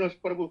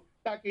बनिदिनुहोस् प्रभु,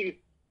 ताकि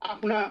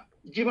आफ्ना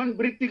जीवन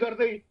वृद्धि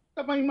गर्दै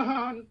तपाईँ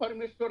महान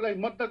परमेश्वरलाई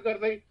मद्दत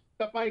गर्दै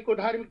तपाईँको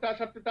धार्मिकता,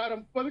 सत्यता र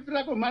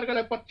पवित्रताको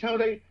मार्गलाई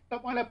पछ्याउँदै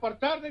तपाईँलाई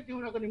प्रचार्दै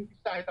जिउनको निम्ति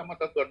सहायता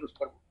मद्दत गर्नुहोस्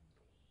प्रभु।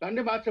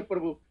 धन्यवाद छ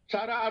प्रभु।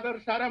 सारा आदर,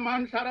 सारा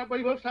मान, सारा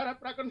वैभव, सारा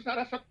पराक्रम,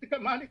 सारा शक्तिका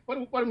मालिक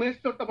प्रभु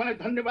परमेश्वर तपाईँलाई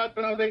धन्यवाद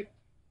जनाउँदै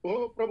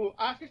प्रभु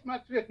आशीष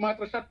मात्र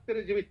एकमात्र सत्य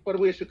र जीवित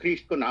प्रभु येशू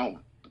ख्रीष्टको नाममा।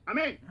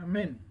 आमेन।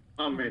 Amen.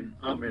 Amen.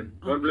 Amen.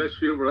 God bless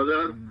you,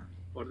 brother,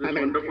 for this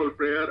wonderful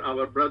prayer.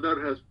 Our brother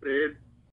has prayed